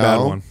had right one bad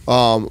now.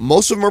 one.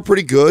 Most of them are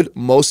pretty good.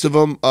 Most of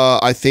them,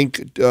 I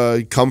think,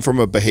 come from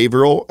a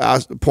behavioral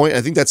point.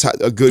 I think that's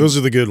a good. Those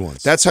are the good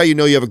ones. That's how you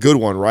know you have a good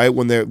one, right?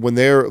 When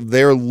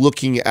they're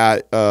looking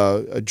at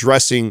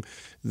addressing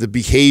the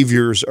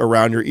behaviors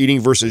around your eating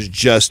versus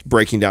just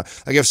breaking down.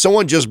 Like if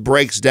someone just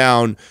breaks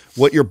down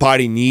what your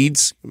body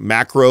needs,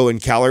 macro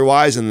and calorie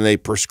wise, and then they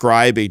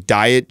prescribe a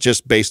diet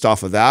just based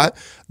off of that,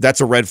 that's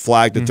a red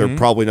flag that they're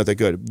probably not that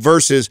good.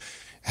 Versus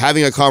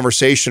having a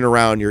conversation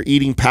around your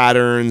eating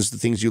patterns, the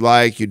things you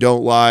like, you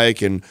don't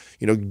like, and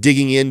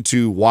digging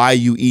into why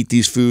you eat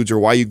these foods or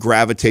why you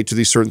gravitate to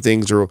these certain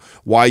things or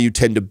why you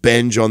tend to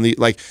binge on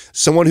like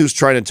someone who's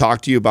trying to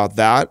talk to you about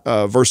that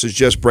versus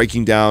just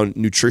breaking down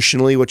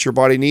nutritionally what your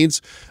body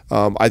needs.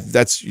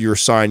 That's your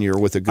sign you're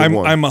with a good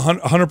one. I'm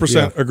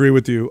 100% agree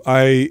with you.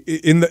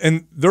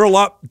 And they're a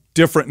lot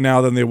different now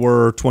than they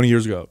were 20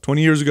 years ago.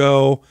 20 years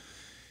ago,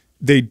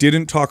 they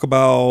didn't talk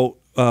about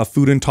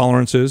food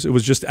intolerances. It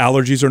was just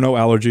allergies or no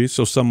allergies.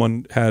 So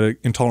someone had an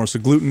intolerance to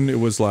gluten. It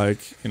was like,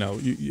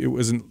 it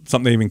wasn't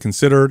something they even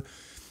considered.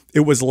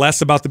 It was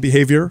less about the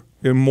behavior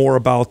and more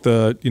about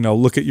the,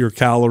 look at your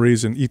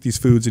calories and eat these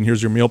foods and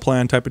here's your meal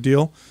plan type of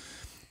deal.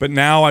 But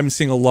now I'm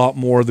seeing a lot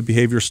more of the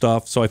behavior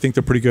stuff. So I think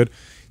they're pretty good.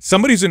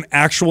 Somebody who's an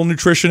actual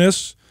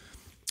nutritionist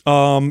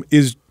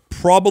is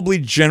probably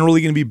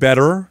generally going to be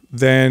better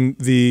than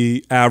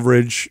the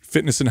average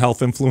fitness and health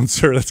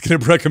influencer that's going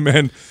to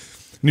recommend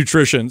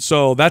nutrition.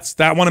 So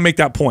I want to make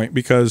that point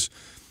because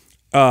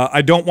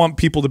I don't want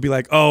people to be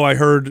like, oh, I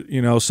heard,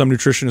 some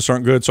nutritionists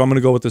aren't good, so I'm going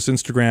to go with this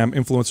Instagram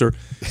influencer.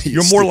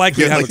 You're more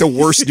likely to have the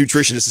worst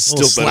nutritionist is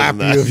still better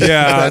than that.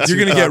 Yeah, you're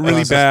going to get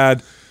really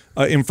bad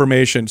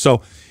information.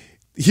 So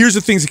here's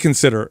the things to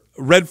consider.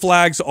 Red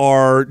flags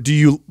are, do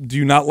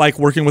you not like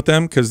working with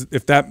them? Because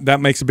if that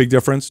makes a big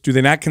difference. Do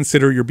they not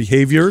consider your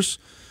behaviors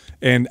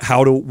and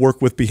how to work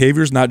with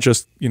behaviors, not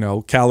just,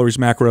 calories,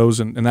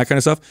 macros, and that kind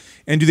of stuff?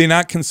 And do they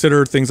not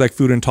consider things like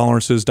food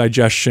intolerances,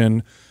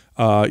 digestion,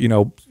 how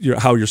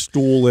your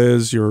stool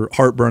is, your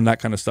heartburn, that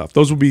kind of stuff?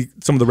 Those would be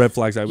some of the red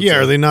flags I would say.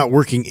 Are they not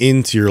working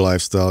into your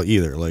lifestyle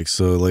either? Like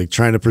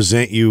trying to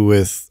present you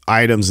with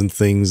items and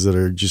things that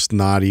are just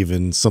not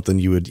even something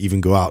you would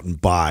even go out and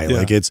buy. Yeah.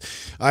 Like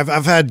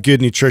I've had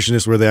good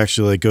nutritionists where they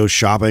actually go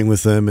shopping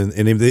with them and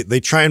they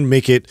try and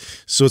make it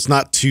so it's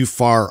not too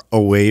far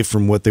away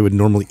from what they would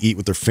normally eat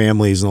with their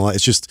families and all that.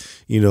 It's just,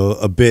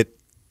 a bit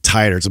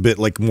tighter. It's a bit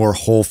like more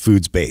whole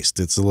foods based.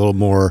 It's a little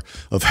more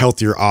of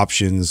healthier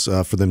options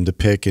for them to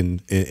pick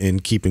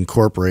and keep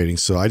incorporating.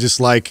 So I just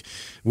like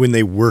when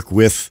they work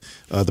with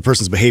the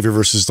person's behavior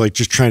versus like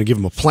just trying to give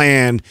them a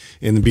plan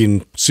and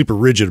being super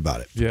rigid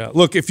about it. Yeah.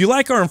 Look, if you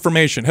like our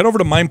information, head over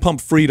to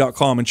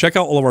mindpumpfree.com and check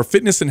out all of our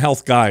fitness and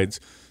health guides.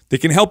 They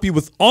can help you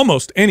with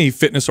almost any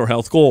fitness or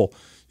health goal.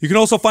 You can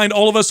also find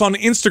all of us on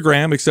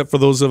Instagram, except for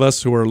those of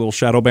us who are a little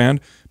shadow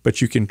banned,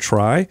 but you can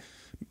try.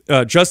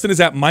 Justin is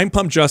at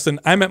MindPumpJustin.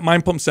 I'm at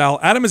MindPumpSal.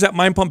 Adam is at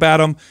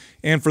MindPumpAdam.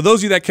 And for those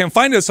of you that can't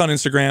find us on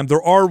Instagram,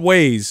 there are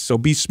ways, so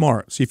be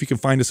smart. See if you can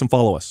find us and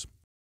follow us.